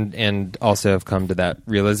lot, and also have come to that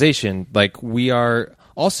realization. Like, we are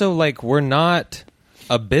also, like, we're not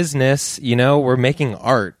a business, we're making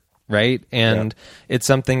art, right? And it's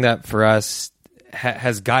something that for us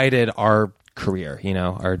has guided our career,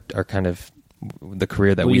 our kind of the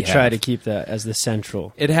career that we try have. to keep that as the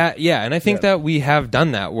central. And I think that we have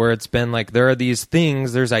done that, where it's been like, there are these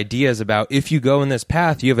things, there's ideas about, if you go in this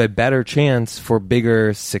path, you have a better chance for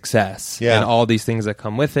bigger success, and all these things that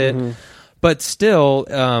come with it. Mm-hmm. But still,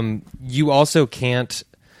 you also can't.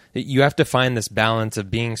 You have to find this balance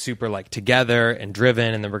of being super like together and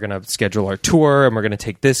driven, and then we're going to schedule our tour, and we're going to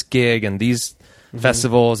take this gig and these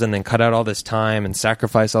festivals, and then cut out all this time and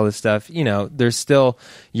sacrifice all this stuff. There's still,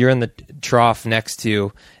 you're in the trough next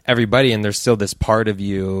to everybody, and there's still this part of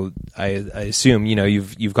you. I assume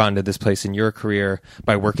you've gone to this place in your career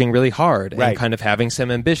by working really hard and kind of having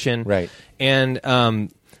some ambition, right?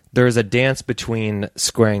 And there's a dance between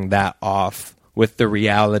squaring that off with the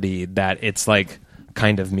reality that it's like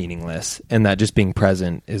kind of meaningless, and that just being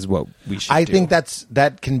present is what we should do. think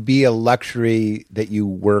that can be a luxury that you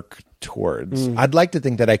work towards. I'd like to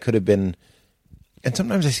think that I could have been, and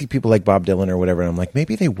sometimes I see people like Bob Dylan or whatever, and I'm like,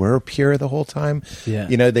 maybe they were pure the whole time. Yeah.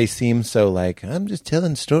 They seem so like, I'm just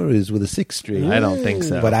telling stories with a 6 string. I don't think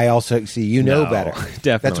so. But I also see, know No, better.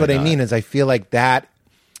 definitely That's what not. I mean, is I feel like that,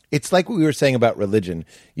 it's like what we were saying about religion.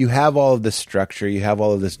 You have all of this structure, you have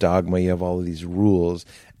all of this dogma, you have all of these rules.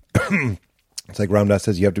 It's like Ram Dass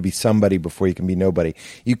says, you have to be somebody before you can be nobody.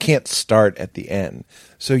 You can't start at the end.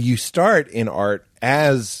 So you start in art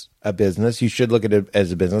as a business. You should look at it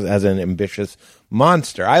as a business, as an ambitious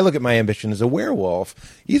monster. I look at my ambition as a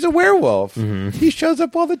werewolf. He's a werewolf. Mm-hmm. He shows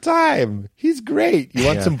up all the time. He's great. You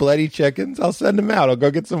want some bloody chickens? I'll send him out. I'll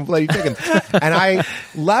go get some bloody chickens. And I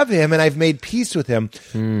love him, and I've made peace with him.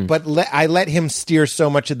 But I let him steer so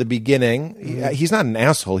much at the beginning. He's not an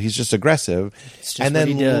asshole. He's just aggressive. It's just and then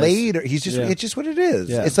what he does. later, it's just what it is.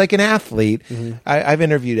 Yeah. It's like an athlete. I've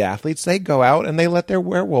interviewed athletes. They go out and they let their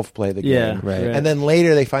werewolf play the game. Yeah, right. And then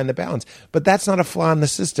later they find the balance. But that's not a flaw in the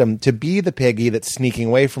system. To be the piggy that's sneaking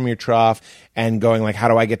away from your trough and going like, how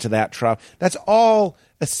do I get to that trough? That's all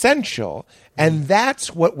essential. And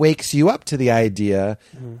that's what wakes you up to the idea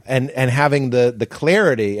and having the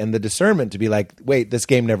clarity and the discernment to be like, wait, this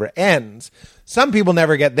game never ends. Some people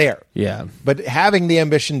never get there. Yeah. But having the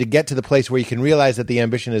ambition to get to the place where you can realize that the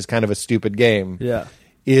ambition is kind of a stupid game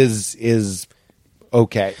is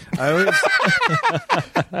okay.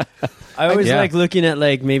 I always Yeah. like looking at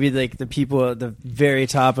like maybe like the people at the very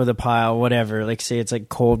top of the pile, whatever. Like say it's like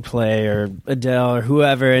Coldplay or Adele or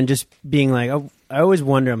whoever, and just being like, I always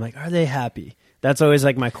wonder. I'm like, are they happy? That's always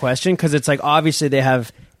like my question, because it's like obviously they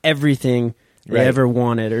have everything they Right. ever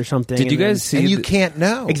wanted or something. Did you and then- guys see? And you can't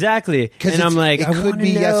know. exactly? And Because I'm like, it I could wanna be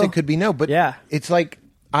yes, know. it could be no. But Yeah. it's like,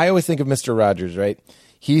 I always think of Mr. Rogers, right?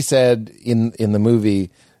 He said in the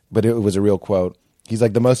movie, but it was a real quote. He's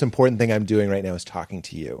like, the most important thing I'm doing right now is talking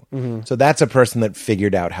to you. So that's a person that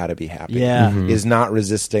figured out how to be happy. Yeah. Is not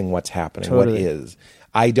resisting what's happening, Totally. what is.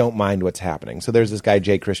 I don't mind what's happening. So there's this guy,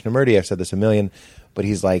 Jay Krishnamurti, I've said this a million, but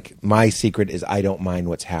he's like, my secret is I don't mind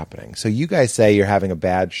what's happening. So you guys say you're having a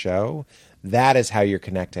bad show. That is how you're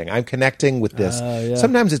connecting. I'm connecting with this.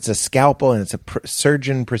 Sometimes it's a scalpel and it's a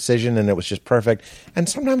surgeon precision and it was just perfect. And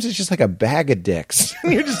sometimes it's just like a bag of dicks.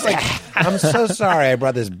 And you're just like, I'm so sorry I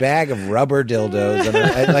brought this bag of rubber dildos.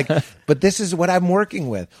 And like, but this is what I'm working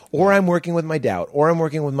with. Or I'm working with my doubt. Or I'm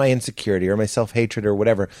working with my insecurity or my self-hatred or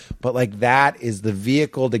whatever. But like that is the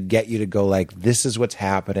vehicle to get you to go like, this is what's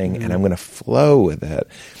happening and I'm going to flow with it.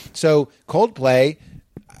 So Coldplay,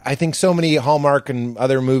 I think so many Hallmark and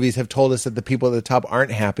other movies have told us that the people at the top aren't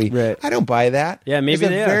happy. Right. I don't buy that. Yeah, maybe There's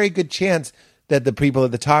they a are. very good chance that the people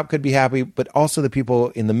at the top could be happy, but also the people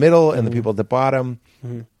in the middle and the people at the bottom.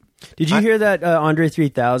 Did you hear that Andre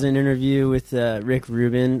 3000 interview with Rick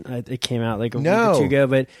Rubin? It came out like a week or two ago,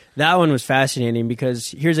 but that one was fascinating because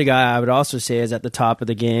here's a guy I would also say is at the top of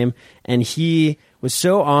the game, and he was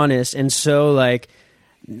so honest and so like,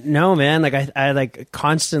 no, man, like I like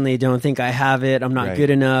constantly don't think I have it. I'm not Right.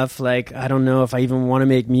 good enough. Like I don't know if I even want to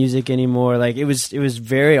make music anymore. Like it was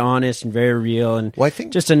very honest and very real, and Well, I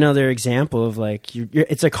think- just another example of like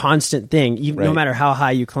it's a constant thing. Even, no Right. matter how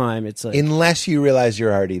high you climb, it's like Unless you realize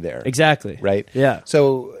you're already there. exactly Right? Yeah.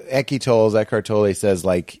 So Eckhart Tolle says,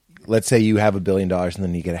 like, let's say you have $1 billion and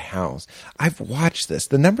then you get a house. I've watched this.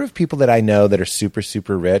 The number of people that I know that are super,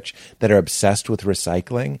 super rich that are obsessed with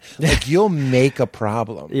recycling, like you'll make a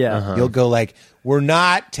problem. Yeah. You'll go like, we're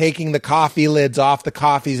not taking the coffee lids off the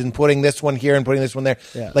coffees and putting this one here and putting this one there.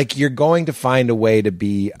 Yeah. Like you're going to find a way to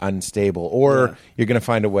be unstable or you're going to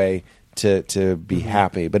find a way to be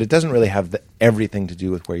happy, but it doesn't really have everything to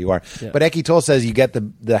do with where you are. But Eckhart Tolle says you get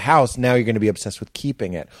the house, now you're going to be obsessed with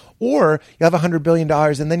keeping it, or you have $100 billion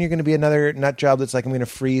and then you're going to be another nut job that's like, I'm going to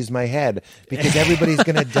freeze my head because everybody's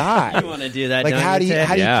going to die. You want to do that? Like, how do you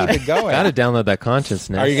keep it going? Got to download that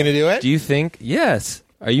consciousness. Are you going to do it? Do you think? Yes.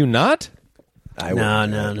 Are you not?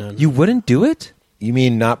 No. You wouldn't do it? You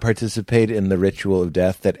mean not participate in the ritual of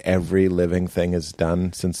death that every living thing has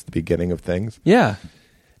done since the beginning of things? Yeah.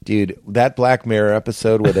 Dude, that Black Mirror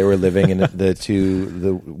episode where they were living in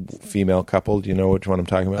the female couple, do you know which one I'm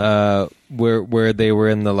talking about? Where they were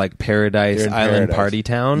in the like Paradise Island party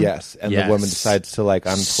town? Yes, and the woman decides to like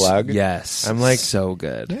unplug. Yes. I'm like, so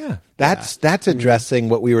good. Yeah. That's addressing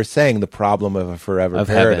what we were saying, the problem of a forever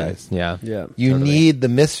paradise. Heaven. Yeah. You need the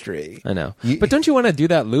mystery. I know. But don't you want to do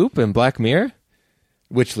that loop in Black Mirror?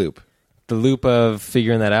 Which loop? The loop of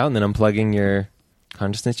figuring that out and then unplugging your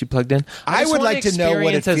consciousness you plugged in. I would like to know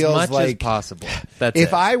what it feels as much like as possible. That's if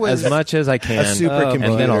it. I was as much as I can, a supercomputer,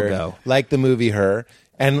 and then I'll go. Like the movie Her,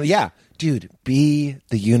 and dude, be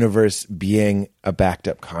the universe being a backed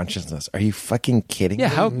up consciousness. Are you fucking kidding me? Yeah,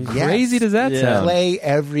 how crazy does that sound? Play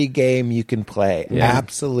every game you can play. Yeah.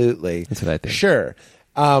 Absolutely. That's what I think. Sure.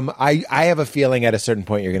 I have a feeling at a certain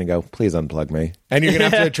point you're going to go, please unplug me. And you're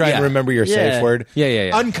going to have to try and remember your safe word.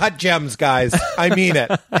 Yeah. Uncut gems, guys. I mean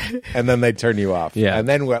it. And then they turn you off. Yeah. And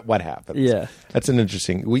then what happens? Yeah. That's an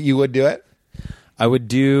interesting... You would do it? I would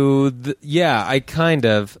do... I kind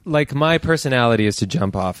of... Like, my personality is to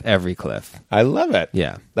jump off every cliff. I love it.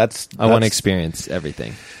 Yeah. I want to experience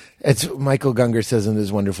everything. It's Michael Gungor says in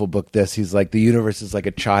his wonderful book he's like, the universe is like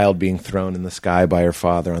a child being thrown in the sky by her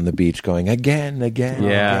father on the beach going again.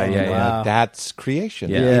 Yeah. Wow. That's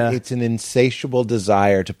creation. Yeah. It's an insatiable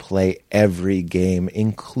desire to play every game,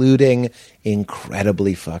 including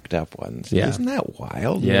incredibly fucked up ones. Yeah. Isn't that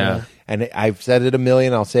wild? Yeah. And I've said it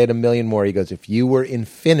 1,000,000, I'll say it 1,000,000 more. He goes, if you were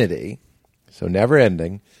infinity, so never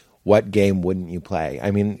ending, what game wouldn't you play?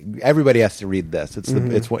 I mean, everybody has to read this.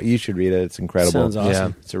 It's what you should read it. It's incredible. Sounds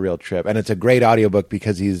awesome. Yeah. It's a real trip. And it's a great audiobook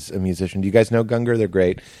because he's a musician. Do you guys know Gungor? They're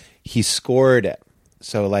great. He scored it.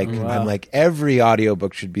 So like I'm like every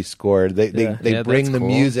audiobook should be scored. They bring the cool.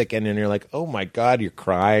 music in and you're like, "Oh my god, you're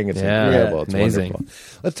crying." It's incredible. It's amazing.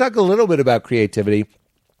 Wonderful. Let's talk a little bit about creativity.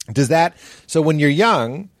 So when you're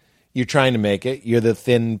young, you're trying to make it. You're the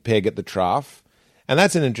thin pig at the trough. And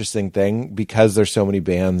that's an interesting thing because there's so many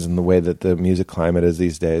bands and the way that the music climate is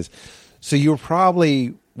these days. So you were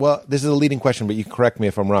probably, this is a leading question, but you correct me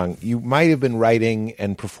if I'm wrong. You might have been writing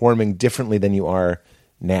and performing differently than you are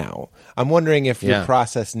now. I'm wondering if your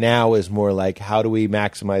process now is more like, how do we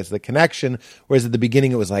maximize the connection? Whereas at the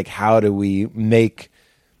beginning it was like, how do we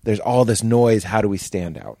there's all this noise, how do we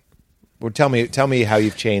stand out? Well, tell me how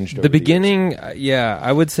you've changed over the beginning.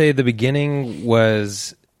 I would say the beginning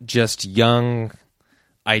was just young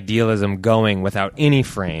idealism going without any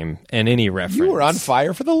frame and any reference. You were on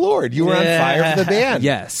fire for the Lord. You were on fire for the band.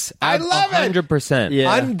 Yes. I love 100%.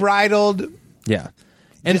 Yeah. Unbridled. Yeah.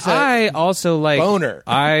 And I also like boner.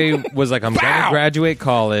 I was like, I'm going to graduate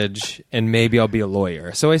college and maybe I'll be a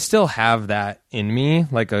lawyer. So I still have that in me,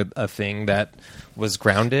 like a thing that was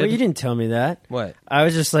grounded. Well, you didn't tell me that. What? I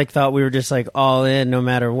was just like, thought we were just like all in no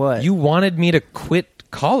matter what. You wanted me to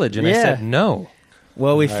quit college and I said no.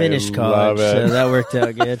 Well, we finished college, so that worked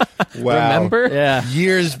out good. Wow. Remember? Yeah.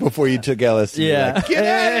 Years before you took LSD. Yeah. Like, get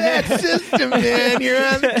out of that system, man. You're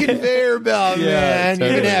on the conveyor belt, man. totally.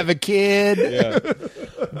 You're going to have a kid. Yeah.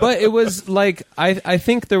 But it was like, I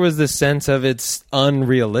think there was this sense of it's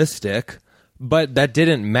unrealistic, but that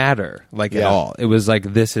didn't matter at all. It was like,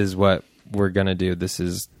 this is what we're going to do. This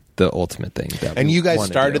is the ultimate thing. And you guys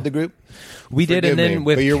started the group? We did, and then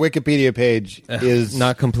but your Wikipedia page is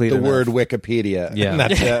not complete the enough. word Wikipedia. Yeah.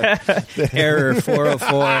 That's Error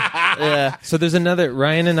 404. Yeah. So there's another,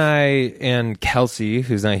 Ryan and I and Kelsey,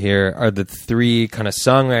 who's not here, are the three kind of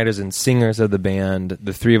songwriters and singers of the band.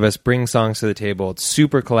 The three of us bring songs to the table. It's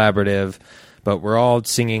super collaborative, but we're all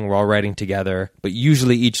singing, we're all writing together. But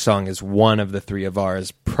usually each song is one of the three of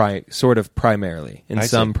ours, sort of primarily, in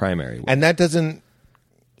some primary way. And that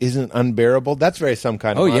isn't unbearable. That's very some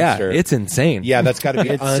kind of monster. Yeah, it's insane. Yeah, that's got to be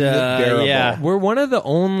unbearable. yeah. We're one of the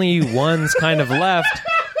only ones kind of left.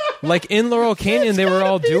 Like in Laurel Canyon, they were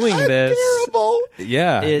all doing this. Unbearable.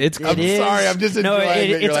 Yeah, It I'm is. sorry, I'm just enjoying that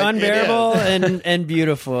you're it's like, unbearable it is. and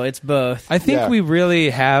beautiful. It's both. I think Yeah. we really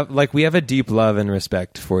have, we have a deep love and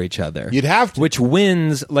respect for each other. You'd have to. Which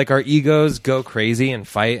wins, our egos go crazy and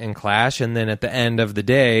fight and clash, and then at the end of the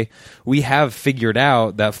day, we have figured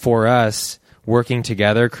out that for us, working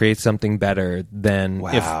together creates something better than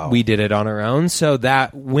Wow. if we did it on our own. So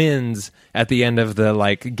that wins at the end of the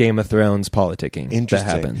like Game of Thrones politicking that Interesting.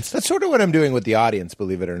 happens. That's sort of what I'm doing with the audience,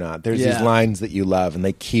 believe it or not. There's these Yeah. lines that you love, and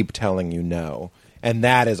they keep telling you no. And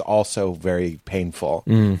that is also very painful.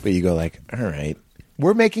 But you go like, all right,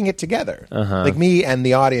 we're making it together. Like me and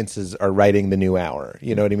the audiences are writing the new hour.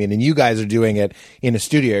 You know what I mean? And you guys are doing it in a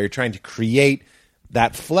studio. You're trying to create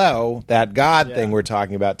that flow, that God thing we're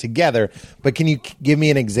talking about together. But can you give me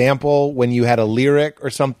an example when you had a lyric or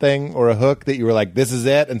something or a hook that you were like, this is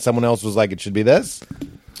it, and someone else was like, it should be this?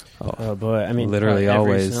 Oh boy, I mean, Literally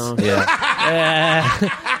probably every always. song. Yeah.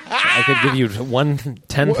 I could give you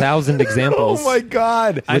 10,000 examples. Oh my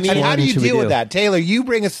God! I mean, and how one do you should we deal with do? that, Taylor? You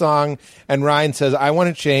bring a song, and Ryan says, "I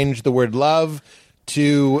want to change the word love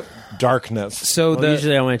to darkness." So Well,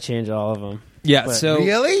 usually I want to change all of them. yeah, but- so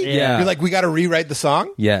Really? Yeah. You're like, we got to rewrite the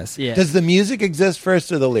song. yes. Yeah. Does the music exist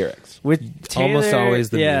first or the lyrics? With Taylor, Almost always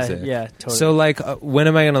the yeah, music. Yeah, totally. So like When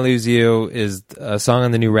Am I Gonna Lose You is a song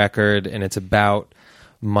on the new record, and it's about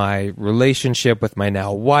my relationship with my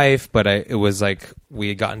now wife, but it was like we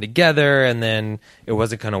had gotten together and then it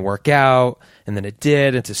wasn't going to work out, and then it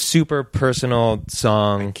did. It's a super personal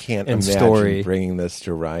song Can't and imagine story. bringing this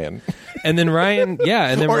to Ryan And then Ryan, yeah,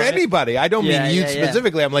 and then or Ryan, anybody. I don't Yeah, mean you yeah, yeah.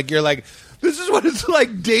 specifically. I'm like, you're like, this is what it's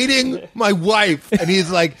like dating my wife, and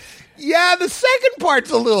he's like, yeah, the second part's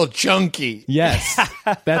a little chunky. yes,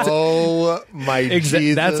 that's Oh my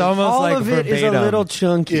Jesus! that's almost all like of it is verbatim. a little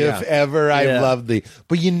chunky. If ever I Yeah. loved thee.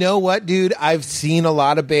 But you know what, dude? I've seen a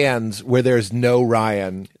lot of bands where there's no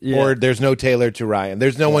Ryan or there's no Taylor to Ryan.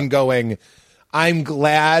 There's no one going, I'm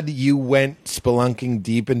glad you went spelunking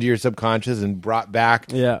deep into your subconscious and brought back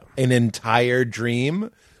Yeah. an entire dream.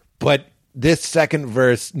 But this second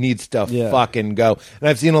verse needs to Yeah. fucking go. And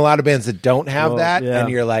I've seen a lot of bands that don't have Well, that. yeah. And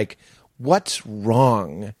you're like, what's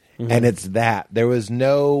wrong? Mm-hmm. And it's that. There was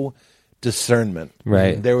no discernment.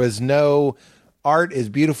 Right. There was no art is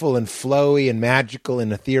beautiful and flowy and magical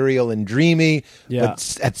and ethereal and dreamy. Yeah.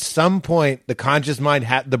 But at some point, the conscious mind,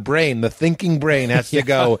 the brain, the thinking brain has to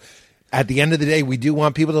go, at the end of the day, we do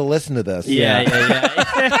want people to listen to this. yeah,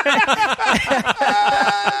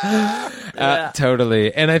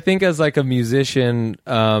 Totally. And I think as like a musician,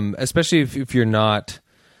 especially if you're not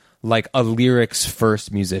like a lyrics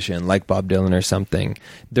first musician like Bob Dylan or something,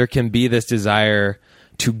 there can be this desire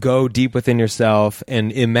to go deep within yourself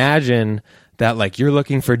and imagine that like you're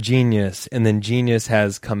looking for genius, and then genius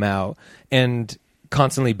has come out, and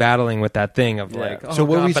constantly battling with that thing of like, oh, So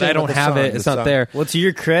what were God, we but saying I don't about the have song? it. It's The not song. there. Well, to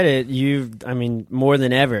your credit, more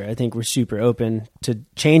than ever, I think we're super open to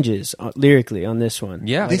changes lyrically on this one.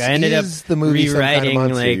 Yeah. This I ended is up the movie Some Kind of rewriting,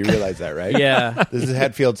 Monster. like, You realize that, right? yeah, This is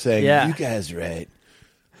Hetfield saying, Yeah. you guys right.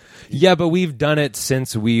 Yeah, but we've done it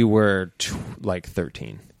since we were like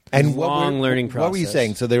 13. And Long learning What were you process.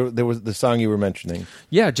 saying? So there was the song you were mentioning.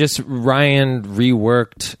 Yeah, just Ryan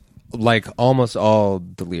reworked like almost all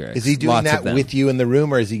the lyrics. Is he doing Lots that of them. with you in the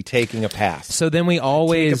room, or is he taking a pass? So then we take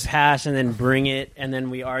always a pass and then bring it, and then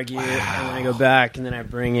we argue, and then I go back, and then I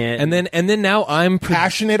bring it, and then now I'm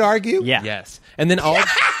Passionate argue? yeah, yes, and then I'll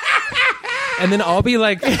be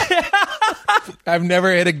like, I've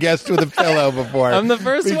never hit a guest with a pillow before. I'm the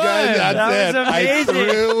first because one. That's That it. was I amazing.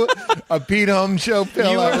 threw a Pete Holmes show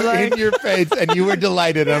pillow were like- in your face, and you were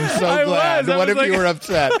delighted. I'm so I glad. was. I What was if you like- were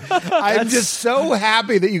upset? I'm just so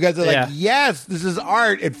happy that you guys are like, Yeah. yes, this is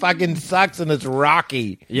art. It fucking sucks and it's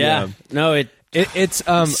rocky. yeah. No, it's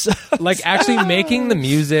like actually making the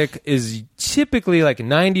music is typically like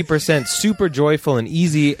 90% super joyful and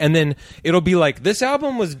easy, and then it'll be like, this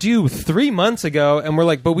album was due 3 months ago, and we're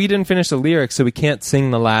like, but we didn't finish the lyrics, so we can't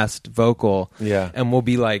sing the last vocal. Yeah. And we'll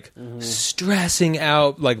be like stressing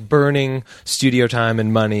out, like burning studio time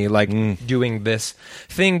and money, like doing this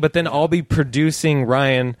thing, but then I'll be producing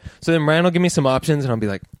Ryan, so then Ryan will give me some options and I'll be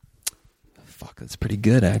like, fuck, that's pretty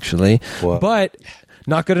good actually. Whoa. But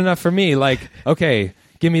not good enough for me. Like, okay,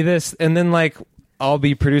 give me this, and then like I'll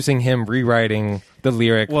be producing him rewriting the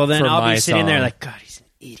lyric. well, then for I'll my be sitting there song. like, God, he's an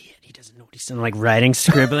idiot. He doesn't know what he's doing, like writing,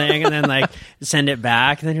 scribbling, and then like send it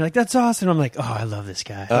back, and then you're like, that's awesome. I'm like, oh, I love this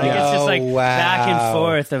guy. Like, it's just like wow. back and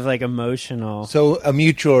forth of like emotional. So a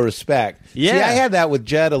mutual respect. Yeah. See, I had that with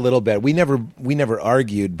Jed a little bit. We never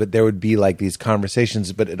argued, but there would be like these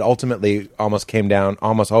conversations. But it ultimately almost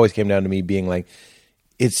always came down to me being like,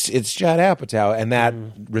 it's Judd Apatow, and that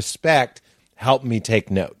respect helped me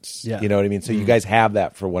take notes. Yeah. You know what I mean? So you guys have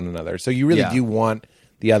that for one another. So you really Yeah. do want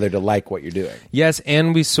the other to like what you're doing. Yes,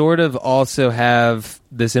 and we sort of also have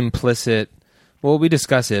this implicit Well, we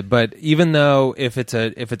discuss it, but even though if it's a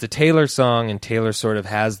Taylor song and Taylor sort of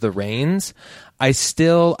has the reins, I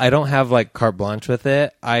don't have like carte blanche with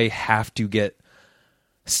it. I have to get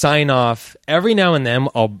sign off every now and then.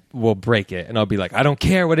 We'll break it and I'll be like, I don't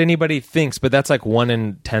care what anybody thinks, but that's like 1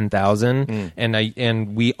 in 10,000,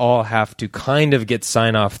 and we all have to kind of get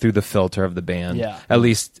sign off through the filter of the band. Yeah. At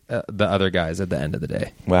least the other guys at the end of the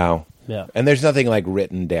day. Wow. Yeah. And there's nothing like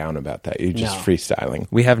written down about that. You're just No. freestyling.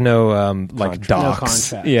 We have no like Contract. No docs.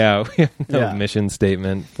 contract. Yeah, we have no Yeah. mission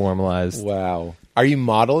statement formalized. Wow. Are you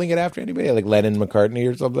modeling it after anybody, like Lennon McCartney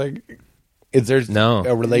or something? Is there No.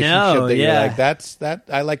 a relationship No, that you're yeah. like, that's that?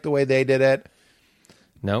 I like the way they did it.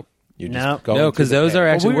 Nope. You're No. just going No, through because the those pain. are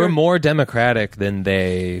actually we're- we're more democratic than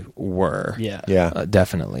they were. Yeah. Yeah.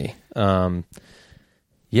 Definitely.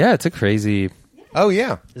 Yeah, it's a crazy. Oh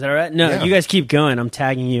yeah. Is that all right? No, Yeah. you guys keep going. I'm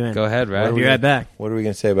tagging you in. Go ahead, I'll right? be right back. What are we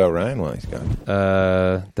going to say about Ryan while he's gone?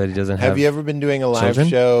 That he doesn't have. Have you ever been doing a live children?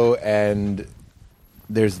 show and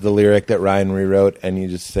there's the lyric that Ryan rewrote and you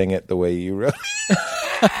just sing it the way you wrote?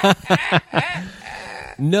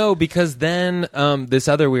 No, because then this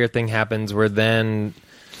other weird thing happens where then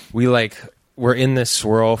we're in this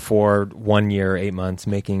swirl for 1 year, 8 months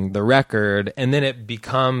making the record, and then it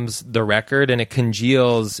becomes the record and it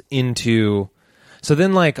congeals into. So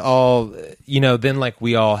then then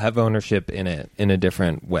we all have ownership in it in a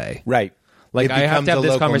different way. Right. Like It I have becomes to have a this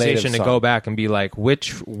local conversation native to song. go back and be like,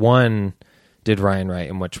 which one did Ryan write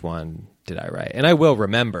and which one did I write? And I will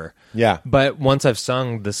remember. Yeah. But once I've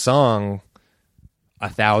sung the song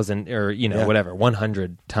 1,000 or Yeah. whatever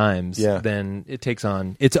 100 times, Yeah. then it takes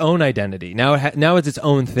on its own identity. Now now it's its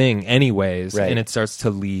own thing, anyways, Right. and it starts to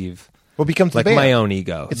leave Well, it becomes like the band. my own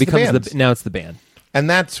ego. It's It becomes the band's. now it's the band. And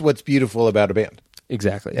that's what's beautiful about a band.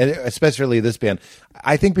 Exactly. And especially this band.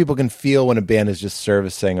 I think people can feel when a band is just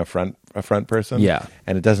servicing a front person. Yeah.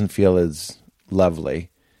 And it doesn't feel as lovely.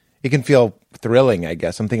 It can feel thrilling, I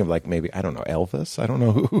guess. I'm thinking of like maybe, I don't know, Elvis. I don't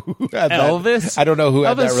know who had Elvis? that. I don't know who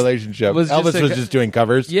had that Elvis relationship. was just Elvis was just doing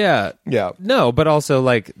covers. Yeah. Yeah. No, but also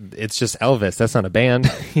like it's just Elvis. That's not a band.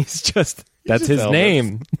 That's just his Elvis.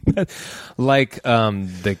 name. Like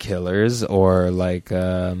the Killers or like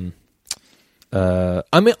I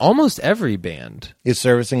mean almost every band. Is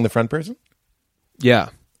servicing the front person? Yeah.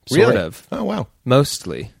 Sort Really? of. Oh, wow.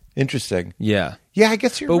 Mostly. Interesting. Yeah. Yeah, I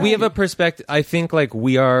guess you're But right. we have a perspective. I think like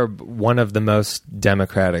we are one of the most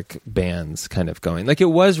democratic bands kind of going. Like it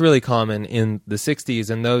was really common in the 60s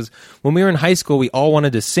and those when we were in high school we all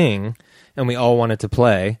wanted to sing and we all wanted to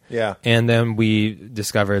play. Yeah. And then we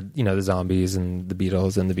discovered, the Zombies and the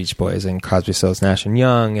Beatles and the Beach Boys and Crosby, Stills, Nash and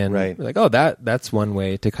Young and Right. we're like, "Oh, that's one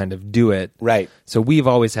way to kind of do it." Right. So we've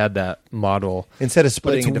always had that model. Instead of But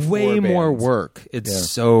splitting it's into way four more bands. work. It's Yeah.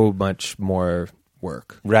 so much more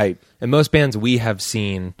work. Right. And most bands we have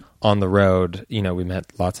seen on the road, we met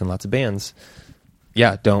lots and lots of bands,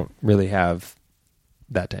 don't really have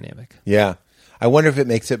that dynamic. Yeah. I wonder if it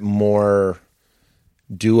makes it more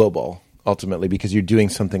doable ultimately because you're doing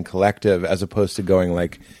something collective as opposed to going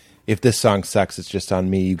like, if this song sucks, it's just on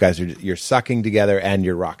me. You guys you're sucking together and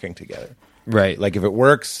you're rocking together. Right. Like if it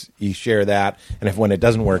works, you share that. And when it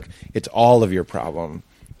doesn't work, it's all of your problem.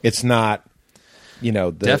 It's not,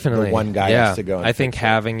 Definitely. the one guy has to go. And I think fix it.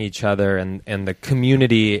 having each other and the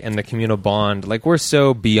community and the communal bond, like we're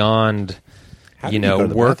so beyond, How did you go to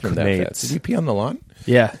the bathroom that fast? workmates. Did you pee on the lawn?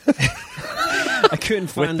 Yeah. I couldn't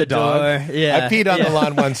find the dog? door. Yeah. I peed on the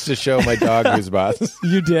lawn once to show my dog who's boss.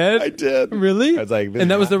 You did? I did. Really? I was like, this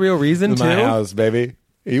and that is was the real reason This too. is my house, baby.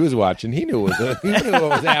 He was watching. He knew he knew what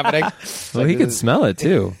was happening. Well, he could smell it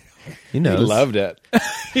too. He He knows. loved it.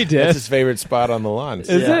 He That's did. his favorite spot on the lawn. Is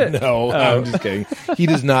it? No, I'm just kidding. He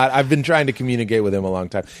does not. I've been trying to communicate with him a long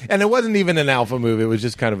time. And it wasn't even an alpha move. It was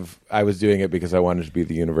just kind of, I was doing it because I wanted to be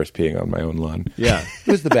the universe peeing on my own lawn. Yeah.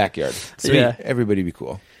 It was the backyard. Sweet. Yeah. Everybody be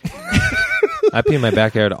cool. I pee in my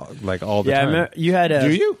backyard like all the Yeah, I time. remember you had a.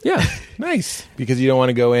 Do you? Yeah. Nice. Because you don't want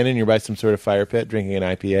to go in and you're by some sort of fire pit drinking an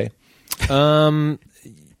IPA.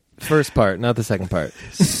 First part, not the second part.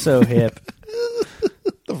 So hip.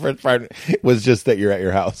 The first part was just that you're at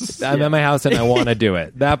your house. I'm at my house and I want to do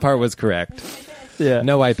it. That part was correct. Yeah.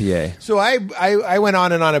 No IPA. So I went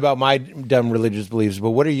on and on about my dumb religious beliefs,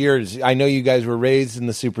 but what are yours? I know you guys were raised in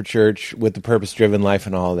the super church with the purpose-driven life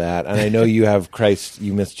and all that, and I know you have Christ.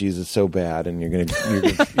 You miss Jesus so bad, and you're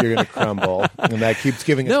gonna crumble, and that keeps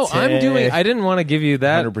giving. No, us I'm doing. I didn't want to give you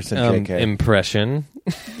that 100% JK. impression.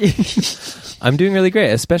 I'm doing really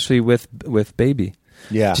great, especially with Baby.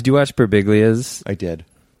 Yeah, Did you watch Berbiglia's? I did.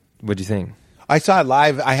 What'd you think? I saw it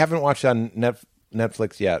live. I haven't watched it on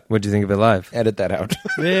Netflix yet. What'd you think of it live? Edit that out.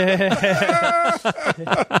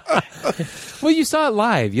 Well, you saw it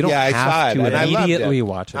live. You don't I have saw it, to and I loved immediately it.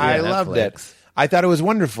 watch it. I on loved Netflix. it. I thought it was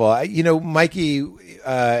wonderful. Mikey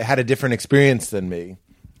had a different experience than me,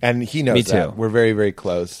 and he knows Me too. that. We're very, very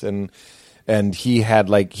close, and he had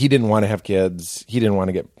he didn't want to have kids. He didn't want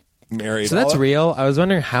to get married. So that's real. I was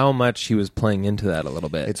wondering how much he was playing into that a little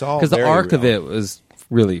bit. It's all because the very arc of real. it was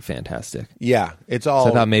really fantastic. Yeah, it's all.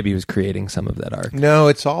 So I thought maybe he was creating some of that arc. No,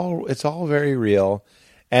 it's all very real,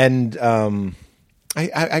 and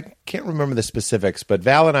I can't remember the specifics, but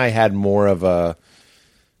Val and I had more of a,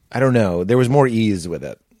 I don't know, there was more ease with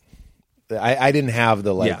it. I didn't have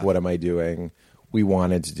the what am I doing? We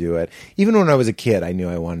wanted to do it. Even when I was a kid, I knew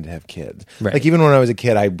I wanted to have kids. Right. Like even when I was a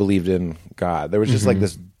kid, I believed in God. There was just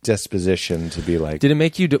this disposition to be like. Did it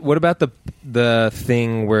make you? What about the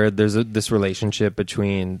thing where there's this relationship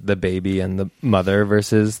between the baby and the mother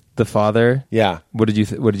versus the father? Yeah. What did you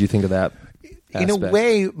think of that? In a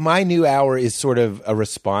way, My New Hour is sort of a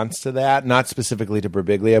response to that, not specifically to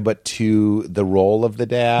Birbiglia, but to the role of the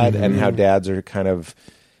dad and how dads are kind of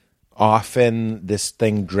often this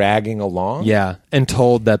thing dragging along. Yeah, and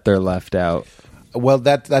told that they're left out. Well,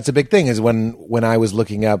 that's a big thing. Is when I was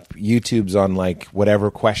looking up YouTubes on whatever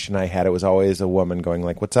question I had, it was always a woman going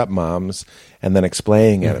like, "What's up, moms?" and then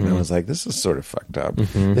explaining it, and I was like, "This is sort of fucked up.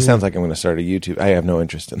 This sounds like I'm going to start a YouTube." I have no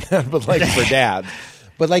interest in that, but for dads.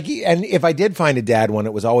 But and if I did find a dad one,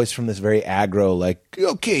 it was always from this very aggro,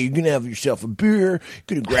 okay, you're gonna have yourself a beer,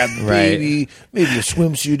 you're gonna grab the baby, maybe a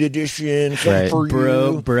swimsuit edition, something for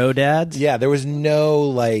you, bro dads. Yeah, there was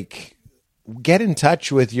no get in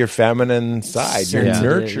touch with your feminine side. You're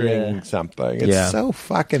nurturing something. It's so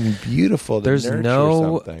fucking beautiful. There's nurture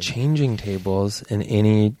no something. changing tables in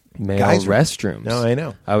any male Guys restrooms. No, I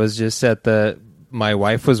know. I was just my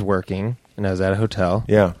wife was working, and I was at a hotel.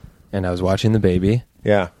 Yeah, and I was watching the baby.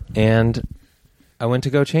 yeah. And I went to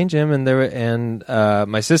go change him, and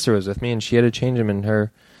my sister was with me, and she had to change him in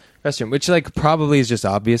her restroom, which probably is just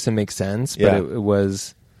obvious and makes sense. But Yeah. it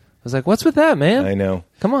was, I was like, "What's with that, man?" I know.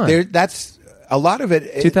 Come on, That's a lot of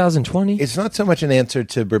it. 2020. It's not so much an answer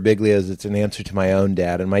to Birbiglia as it's an answer to my own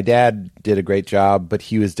dad. And my dad did a great job, but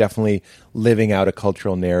he was definitely living out a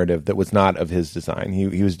cultural narrative that was not of his design.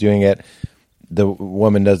 He was doing it. The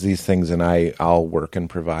woman does these things, and I'll work and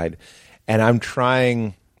provide. And I'm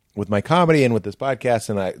trying with my comedy and with this podcast,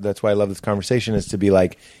 and that's why I love this conversation, is to be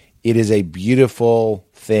it is a beautiful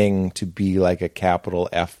thing to be a capital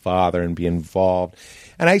F father and be involved.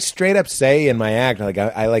 And I straight up say in my act,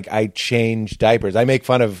 I change diapers. I make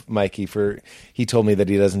fun of Mikey he told me that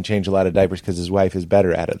he doesn't change a lot of diapers because his wife is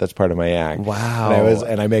better at it. That's part of my act. Wow.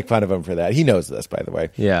 And I make fun of him for that. He knows this, by the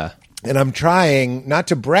way. Yeah. And I'm trying not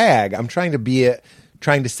to brag. I'm trying to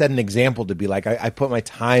trying to set an example to be I put my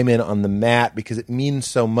time in on the mat because it means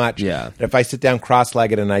so much. Yeah. That if I sit down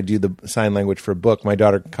cross-legged and I do the sign language for a book, my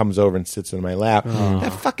daughter comes over and sits in my lap.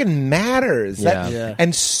 That fucking matters. Yeah.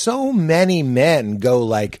 And so many men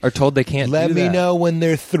go Are told they can't. let do me that. know when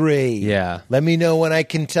they're 3. Yeah. Let me know when I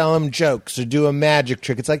can tell them jokes or do a magic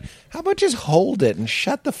trick. It's how about just hold it and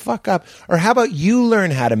shut the fuck up? Or how about you learn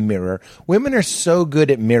how to mirror? Women are so good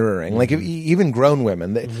at mirroring. Even grown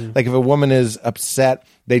women. If a woman is upset,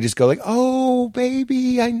 they just go oh,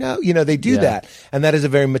 baby, I know. They do that. And that is a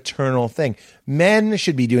very maternal thing. Men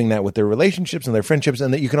should be doing that with their relationships and their friendships,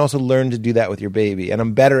 and that you can also learn to do that with your baby. And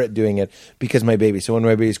I'm better at doing it because my baby. So when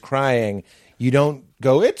my baby's crying, you don't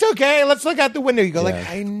go, it's okay, let's look out the window. You go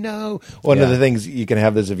I know. One of the things, you can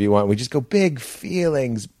have this if you want, we just go big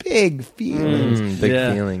feelings. Big feelings.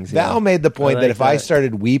 Yeah. Val made the point that if I that.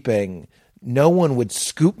 started weeping, no one would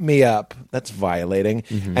scoop me up. That's violating.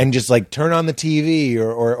 And just turn on the TV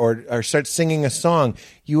or start singing a song.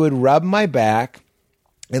 You would rub my back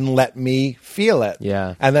and let me feel it.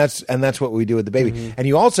 Yeah. And that's what we do with the baby. And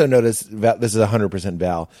you also notice, Val, this is 100%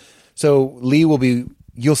 Val. So Lee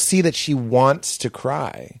you'll see that she wants to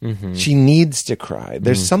cry. She needs to cry.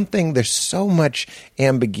 There's so much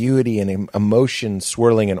ambiguity and emotion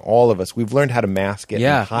swirling in all of us. We've learned how to mask it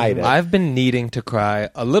and hide it. I've been needing to cry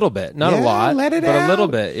a little bit. Not a lot, let it but out. a little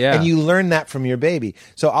bit, yeah. And you learn that from your baby.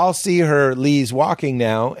 So I'll see her, Lee's walking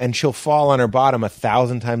now, and she'll fall on her bottom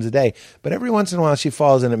 1,000 times a day. But every once in a while she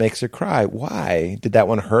falls and it makes her cry. Why? Did that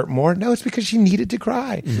one hurt more? No, it's because she needed to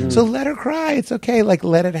cry. So let her cry. It's okay.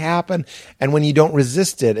 Let it happen. And when you don't resist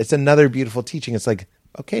it, it's another beautiful teaching. It's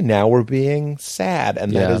okay, now we're being sad,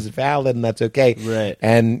 and that is valid, and that's okay. Right.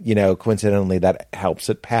 And, coincidentally, that helps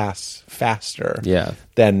it pass faster Yeah.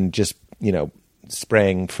 than just,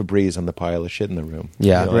 spraying Febreze on the pile of shit in the room.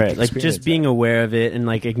 Yeah. You know, Right, like experience just being aware of it and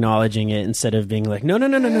like acknowledging it instead of being like, no,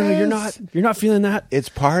 you're not feeling that. It's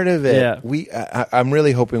part of it. Yeah. I'm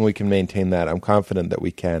really hoping we can maintain that. I'm confident that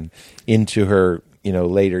we can into her,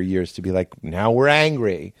 later years to be like, now we're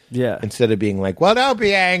angry. Yeah. Instead of being like, well, don't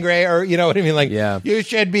be angry, or you know what I mean? Like, Yeah. you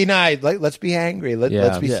should be nice. Like, let's be angry.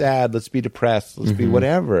 Let's be sad. Let's be depressed. Let's be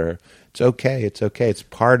whatever. It's okay. It's okay. It's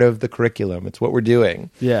part of the curriculum. It's what we're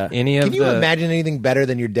doing. Yeah. Can you imagine anything better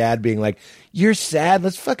than your dad being like, you're sad?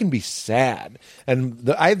 Let's fucking be sad.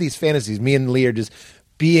 And I have these fantasies. Me and Lee are just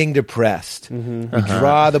being depressed. We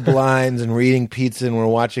draw the blinds and we're eating pizza and we're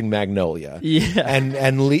watching Magnolia. Yeah.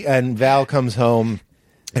 And Val comes home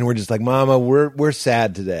and we're just like, Mama, we're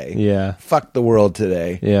sad today. Yeah. Fuck the world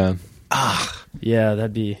today. Yeah. Yeah,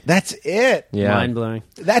 that'd be That's it. Yeah. mind blowing.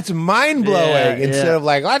 That's mind blowing. Yeah, Instead yeah. of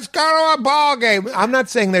like, let's go to a ball game. I'm not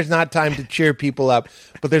saying there's not time to cheer people up,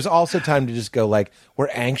 but there's also time to just go like, we're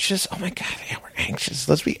anxious. Oh my God, yeah, we're anxious.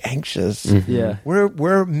 Let's be anxious. Yeah.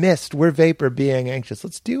 We're mist. We're vapor being anxious.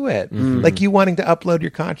 Let's do it. Like you wanting to upload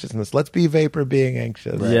your consciousness. Let's be vapor being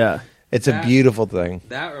anxious. Yeah. It's a beautiful thing.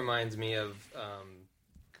 That reminds me of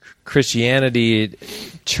Christianity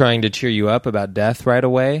trying to cheer you up about death right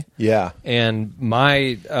away. Yeah. And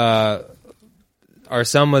our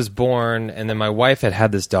son was born, and then my wife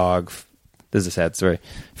had this dog. This is a sad story.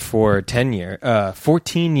 For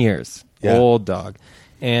 14 years, Yeah. old dog,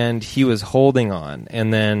 and he was holding on.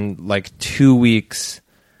 And then, like 2 weeks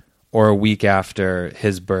or a week after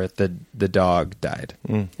his birth, the dog died,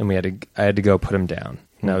 and I had to go put him down.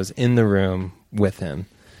 And I was in the room with him,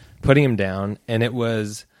 putting him down, and it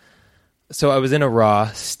was. So I was in a raw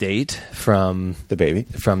state from The baby.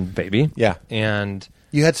 baby. Yeah. And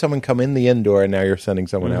You had someone come in the indoor and now you're sending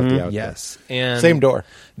someone out the outdoor. yes. And Same door.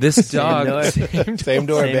 This dog Same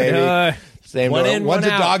door, baby. door. Same one door. in, One's one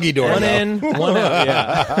a out. doggy door. One though. in, one out.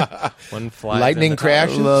 Yeah. One flies Lightning in the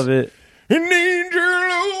crashes. Love it. An angel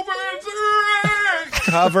opens her eyes.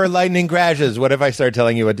 Cover lightning crashes. What if I start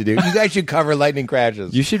telling you what to do? You guys should cover lightning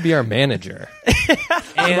crashes. You should be our manager.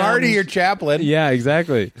 I'm already your chaplain. Yeah,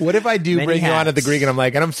 exactly. What if I do Many bring you on hats. at the Greek and I'm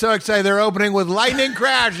like, and I'm so excited they're opening with lightning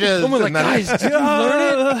crashes. Someone's like, And then- guys, did you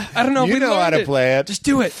learn it? I don't know if you we know how learned to play it. Just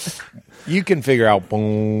do it. You can figure out.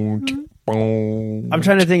 Boom, boom. I'm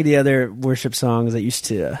trying to think of the other worship songs that used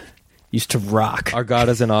to rock. Our God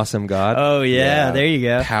is an awesome God. Oh yeah, Yeah. there you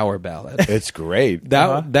go. Power ballad. It's great.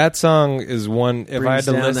 That song is one. If I had Brings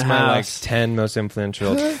to down list the my like house. 10 most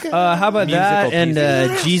influential, How about that Musical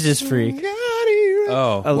and Jesus Freak?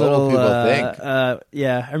 oh, A What little. will people think?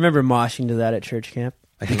 Yeah, I remember moshing to that at church camp.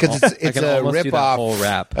 Because I it's can a almost do rip that whole off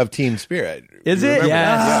rap. of Teen Spirit. Is You it? remember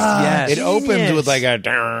Yes, that? yes. It opens Genius. with like a. I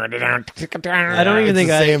don't even It's think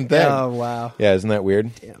the same thing. Oh wow. Yeah, isn't that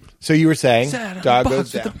weird? So you were saying, dog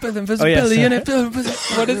goes down. Oh,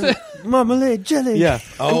 yes. What is it? Marmalade jelly. Yeah.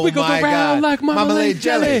 Oh, we go my around God. like marmalade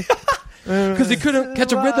jelly. Because he couldn't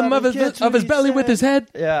catch a rhythm of his belly with his head.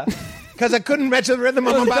 Yeah. Because I couldn't match the rhythm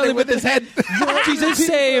of my body with his head. Jesus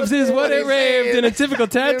saves is what it raved in a typical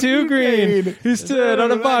tattoo green. He stood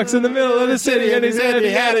on a box in the middle of the city and he said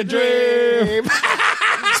he had a dream.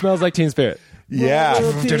 Smells like Teen Spirit. Yeah.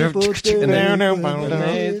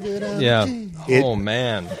 Yeah. It- Oh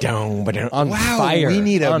man. On fire. We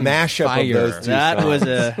need a On mashup fire. of those two That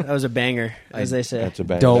songs. was a banger, as they say. That's a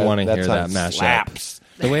bad. Don't wanna hear song that mashup. slaps.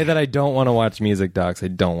 The way that I don't want to watch music docs, I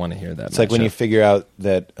don't want to hear that. It's like when you figure out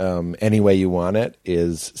that Any Way You Want It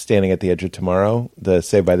is Standing at the Edge of Tomorrow, the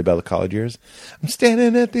Saved by the Bell college years. I'm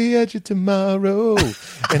standing at the edge of tomorrow,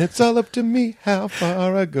 and it's all up to me how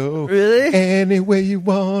far I go. Really? Any way you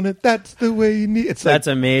want it, that's the way you need it. It's That's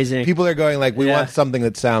like, amazing. people are going like, we Yeah. want something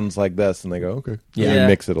that sounds like this, and they go, okay. Yeah. And you Yeah.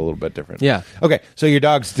 mix it a little bit different. Yeah. Okay, so your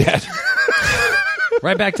dog's dead.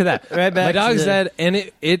 right back to that. Right back My to dog's the- dead, and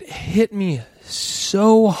it hit me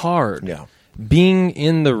so hard. Yeah. Being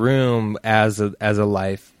in the room as a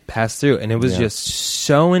life passed through, and it was Yeah. just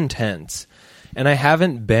so intense. And I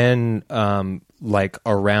haven't been like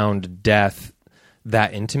around death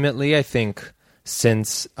that intimately, I think,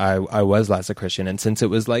 since I was last a Christian, and since it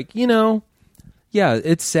was like, yeah,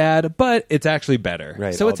 it's sad, but it's actually better.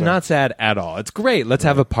 Right, So all it's done. not sad at all. It's great. Let's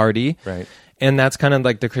have a party. Right. And that's kind of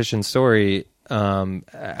like the Christian story,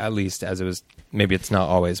 at least as it was. Maybe it's not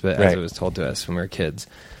always, but as Right. it was told to us when we were kids.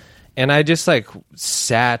 And I just like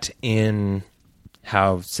sat in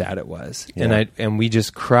how sad it was, Yeah. and we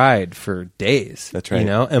just cried for days. That's right.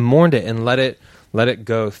 And mourned it and let it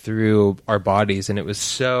go through our bodies, and it was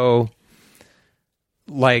so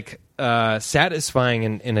like satisfying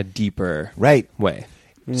in a deeper Right. way.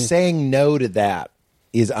 Saying no to that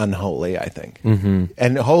is unholy, I think.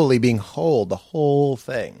 And holy being whole, the whole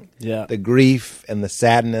thing. Yeah. The grief and the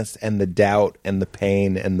sadness and the doubt and the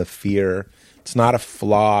pain and the fear. It's not a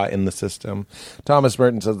flaw in the system. Thomas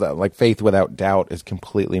Merton says that, like, faith without doubt is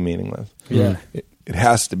completely meaningless. Yeah. It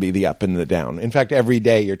has to be the up and the down. In fact, every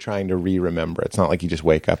day you're trying to re-remember. It's not like you just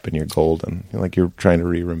wake up and you're golden. Like you're trying to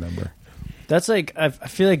re-remember. That's like, I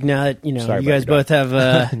feel like now that, you know, Sorry you guys about both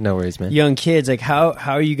have No worries, man. young kids, like how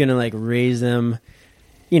are you going to like raise them,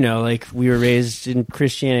 you know, like we were raised in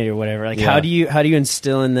Christianity or whatever. Like how do you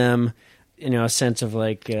instill in them, you know, a sense of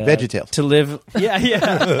like VeggieTales to live.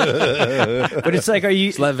 Yeah. But it's like, are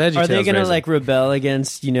they going to like rebel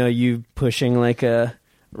against, you know, you pushing like a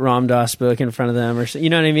Ram Dass book in front of them or so, you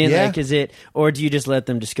know what I mean? Yeah. Like, is it, or do you just let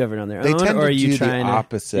them discover it on their They own? tend Or to are you do trying the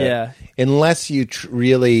opposite. Yeah. Unless you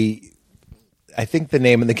really, I think the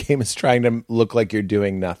name of the game is trying to look like you're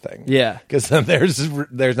doing nothing. Yeah. Because then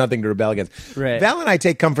there's nothing to rebel against. Right. Val and I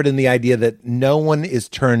take comfort in the idea that no one is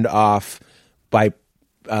turned off by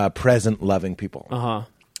present loving people. Uh-huh.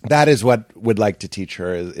 That is what would like to teach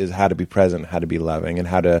her is how to be present, how to be loving, and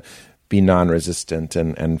how to be non-resistant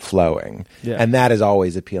and flowing. Yeah. And that is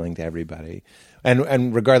always appealing to everybody.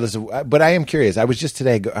 And regardless of, but I am curious. I was just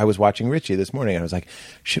today, I was watching Richie this morning, and I was like,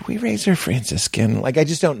 should we raise her Franciscan? Like, I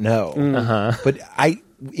just don't know. But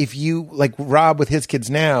if you, like Rob with his kids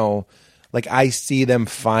now, like I see them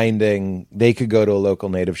finding, they could go to a local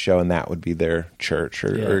native show and that would be their church,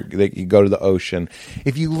 or they could go to the ocean.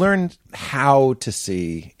 If you learn how to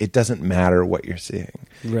see, it doesn't matter what you're seeing.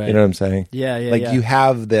 Right. You know what I'm saying? Yeah, Like yeah. you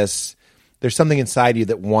have this, there's something inside you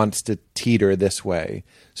that wants to teeter this way.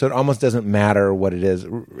 So it almost doesn't matter what it is.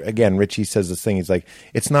 Again, Richie says this thing. He's like,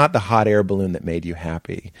 it's not the hot air balloon that made you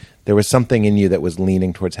happy. There was something in you that was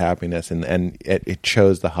leaning towards happiness, and it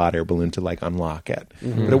chose the hot air balloon to like unlock it.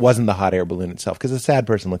 But it wasn't the hot air balloon itself, because a sad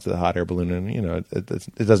person looks at the hot air balloon and, you know,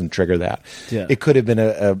 it doesn't trigger that. Yeah. It could have been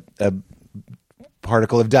a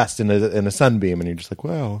particle of dust in a sunbeam, and you're just like,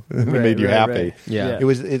 wow, it made you happy. right. Yeah.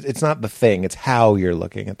 It's not the thing, it's how you're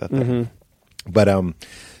looking at the thing. But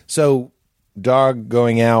so dog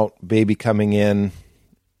going out, baby coming in,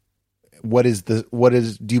 what do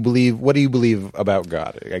you believe about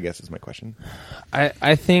God, I guess is my question.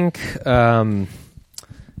 I think that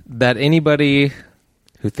anybody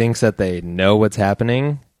who thinks that they know what's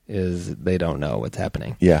happening is they don't know what's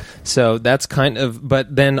happening. Yeah. So that's kind of,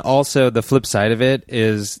 but then also the flip side of it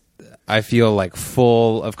is I feel like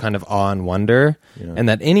full of kind of awe and wonder, and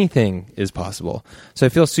that anything is possible. So I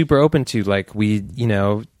feel super open to, like, we've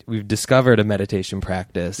discovered a meditation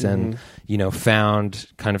practice and, you know, found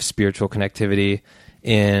kind of spiritual connectivity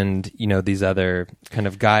and, you know, these other kind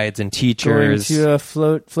of guides and teachers. Going to a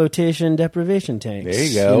flotation deprivation tanks. There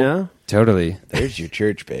you go. You know? Totally. There's your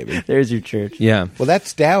church, baby. There's your church. Yeah. Well,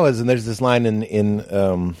 that's Taoism. There's this line in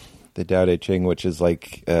the Tao Te Ching, which is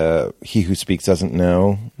like, he who speaks doesn't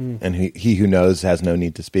know, and he who knows has no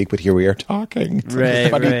need to speak, but here we are talking. It's like this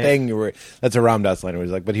funny thing. That's a Ram Dass line where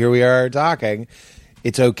he's like, but here we are talking.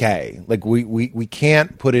 It's okay. Like, we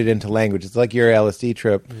can't put it into language. It's like your LSD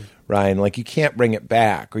trip, Ryan. Like, you can't bring it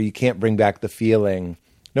back, or you can't bring back the feeling.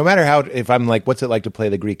 No matter how, if I'm like, what's it like to play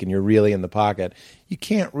the Greek, and you're really in the pocket, you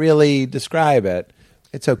can't really describe it.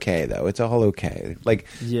 It's okay, though. It's all okay. Like,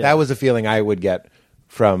 that was a feeling I would get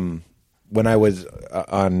from when I was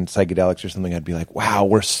on psychedelics or something. I'd be like, wow,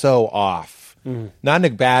 we're so off. Not in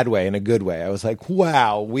a bad way, in a good way. I was like,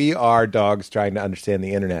 wow, we are dogs trying to understand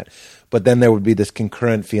the internet. But then there would be this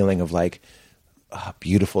concurrent feeling of like,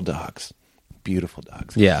 beautiful dogs. Beautiful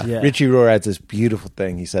dogs. Yeah. Richie Rohr has this beautiful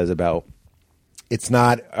thing he says about, it's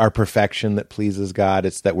not our perfection that pleases God.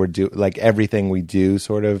 It's that like everything we do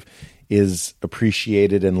sort of is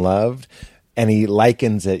appreciated and loved. And he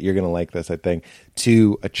likens it, you're going to like this, I think,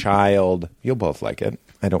 to a child. You'll both like it.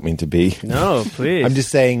 I don't mean to be. No, please. I'm just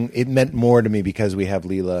saying it meant more to me because we have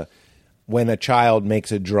Leela. When a child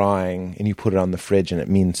makes a drawing and you put it on the fridge and it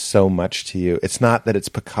means so much to you, it's not that it's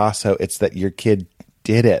Picasso, it's that your kid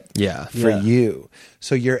did it for you.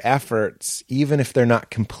 So your efforts, even if they're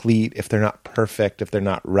not complete, if they're not perfect, if they're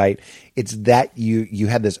not right, it's that you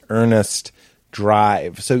had this earnest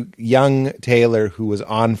drive. So young Taylor, who was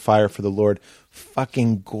on fire for the Lord,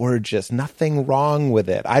 fucking gorgeous, nothing wrong with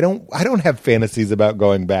it. I don't have fantasies about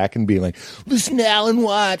going back and being like, listen to Alan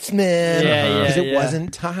Watts, man, because it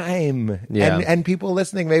wasn't time. And people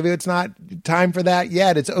listening, maybe it's not time for that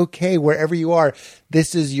yet. It's okay wherever you are.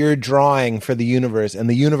 This is your drawing for the universe, and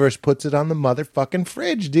the universe puts it on the motherfucking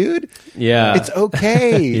fridge, dude. Yeah. It's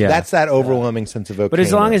okay. That's that overwhelming sense of okay. But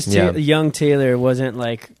as long as young Taylor wasn't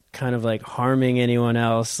like kind of like harming anyone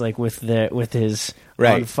else, like with his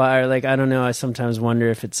on fire, like I don't know, I sometimes wonder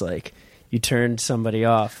if it's like you turned somebody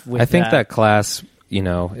off. With I think that class,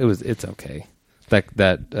 it's okay.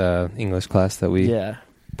 That English class that we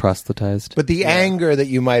proselytized. But the anger that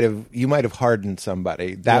you might have hardened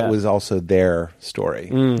somebody, that was also their story.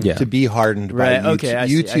 To be hardened by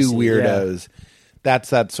you two weirdos.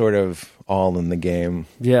 That's that sort of all in the game.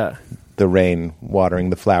 Yeah. The rain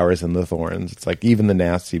watering the flowers and the thorns. It's like even the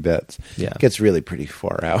nasty bits. Yeah. Gets really pretty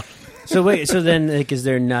far out. So wait, so then like, is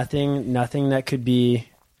there nothing that could be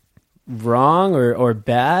wrong or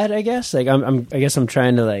bad, I guess? Like I guess I'm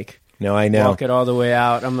trying to like no, I know. walk it all the way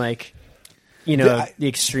out. I'm like, the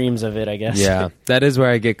extremes of it, I guess. Yeah, that is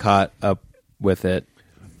where I get caught up with it.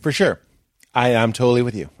 For sure. I'm totally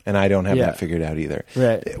with you, and I don't have that figured out either.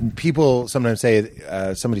 Right. People sometimes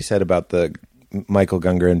say, somebody said about the Michael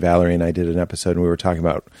Gungor and Valerie and I did an episode, and we were talking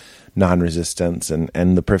about non-resistance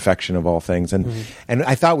and the perfection of all things. And and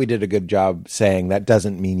I thought we did a good job saying that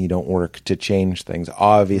doesn't mean you don't work to change things.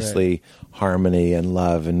 Obviously, harmony and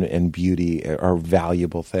love and beauty are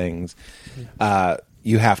valuable things.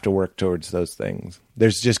 You have to work towards those things.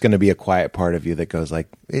 There's just going to be a quiet part of you that goes like,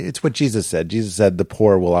 it's what Jesus said. Jesus said the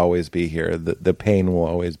poor will always be here. The pain will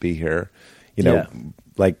always be here.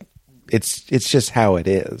 Like it's just how it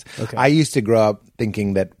is. Okay. I used to grow up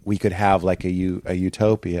thinking that we could have like a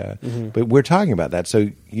utopia, but we're talking about that. So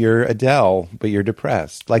you're Adele, but you're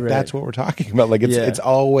depressed. Like that's what we're talking about. Like it's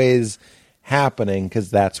always happening because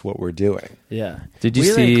that's what we're doing. Yeah. Did you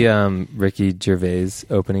see Ricky Gervais'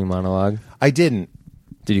 opening monologue? I didn't.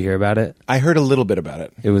 Did you hear about it? I heard a little bit about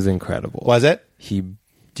it. It was incredible. Was it?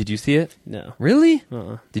 Did you see it? No. Really?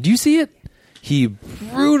 Did you see it? He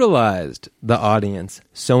brutalized the audience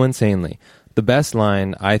so insanely. The best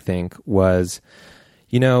line, I think, was,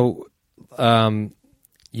 you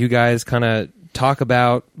guys kind of talk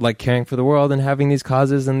about like caring for the world and having these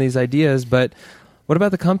causes and these ideas, but what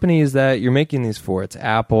about the companies that you're making these for? It's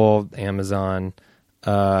Apple, Amazon,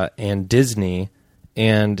 and Disney.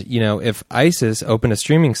 And, if ISIS opened a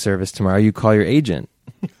streaming service tomorrow, you call your agent.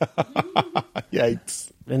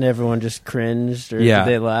 Yikes. And everyone just cringed, or did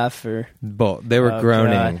they laugh? Or both. They were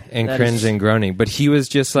groaning and cringing, groaning. But he was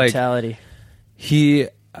just like... Brutality.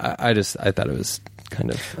 I thought it was kind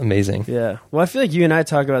of amazing. Yeah. Well, I feel like you and I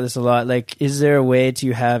talk about this a lot. Like, is there a way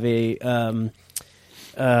to have a...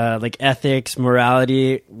 like ethics,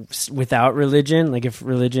 morality without religion? Like if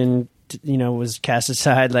religion, was cast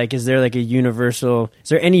aside, like is there like is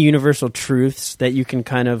there any universal truths that you can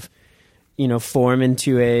kind of, form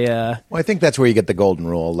into a... Well, I think that's where you get the golden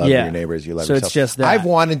rule, love your neighbors, you love yourself. So it's just that. I've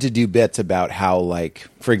wanted to do bits about how, like,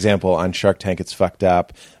 for example, on Shark Tank, it's fucked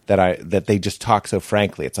up that they just talk so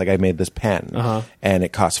frankly. It's like I made this pen and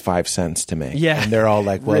it cost 5 cents to make. Yeah. And they're all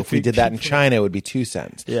like, well, if we did that in China, it would be 2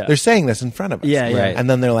 cents. Yeah. They're saying this in front of us. Yeah, yeah. Right. And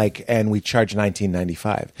then they're like, and we charge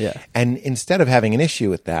 $19.95. Yeah. And instead of having an issue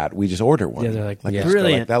with that, we just order one. Yeah, they're like,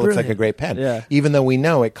 brilliant. That looks like a great pen. Yeah. Even though we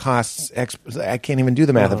know it costs, I can't even do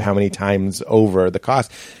the math of how many times over the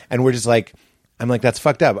cost. And we're just like, I'm like, that's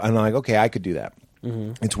fucked up. I'm like, okay, I could do that.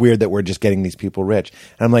 It's weird that we're just getting these people rich.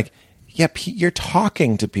 And I'm like, yeah, you're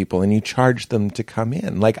talking to people and you charge them to come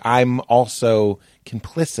in. Like I'm also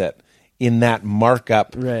complicit in that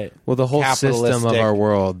markup. Right. Well, the whole system of our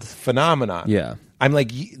world phenomenon. Yeah. I'm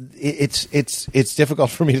like, it's difficult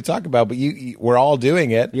for me to talk about, but we're all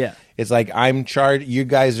doing it. Yeah. It's like I'm charged. You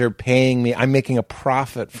guys are paying me. I'm making a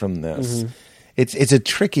profit from this. It's a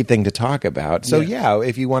tricky thing to talk about. So yeah,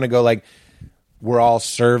 if you want to go like, we're all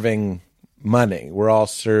serving money. We're all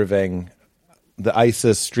serving the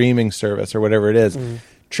ISIS streaming service or whatever it is.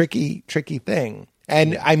 Tricky thing.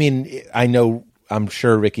 And I mean, I'm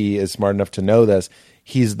sure Ricky is smart enough to know this.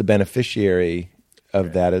 He's the beneficiary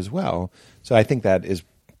of that as well. So I think that is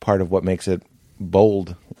part of what makes it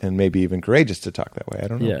bold and maybe even courageous to talk that way. I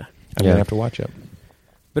don't know. Yeah. I'm going to have to watch it.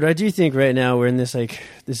 But I do think right now we're in this like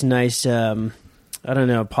this nice,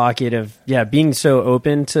 pocket of being so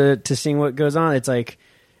open to seeing what goes on. It's like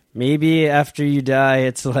maybe after you die,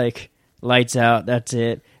 it's like lights out. That's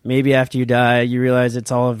it. Maybe after you die, you realize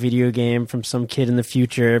it's all a video game from some kid in the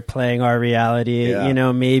future playing our reality.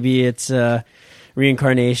 Yeah. Maybe it's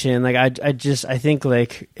reincarnation. Like I think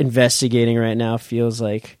like investigating right now feels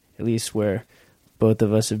like at least where both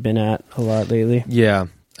of us have been at a lot lately. Yeah.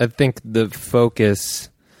 I think the focus,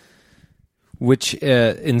 which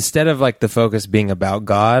instead of like the focus being about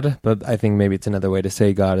God, but I think maybe it's another way to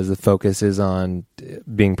say God, is the focus is on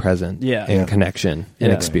being present and connection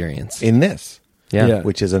and experience. In this. Yeah.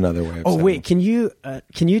 Which is another way of saying wait, can you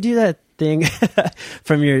do that thing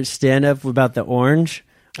from your stand-up about the orange?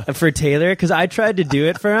 for Taylor, because I tried to do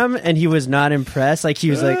it for him and he was not impressed. Like, he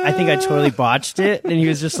was like, I think I totally botched it. And he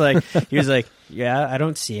was like, yeah, I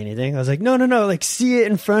don't see anything. I was like, no, like, see it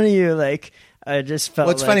in front of you. Like, I just felt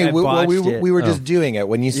What's like funny, I botched it. we were just doing it.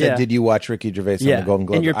 When you said, Yeah. did you watch Ricky Gervais on Yeah. the Golden And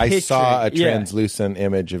Globe? you're I saw a picturing- yeah. translucent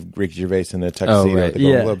image of Ricky Gervais in a tuxedo right. at the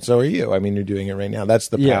Golden Yeah. Globe. So are you. I mean, you're doing it right now. That's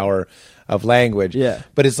the Yeah. power of language. Yeah.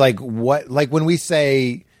 But it's like, when we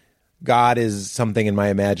say God is something in my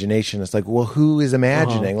imagination, it's like, well, who is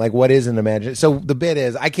imagining? Like, what is an imagination? So the bit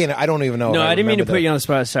is, I don't even know. No, if I didn't mean to remember put you on the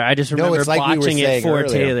spot. Sorry, I just remember it's like we were botching it saying for earlier.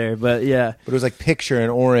 Taylor. But yeah, But it was like picture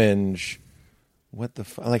in orange. What the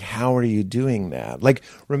like? How are you doing that? Like,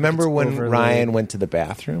 remember when overlaid. Ryan went to the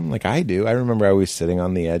bathroom? Like I do. I remember I was sitting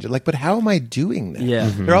on the edge. Like, but how am I doing that? Yeah.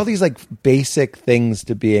 There are all these like basic things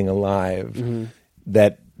to being alive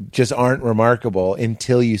that just aren't remarkable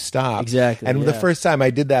until you stop. Exactly, And the yeah. first time I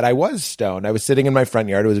did that, I was stoned. I was sitting in my front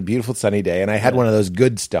yard. It was a beautiful sunny day, and I had one of those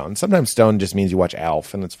good stones. Sometimes stone just means you watch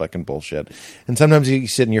Alf, and it's fucking bullshit. And sometimes you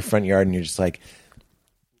sit in your front yard and you're just like,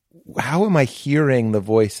 how am I hearing the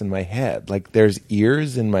voice in my head? Like there's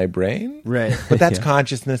ears in my brain, Right. But that's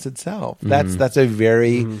consciousness itself. That's a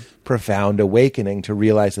very profound awakening to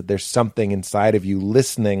realize that there's something inside of you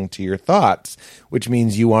listening to your thoughts, which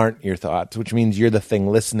means you aren't your thoughts, which means you're the thing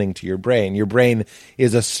listening to your brain. Your brain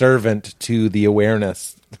is a servant to the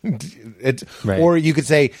awareness. Right. Or you could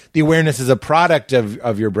say the awareness is a product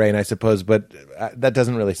of your brain, I suppose, but that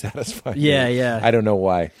doesn't really satisfy me. Yeah. I don't know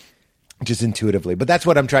why. Just intuitively. But that's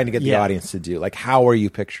what I'm trying to get the Yeah. audience to do. Like, how are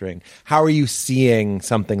you picturing? How are you seeing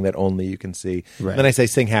something that only you can see? Right. Then I say,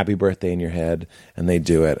 sing Happy Birthday in your head, and they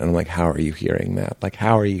do it. And I'm like, how are you hearing that? Like,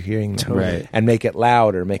 how are you hearing that? Right. And make it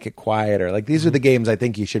louder, make it quieter. Like, these are the games I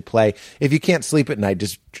think you should play. If you can't sleep at night,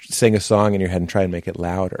 just sing a song in your head and try and make it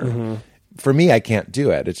louder. For me, I can't do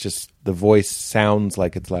it. It's just the voice sounds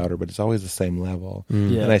like it's louder, but it's always the same level.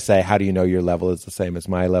 Yeah. And I say, how do you know your level is the same as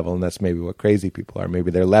my level? And that's maybe what crazy people are. Maybe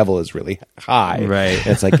their level is really high. Right. And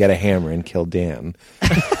it's like, get a hammer and kill Dan.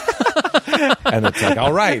 And it's like,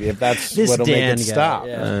 all right, if that's This what'll Dan make it guy, stop.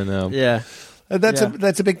 yeah. I know. Yeah. That's Yeah.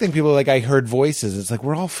 that's a big thing. People are like, I heard voices. It's like,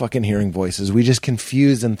 we're all fucking hearing voices. We just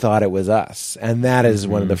confused and thought it was us. And that is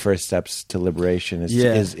one of the first steps to liberation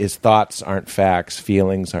is thoughts aren't facts,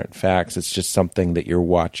 feelings aren't facts. It's just something that you're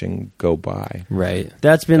watching go by. Right.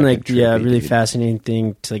 That's been like, Fucking yeah, a trippy, really dude. fascinating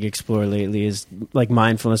thing to like explore lately is like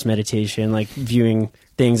mindfulness meditation, like viewing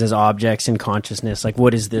things as objects in consciousness. Like,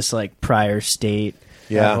 what is this like prior state?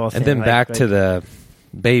 Yeah. That whole And thing, then like- back like- to the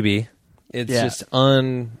baby. It's Yeah. just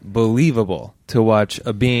unbelievable to watch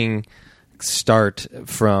a being start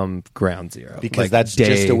from ground zero. Because Like that's day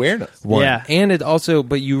just awareness. one. Yeah. And it also,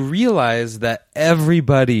 but you realize that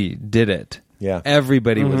everybody did it. Yeah.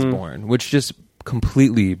 Everybody was born, which just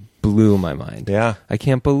completely blew my mind. Yeah. I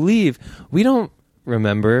can't believe we don't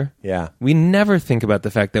remember. Yeah. We never think about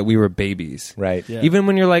the fact that we were babies. Right. Yeah. Even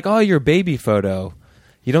when you're like, oh, your baby photo,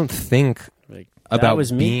 you don't think like, that about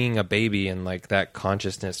was me. being a baby and like that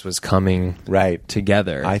consciousness was coming Right.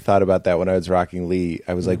 together. I thought about that when I was rocking Lee.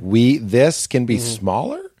 I was like, this can be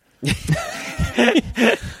smaller?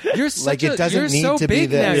 You're such Like, it doesn't you're need so to be big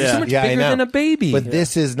this. now. You're so much Yeah, I bigger know. than a baby. But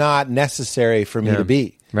this is not necessary for me Yeah. to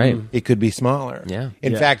be. Right. It could be smaller. Yeah.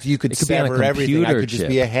 In Yeah. fact, you could It could be on a sever everything. I computer could just chip.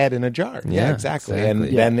 be a head in a jar. Yeah, Yeah, exactly. exactly.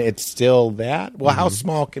 And then it's still that. Well, how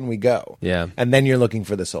small can we go? Yeah. And then you're looking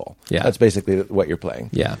for the soul. Yeah. That's basically what you're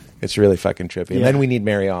playing. Yeah. It's really fucking trippy. And Yeah. then we need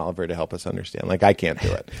Mary Oliver to help us understand. Like, I can't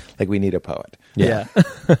do it. Like, we need a poet. Yeah.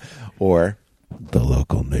 Or the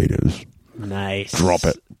local natives. Nice. Drop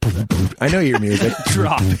it. I know your music.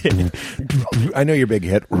 Drop it. I know your big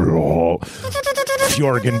hit.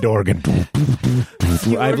 Fjorgen Dorgan.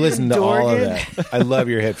 I've listened to all of that. I love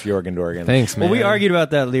your hit, Fjorgen Dorgan. Thanks, man. Well, we argued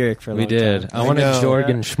about that lyric for a We long did. time. I wanted know.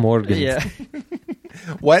 Jorgen Schmorgen. Yeah.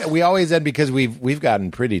 What we always end because we've gotten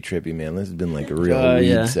pretty trippy, man. This has been like a real weed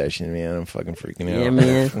yeah. session, man. I'm fucking freaking out. Yeah,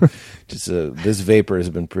 man. Just this vapor has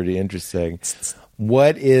been pretty interesting.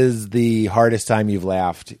 What is the hardest time you've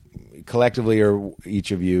laughed, collectively or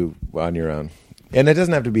each of you on your own? And it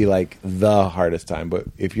doesn't have to be like the hardest time, but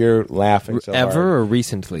if you're laughing so Ever hard, or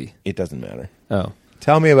recently? it doesn't matter. Oh.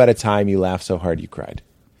 Tell me about a time you laughed so hard you cried.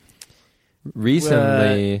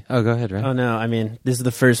 Recently. Oh, go ahead, Ryan. Oh no! I mean, this is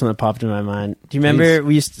the first one that popped in my mind. Do you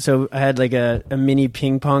remember so I had like a mini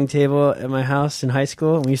ping pong table at my house in high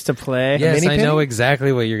school, and we used to play. Yes, mini I know pig?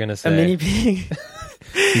 exactly what you're going to say. A mini ping.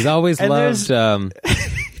 He's always And loved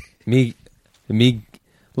me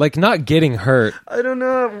Like not getting hurt. I don't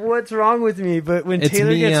know what's wrong with me, but when It's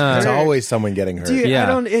Taylor me, gets hurt, It's always someone getting hurt. dude, Yeah. I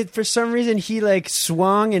don't. For some reason, he like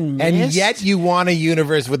swung and missed. And yet you want a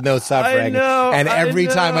universe with no suffering. I know, and every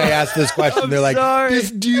I time know. I ask this question, I'm they're like, sorry. this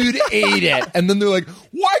dude ate it. And then they're like,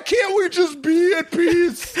 why can't we just be at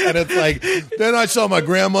peace? And it's like, then I saw my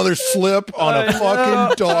grandmother slip on a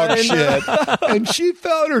fucking dog shit. And she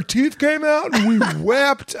fell and her teeth came out and we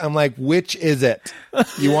wept. I'm like, which is it?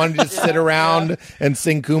 You want to just sit around and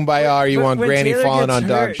sing Kumbaya, or you want When Granny Taylor falling gets on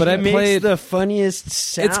dog hurt, shit? But I he makes played- the funniest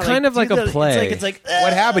sound. It's kind of like dude, a play. It's like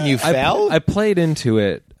What happened? You fell? I played into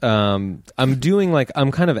it. I'm doing like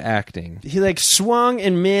I'm kind of acting. he like swung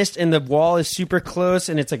and missed, and the wall is super close,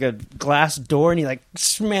 and it's like a glass door, and he like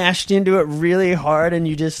smashed into it really hard, and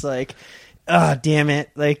you just like, oh damn it!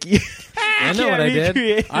 Like I know what I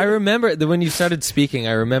did. I remember that when you started speaking,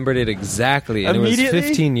 I remembered it exactly, and it was Immediately?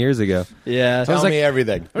 15 years ago. Yeah, Tell was like- me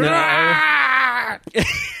everything.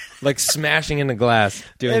 Like smashing into glass,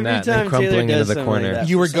 doing Every that, time and then crumpling Taylor into does the something like corner. that.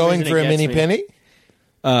 You were For some going reason for it a gets mini me. penny?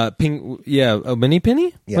 A mini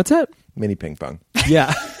penny? Yeah. What's that? Mini ping pong.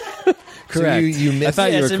 Yeah. So Correct. you missed, I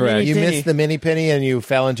thought Yeah, you it's were a correct. mini- you penny. missed the mini penny and you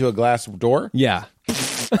fell into a glass door? Yeah.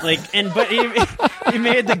 like, but he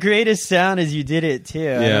made the greatest sound as you did it too. I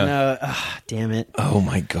Yeah. don't know. Ah, damn it. Oh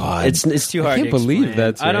my God. It's too hard. can't to believe explain.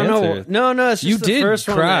 that's your I don't know. answer. No, it's just You the did first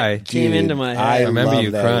cry. one that came into my I head. remember love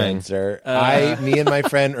you that crying. answer. Me and my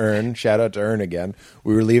friend Ern, shout out to Ern again,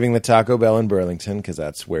 we were leaving the Taco Bell in Burlington because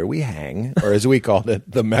that's where we hang, or as we called it,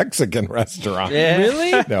 the Mexican restaurant. Yeah.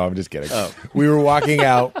 Really? No, I'm just kidding. We were walking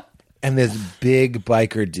out, and this big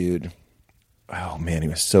biker dude, oh man, he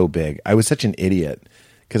was so big. I was such an idiot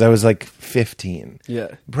because I was like 15. Yeah.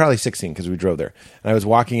 Probably 16 because we drove there. And I was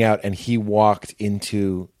walking out, and he walked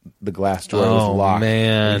into the glass door. It was Oh, locked.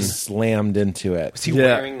 man. And he slammed into it. Was he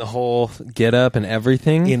wearing the whole get up and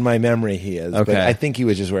everything? In my memory, he is. But Okay. I think he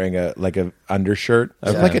was just wearing a undershirt.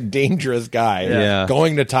 Like a dangerous guy. Yeah.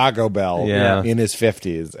 Going to Taco Bell Yeah. in his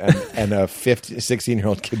 50s. And a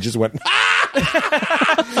 16-year-old kid just went,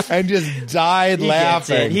 and just died He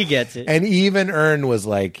laughing. gets it. He gets it. And even Ern was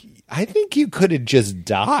like, I think you could have just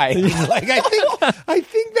died. Like I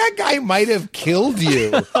think that guy might have killed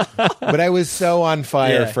you. But I was so on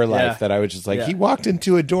fire Yeah, for life yeah. that I was just like, Yeah. he walked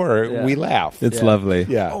into a door. Yeah. We laughed. It's lovely.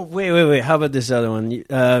 Yeah. Oh wait! How about this other one?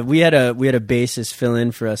 We had a bassist fill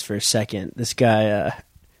in for us for a second. This guy,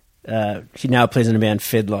 he now plays in a band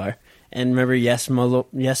Fiddler. And remember Yes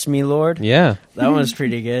Me Lord? Yeah. That one's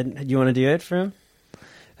pretty good. You want to do it for him?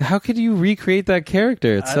 How could you recreate that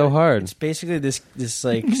character? It's so hard. It's basically this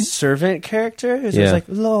like servant character who's Yeah. just like,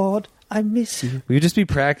 Lord, I miss you. We'd just be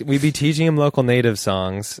we'd be teaching him local native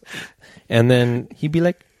songs, and then he'd be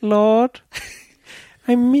like, "Lord,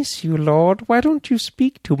 I miss you, Lord. Why don't you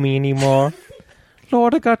speak to me anymore?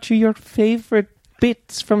 Lord, I got you your favorite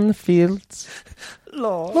bits from the fields.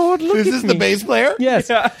 Lord, look Is at this me." the bass player? Yes.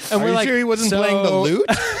 And Are we're you like, sure he wasn't "So-" playing the lute?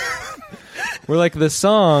 We're like, the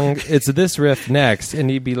song, it's this riff next, and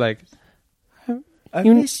he'd be like, I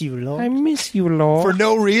You- miss you, Lord. "I miss you, Lord." For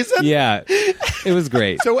no reason? Yeah, it was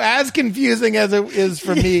great. So as confusing as it is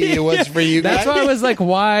for me, it was for you guys. That's why I was like,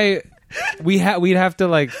 why we'd have to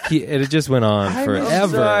like it just went on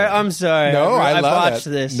forever. I'm sorry. No, I love botched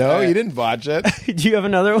it. this. No, you didn't botch it. Do you have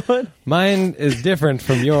another one? Mine is different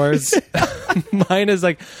from yours. Mine is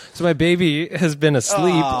like, so my baby has been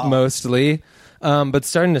asleep mostly, but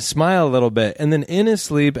starting to smile a little bit. And then in his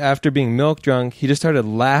sleep, after being milk drunk, he just started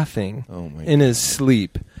laughing in his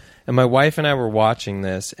sleep. And my wife and I were watching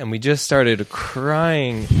this, and we just started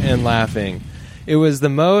crying and laughing. It was the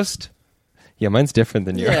most... Yeah, mine's different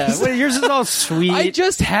than yours. Yeah, well, yours is all sweet. I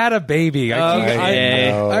just had a baby.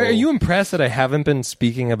 Okay. Are you impressed that I haven't been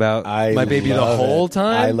speaking about my baby the love whole it.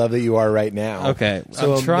 time? I love that you are right now. Okay,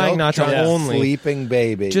 So I'm a trying not to milk-drunk only sleeping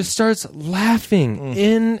baby. just starts laughing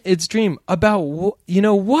in its dream about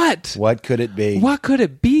what? What could it be? What could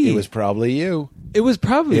it be? It was probably you. It was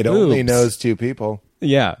probably It boobs. only knows two people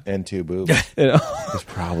Yeah. and two boobs. It's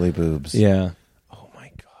probably boobs. Yeah. Oh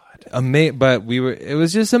my god. But it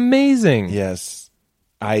was just amazing. Yes.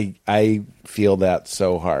 I feel that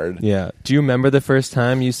so hard. Yeah. Do you remember the first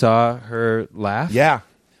time you saw her laugh? Yeah.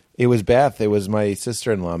 It was Beth. It was my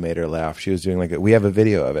sister-in-law made her laugh. She was doing we have a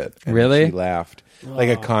video of it. And Really? She laughed. Like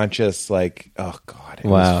a conscious, oh God. It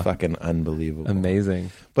Wow. was fucking unbelievable.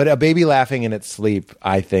 Amazing. But a baby laughing in its sleep,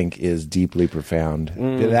 I think, is deeply profound.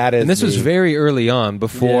 That is And this was very early on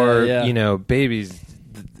before, Yeah, yeah. babies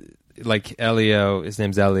like Elio, his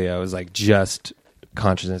name's Elio, is like just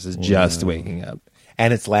consciousness is just waking up.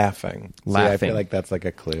 and it's laughing. See, I Laughing. feel like that's like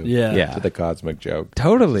a clue. Yeah. Yeah. To the cosmic joke.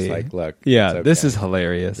 Totally. It's like, look. Yeah, it's okay. this is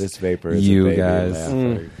hilarious. This vapor is you a baby guys.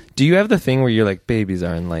 laughing. Do you have the thing where you're like, babies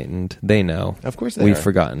are enlightened? They know. Of course they We've are.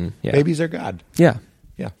 forgotten. Yeah. Babies are God. Yeah.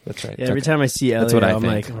 Yeah, that's right. Yeah, every time I see Elliot, what I I'm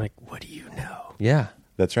think. like, what do you know? Yeah.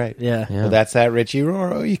 That's right. Yeah. Yeah. Well, that's that Richie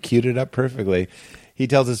Roro. You queued it up perfectly. He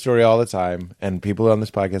tells his story all the time, and people on this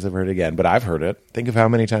podcast have heard it again. But I've heard it. Think of how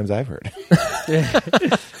many times I've heard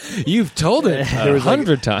it. You've told it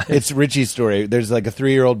 100 times. It's Richie's story. There's like a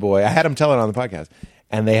 3-year-old boy. I had him tell it on the podcast,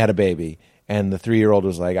 and they had a baby, and the 3-year-old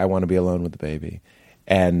was like, "I want to be alone with the baby."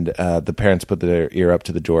 And the parents put their ear up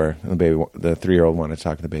to the door, and the 3-year-old wanted to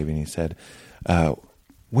talk to the baby, and he said,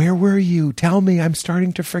 "Where were you? Tell me. I'm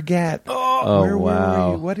starting to forget. Oh, where wow.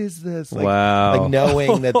 were you? What is this?" Like, Wow. like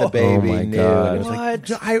knowing that the baby my knew. God. And it was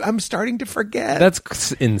like, I'm starting to forget.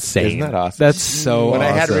 That's insane. Isn't that awesome? That's so when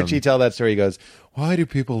awesome. I had Richie tell that story, he goes, "Why do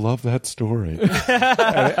people love that story?" But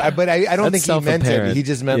I don't That's think he meant it. self-apparent. He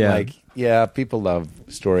just meant Yeah. like, yeah, people love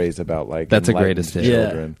stories about like That's a enlightened greatest hit.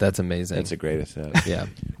 children. That's amazing. That's a greatest hit. Yeah.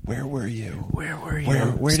 Where were you? Where were you?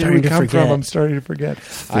 Where did Starting we to come forget. from? I'm starting to forget.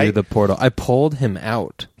 Through the portal. I pulled him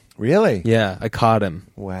out. Really? Yeah. I caught him,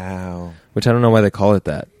 Wow. which I don't know why they call it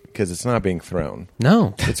that. Because it's not being thrown.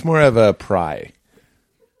 No. It's more of a pry.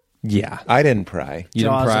 Yeah. I didn't pry. You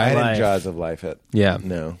didn't Jaws of pry? I didn't life. Jaws of life it. Yeah.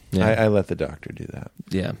 No. Yeah. I let the doctor do that.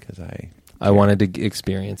 Yeah. Because I wanted to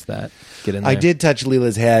experience that. Get in there. I did touch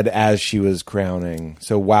Leela's head as she was crowning.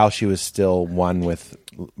 So while she was still one with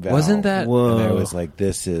Val. Wasn't that- Whoa. And I was like,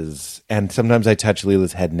 this is... And sometimes I touch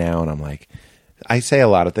Leela's head now, and I'm like... I say a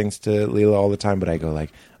lot of things to Leela all the time, but I go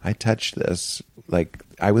like, I touched this. Like,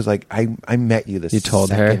 I was like, I met you the You told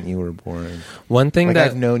her? second you were born. One thing Like, that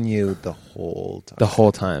I've known you the whole time. the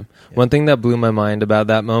whole time. One thing that blew my mind about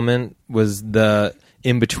that moment was the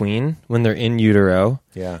in between when they're in utero,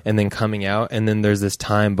 Yeah. and then coming out, and then there's this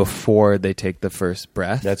time before they take the first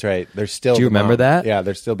breath. That's right. They're still Do you the remember mom. that? Yeah,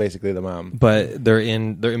 they're still basically the mom. But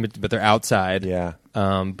but they're outside. Yeah.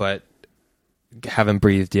 But haven't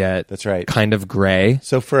breathed yet. That's right. Kind of gray.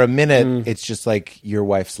 So for a minute, it's just like your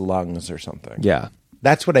wife's lungs or something. Yeah.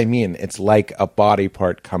 That's what I mean. It's like a body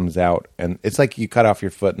part comes out, and it's like you cut off your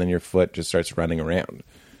foot, and then your foot just starts running around.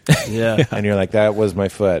 Yeah. And you're like, that was my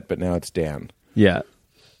foot, but now it's Dan. Yeah.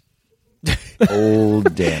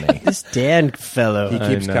 Old Danny. This Dan fellow. He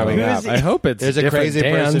keeps I know. coming Who up. is he? I hope it's There's a different crazy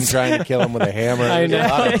Dans. person trying to kill him with a hammer. I There's a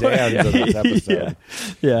lot of Dans in this episode.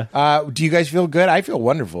 Yeah. Do you guys feel good? I feel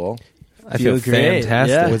wonderful. I feel Feel great.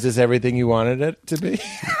 fantastic. Yeah. Was this everything you wanted it to be?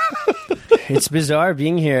 It's bizarre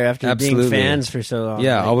being here after Absolutely. being fans for so long.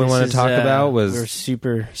 Yeah, all we this wanna is, talk about was- we're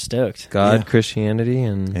super stoked. God, Yeah. Christianity,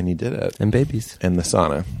 and And you did it. babies. And the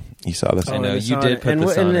sauna. You saw the I sauna. know, and you the did sauna. put and the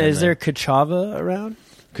what- and sauna in is there. there Kachava around?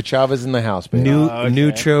 Kachava's in the house, baby. okay.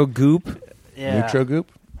 Neutro goop. Yeah. Neutro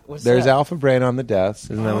Goop. What's There's that? Alpha Brain on the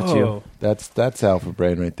desk. Isn't that what you? That's Alpha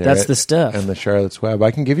Brain right there. That's the stuff. And the Charlotte's Web.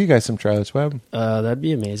 I can give you guys some Charlotte's Web. That'd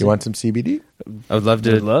be amazing. You want some CBD? I would love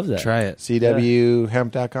to Would love that. try it.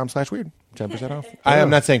 CWHemp.com/weird. 10% off. I'm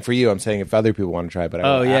not saying for you. I'm saying if other people want to try it, but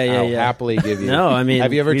I'll happily give you. No, I mean,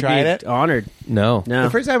 have you ever we'd tried be it? Honored. No. No. The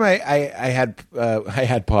first time I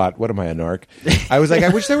had pot. What am I, a narc? I was like, I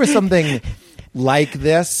wish there was something like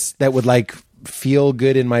this that would like feel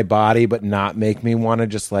good in my body, but not make me want to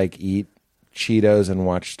just like eat Cheetos and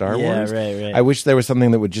watch Star Yeah, Wars. right. I wish there was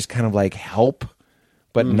something that would just kind of like help,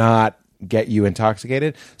 but not get you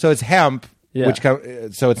intoxicated. So it's hemp, Yeah.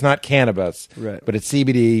 so it's not cannabis, Right. but it's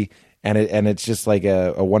CBD, and it's just like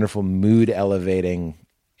a wonderful mood elevating,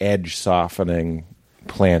 edge softening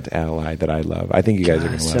plant ally that I love. I think you guys are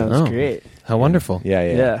going to love it. Sounds Oh. great. How wonderful. Yeah.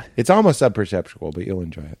 Yeah. It's almost unperceptual, but you'll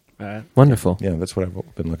enjoy it. All right. Wonderful. Yeah, that's what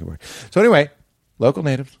I've been looking for. So anyway, Local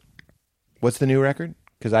Natives. What's the new record?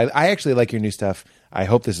 Because I actually like your new stuff. I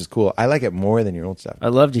hope this is cool. I like it more than your old stuff. I'd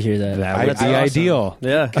love to hear that. That would That's be awesome. ideal.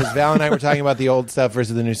 Yeah. Because Val and I were talking about the old stuff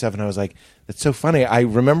versus the new stuff, and I was like, that's so funny. I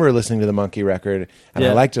remember listening to the Monkey record, and I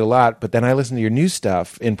Yeah. liked it a lot, but then I listened to your new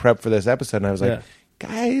stuff in prep for this episode, and I was like, Yeah.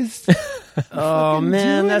 guys, Oh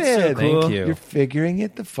man, doing that's so it. cool. Thank you. you're figuring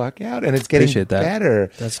it the fuck out, and it's getting Appreciate that. better.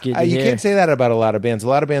 That's good to You hear. can't say that about a lot of bands. A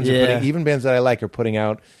lot of bands are Yeah. putting, even bands that I like, are putting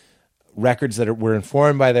out records that were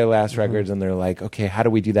informed by their last Mm-hmm. records, and they're like, okay, how do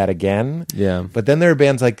we do that again? Yeah. But then there are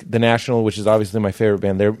bands like The National, which is obviously my favorite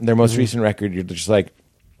band. Their Mm-hmm. most recent record, you're just like,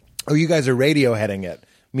 oh, you guys are Radioheading it,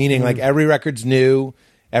 meaning Mm-hmm. like every record's new.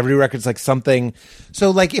 Every record's like something. So,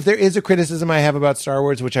 like, if there is a criticism I have about Star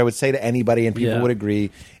Wars, which I would say to anybody, and people Yeah. would agree,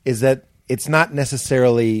 is that it's not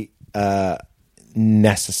necessarily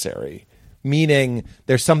necessary. Meaning,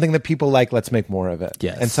 there's something that people like. Let's make more of it.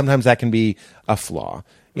 Yes. And sometimes that can be a flaw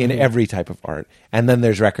in every type of art. And then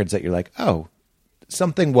there's records that you're like, oh,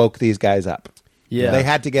 something woke these guys up. Yeah. They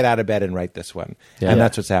had to get out of bed and write this one. Yeah. And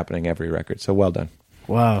that's what's happening every record. So well done.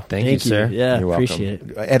 Wow. Thank you, sir. Yeah, You're welcome. appreciate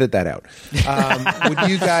it. Edit that out. Would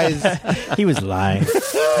you guys... He was lying.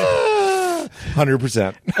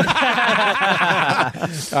 100%.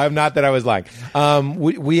 I'm not that I was lying.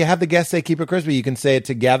 We have the guests say keep it crispy. You can say it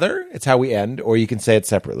together. It's how we end. Or you can say it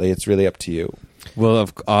separately. It's really up to you. We'll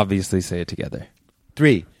obviously say it together.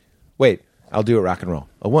 3. Wait. I'll do it rock and roll.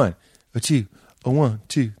 A 1, a 2, a 1,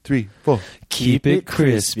 2, 3, 4. Keep it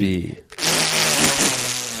crispy.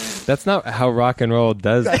 That's not how rock and roll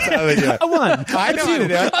does. That's how they do it. A 1, I know how to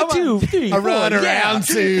do it. a 2, 3, A run around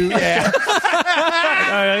 2. Yeah.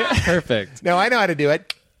 Perfect. No, I know how to do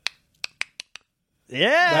it.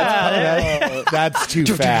 Yeah. That's too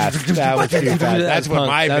fast. That was too fast. That's what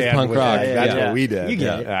my That's band punk was rock. like. That's Yeah. what we did. You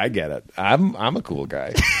get it. I get it. I'm a cool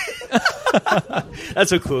guy.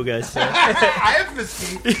 That's what cool guys say. I have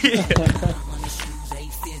Mesquite.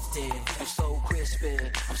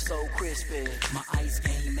 I'm so crispy, my ice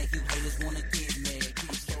game make you haters wanna get me.